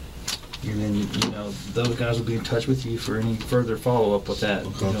 And then, you know, those guys will be in touch with you for any further follow-up with that.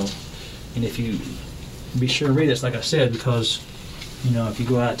 Okay. You know, and if you be sure to read this, like I said, because, you know, if you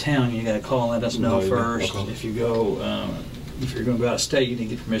go out of town, you got to call and let us know No, first. okay. If you go, if you're going to go out of state, you need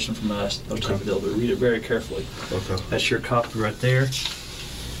to get permission from us. Those type of deals. But read it very carefully. Okay. That's your copy right there.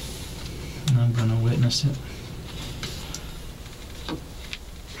 And I'm going to witness it.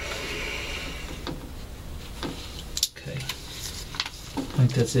 Okay. I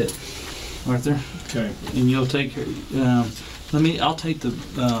think that's it. Arthur? Okay. And you'll take her, I'll take the,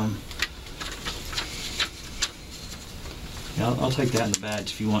 yeah, I'll take that in the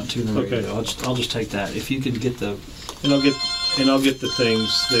badge if you want to. Okay. I'll just take that. If you could get the, And I'll get the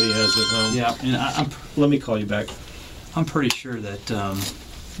things that he has at home. yeah, and I'm Let me call you back. I'm pretty sure that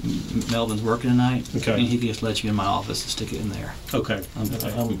Melvin's working tonight. Okay. And he can just let you in my office and stick it in there. Okay.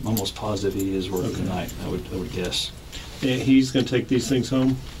 I'm almost positive he is working Okay. tonight. I would guess. And he's going to take these things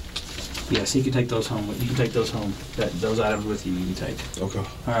home? Yes, he can take those home. You can take those home. Those items with you. You can take. Okay. All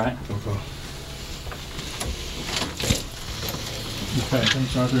right. Okay. Okay.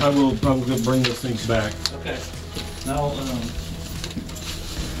 Thanks, Arthur. I will go bring those things back. Okay. Now,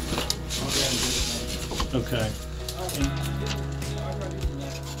 Okay.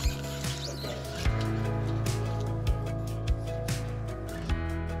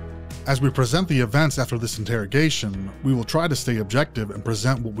 As we present the events after this interrogation, we will try to stay objective and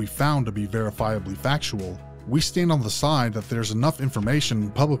present what we found to be verifiably factual. We stand on the side that there's enough information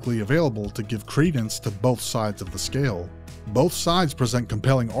publicly available to give credence to both sides of the scale. Both sides present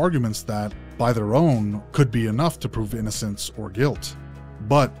compelling arguments that, by their own, could be enough to prove innocence or guilt.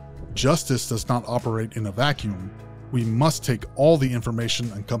 But justice does not operate in a vacuum. We must take all the information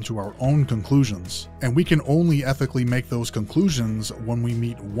and come to our own conclusions, and we can only ethically make those conclusions when we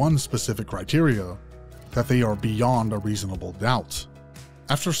meet one specific criteria, that they are beyond a reasonable doubt.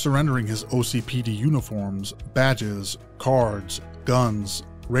 After surrendering his OCPD uniforms, badges, cards, guns,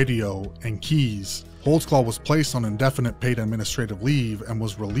 radio, and keys, Holtzclaw was placed on indefinite paid administrative leave and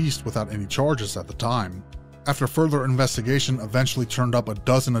was released without any charges at the time. After further investigation eventually turned up a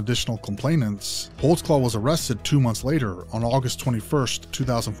dozen additional complainants, Holtzclaw was arrested 2 months later on August 21,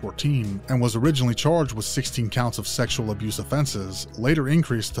 2014, and was originally charged with 16 counts of sexual abuse offenses, later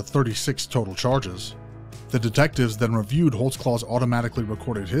increased to 36 total charges. The detectives then reviewed Holtzclaw's automatically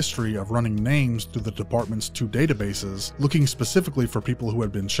recorded history of running names through the department's 2 databases, looking specifically for people who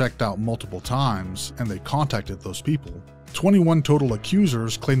had been checked out multiple times, and they contacted those people. 21 total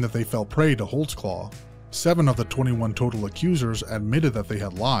accusers claimed that they fell prey to Holtzclaw. 7 of the 21 total accusers admitted that they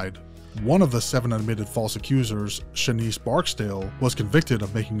had lied. One of the 7 admitted false accusers, Shanice Barksdale, was convicted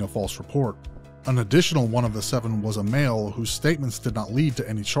of making a false report. An additional one of the 7 was a male whose statements did not lead to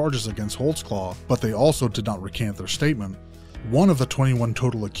any charges against Holtzclaw, but they also did not recant their statement. One of the 21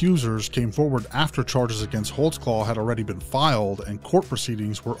 total accusers came forward after charges against Holtzclaw had already been filed and court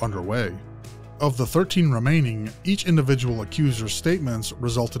proceedings were underway. Of the 13 remaining, each individual accuser's statements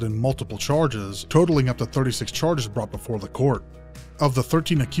resulted in multiple charges, totaling up to 36 charges brought before the court. Of the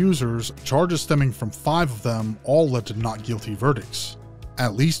 13 accusers, charges stemming from 5 of them all led to not guilty verdicts.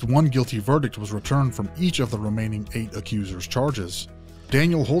 At least 1 guilty verdict was returned from each of the remaining 8 accusers' charges.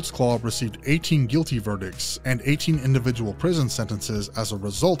 Daniel Holtzclaw received 18 guilty verdicts and 18 individual prison sentences as a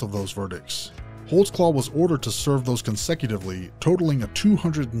result of those verdicts. Holtzclaw was ordered to serve those consecutively, totaling a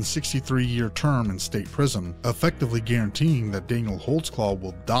 263-year term in state prison, effectively guaranteeing that Daniel Holtzclaw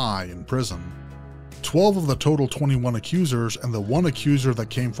will die in prison. 12 of the total 21 accusers and the 1 accuser that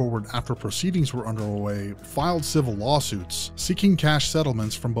came forward after proceedings were underway filed civil lawsuits, seeking cash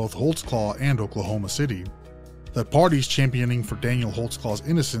settlements from both Holtzclaw and Oklahoma City. The parties championing for Daniel Holtzclaw's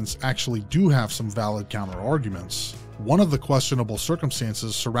innocence actually do have some valid counter-arguments. One of the questionable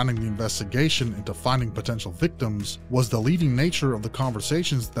circumstances surrounding the investigation into finding potential victims was the leading nature of the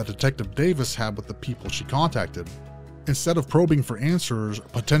conversations that Detective Davis had with the people she contacted. Instead of probing for answers,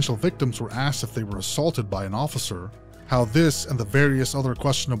 potential victims were asked if they were assaulted by an officer. How this and the various other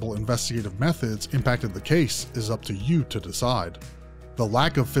questionable investigative methods impacted the case is up to you to decide. The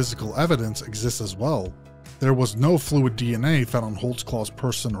lack of physical evidence exists as well. There was no fluid DNA found on Holtzclaw's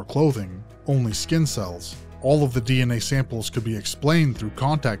person or clothing, only skin cells. all of the DNA samples could be explained through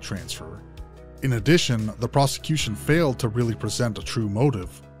contact transfer. In addition, the prosecution failed to really present a true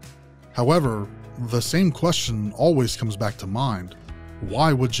motive. However, the same question always comes back to mind.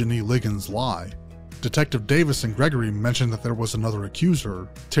 Why would Jenny Liggins lie? Detective Davis and Gregory mentioned that there was another accuser,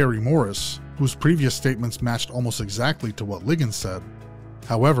 Terry Morris, whose previous statements matched almost exactly to what Liggins said.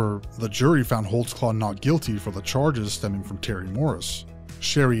 However, the jury found Holtzclaw not guilty for the charges stemming from Terry Morris.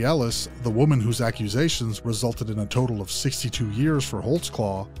 Sherry Ellis, the woman whose accusations resulted in a total of 62 years for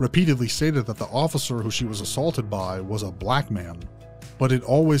Holtzclaw, repeatedly stated that the officer who she was assaulted by was a black man. But it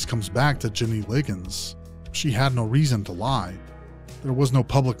always comes back to Jenny Liggins. She had no reason to lie. There was no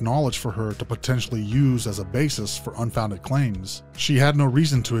public knowledge for her to potentially use as a basis for unfounded claims. She had no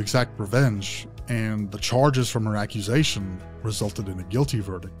reason to exact revenge, and the charges from her accusation resulted in a guilty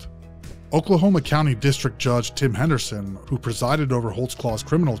verdict. Oklahoma County District Judge Tim Henderson, who presided over Holtzclaw's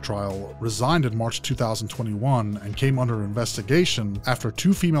criminal trial, resigned in March 2021 and came under investigation after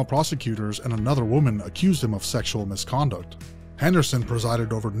 2 female prosecutors and another woman accused him of sexual misconduct. Henderson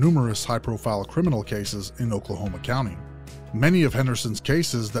presided over numerous high-profile criminal cases in Oklahoma County. Many of Henderson's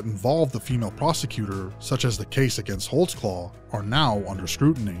cases that involved the female prosecutor, such as the case against Holtzclaw, are now under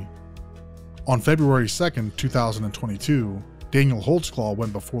scrutiny. On February 2, 2022, Daniel Holtzclaw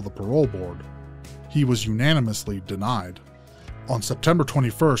went before the parole board. He was unanimously denied. On September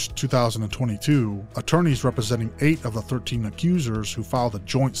 21, 2022, attorneys representing 8 of the 13 accusers who filed a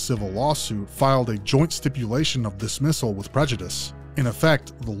joint civil lawsuit filed a joint stipulation of dismissal with prejudice. In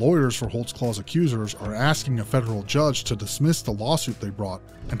effect, the lawyers for Holtzclaw's accusers are asking a federal judge to dismiss the lawsuit they brought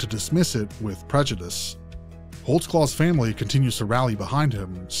and to dismiss it with prejudice. Holtzclaw's family continues to rally behind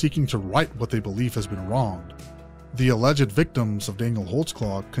him, seeking to right what they believe has been wronged. The alleged victims of Daniel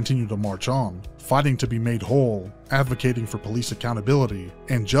Holtzclaw continue to march on, fighting to be made whole, advocating for police accountability,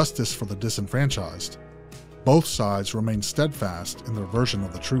 and justice for the disenfranchised. Both sides remain steadfast in their version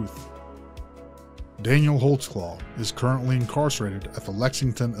of the truth. Daniel Holtzclaw is currently incarcerated at the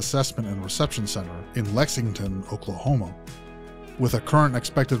Lexington Assessment and Reception Center in Lexington, Oklahoma. With a current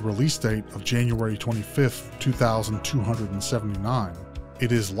expected release date of January 25, 2279,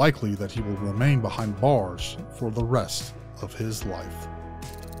 it is likely that he will remain behind bars for the rest of his life.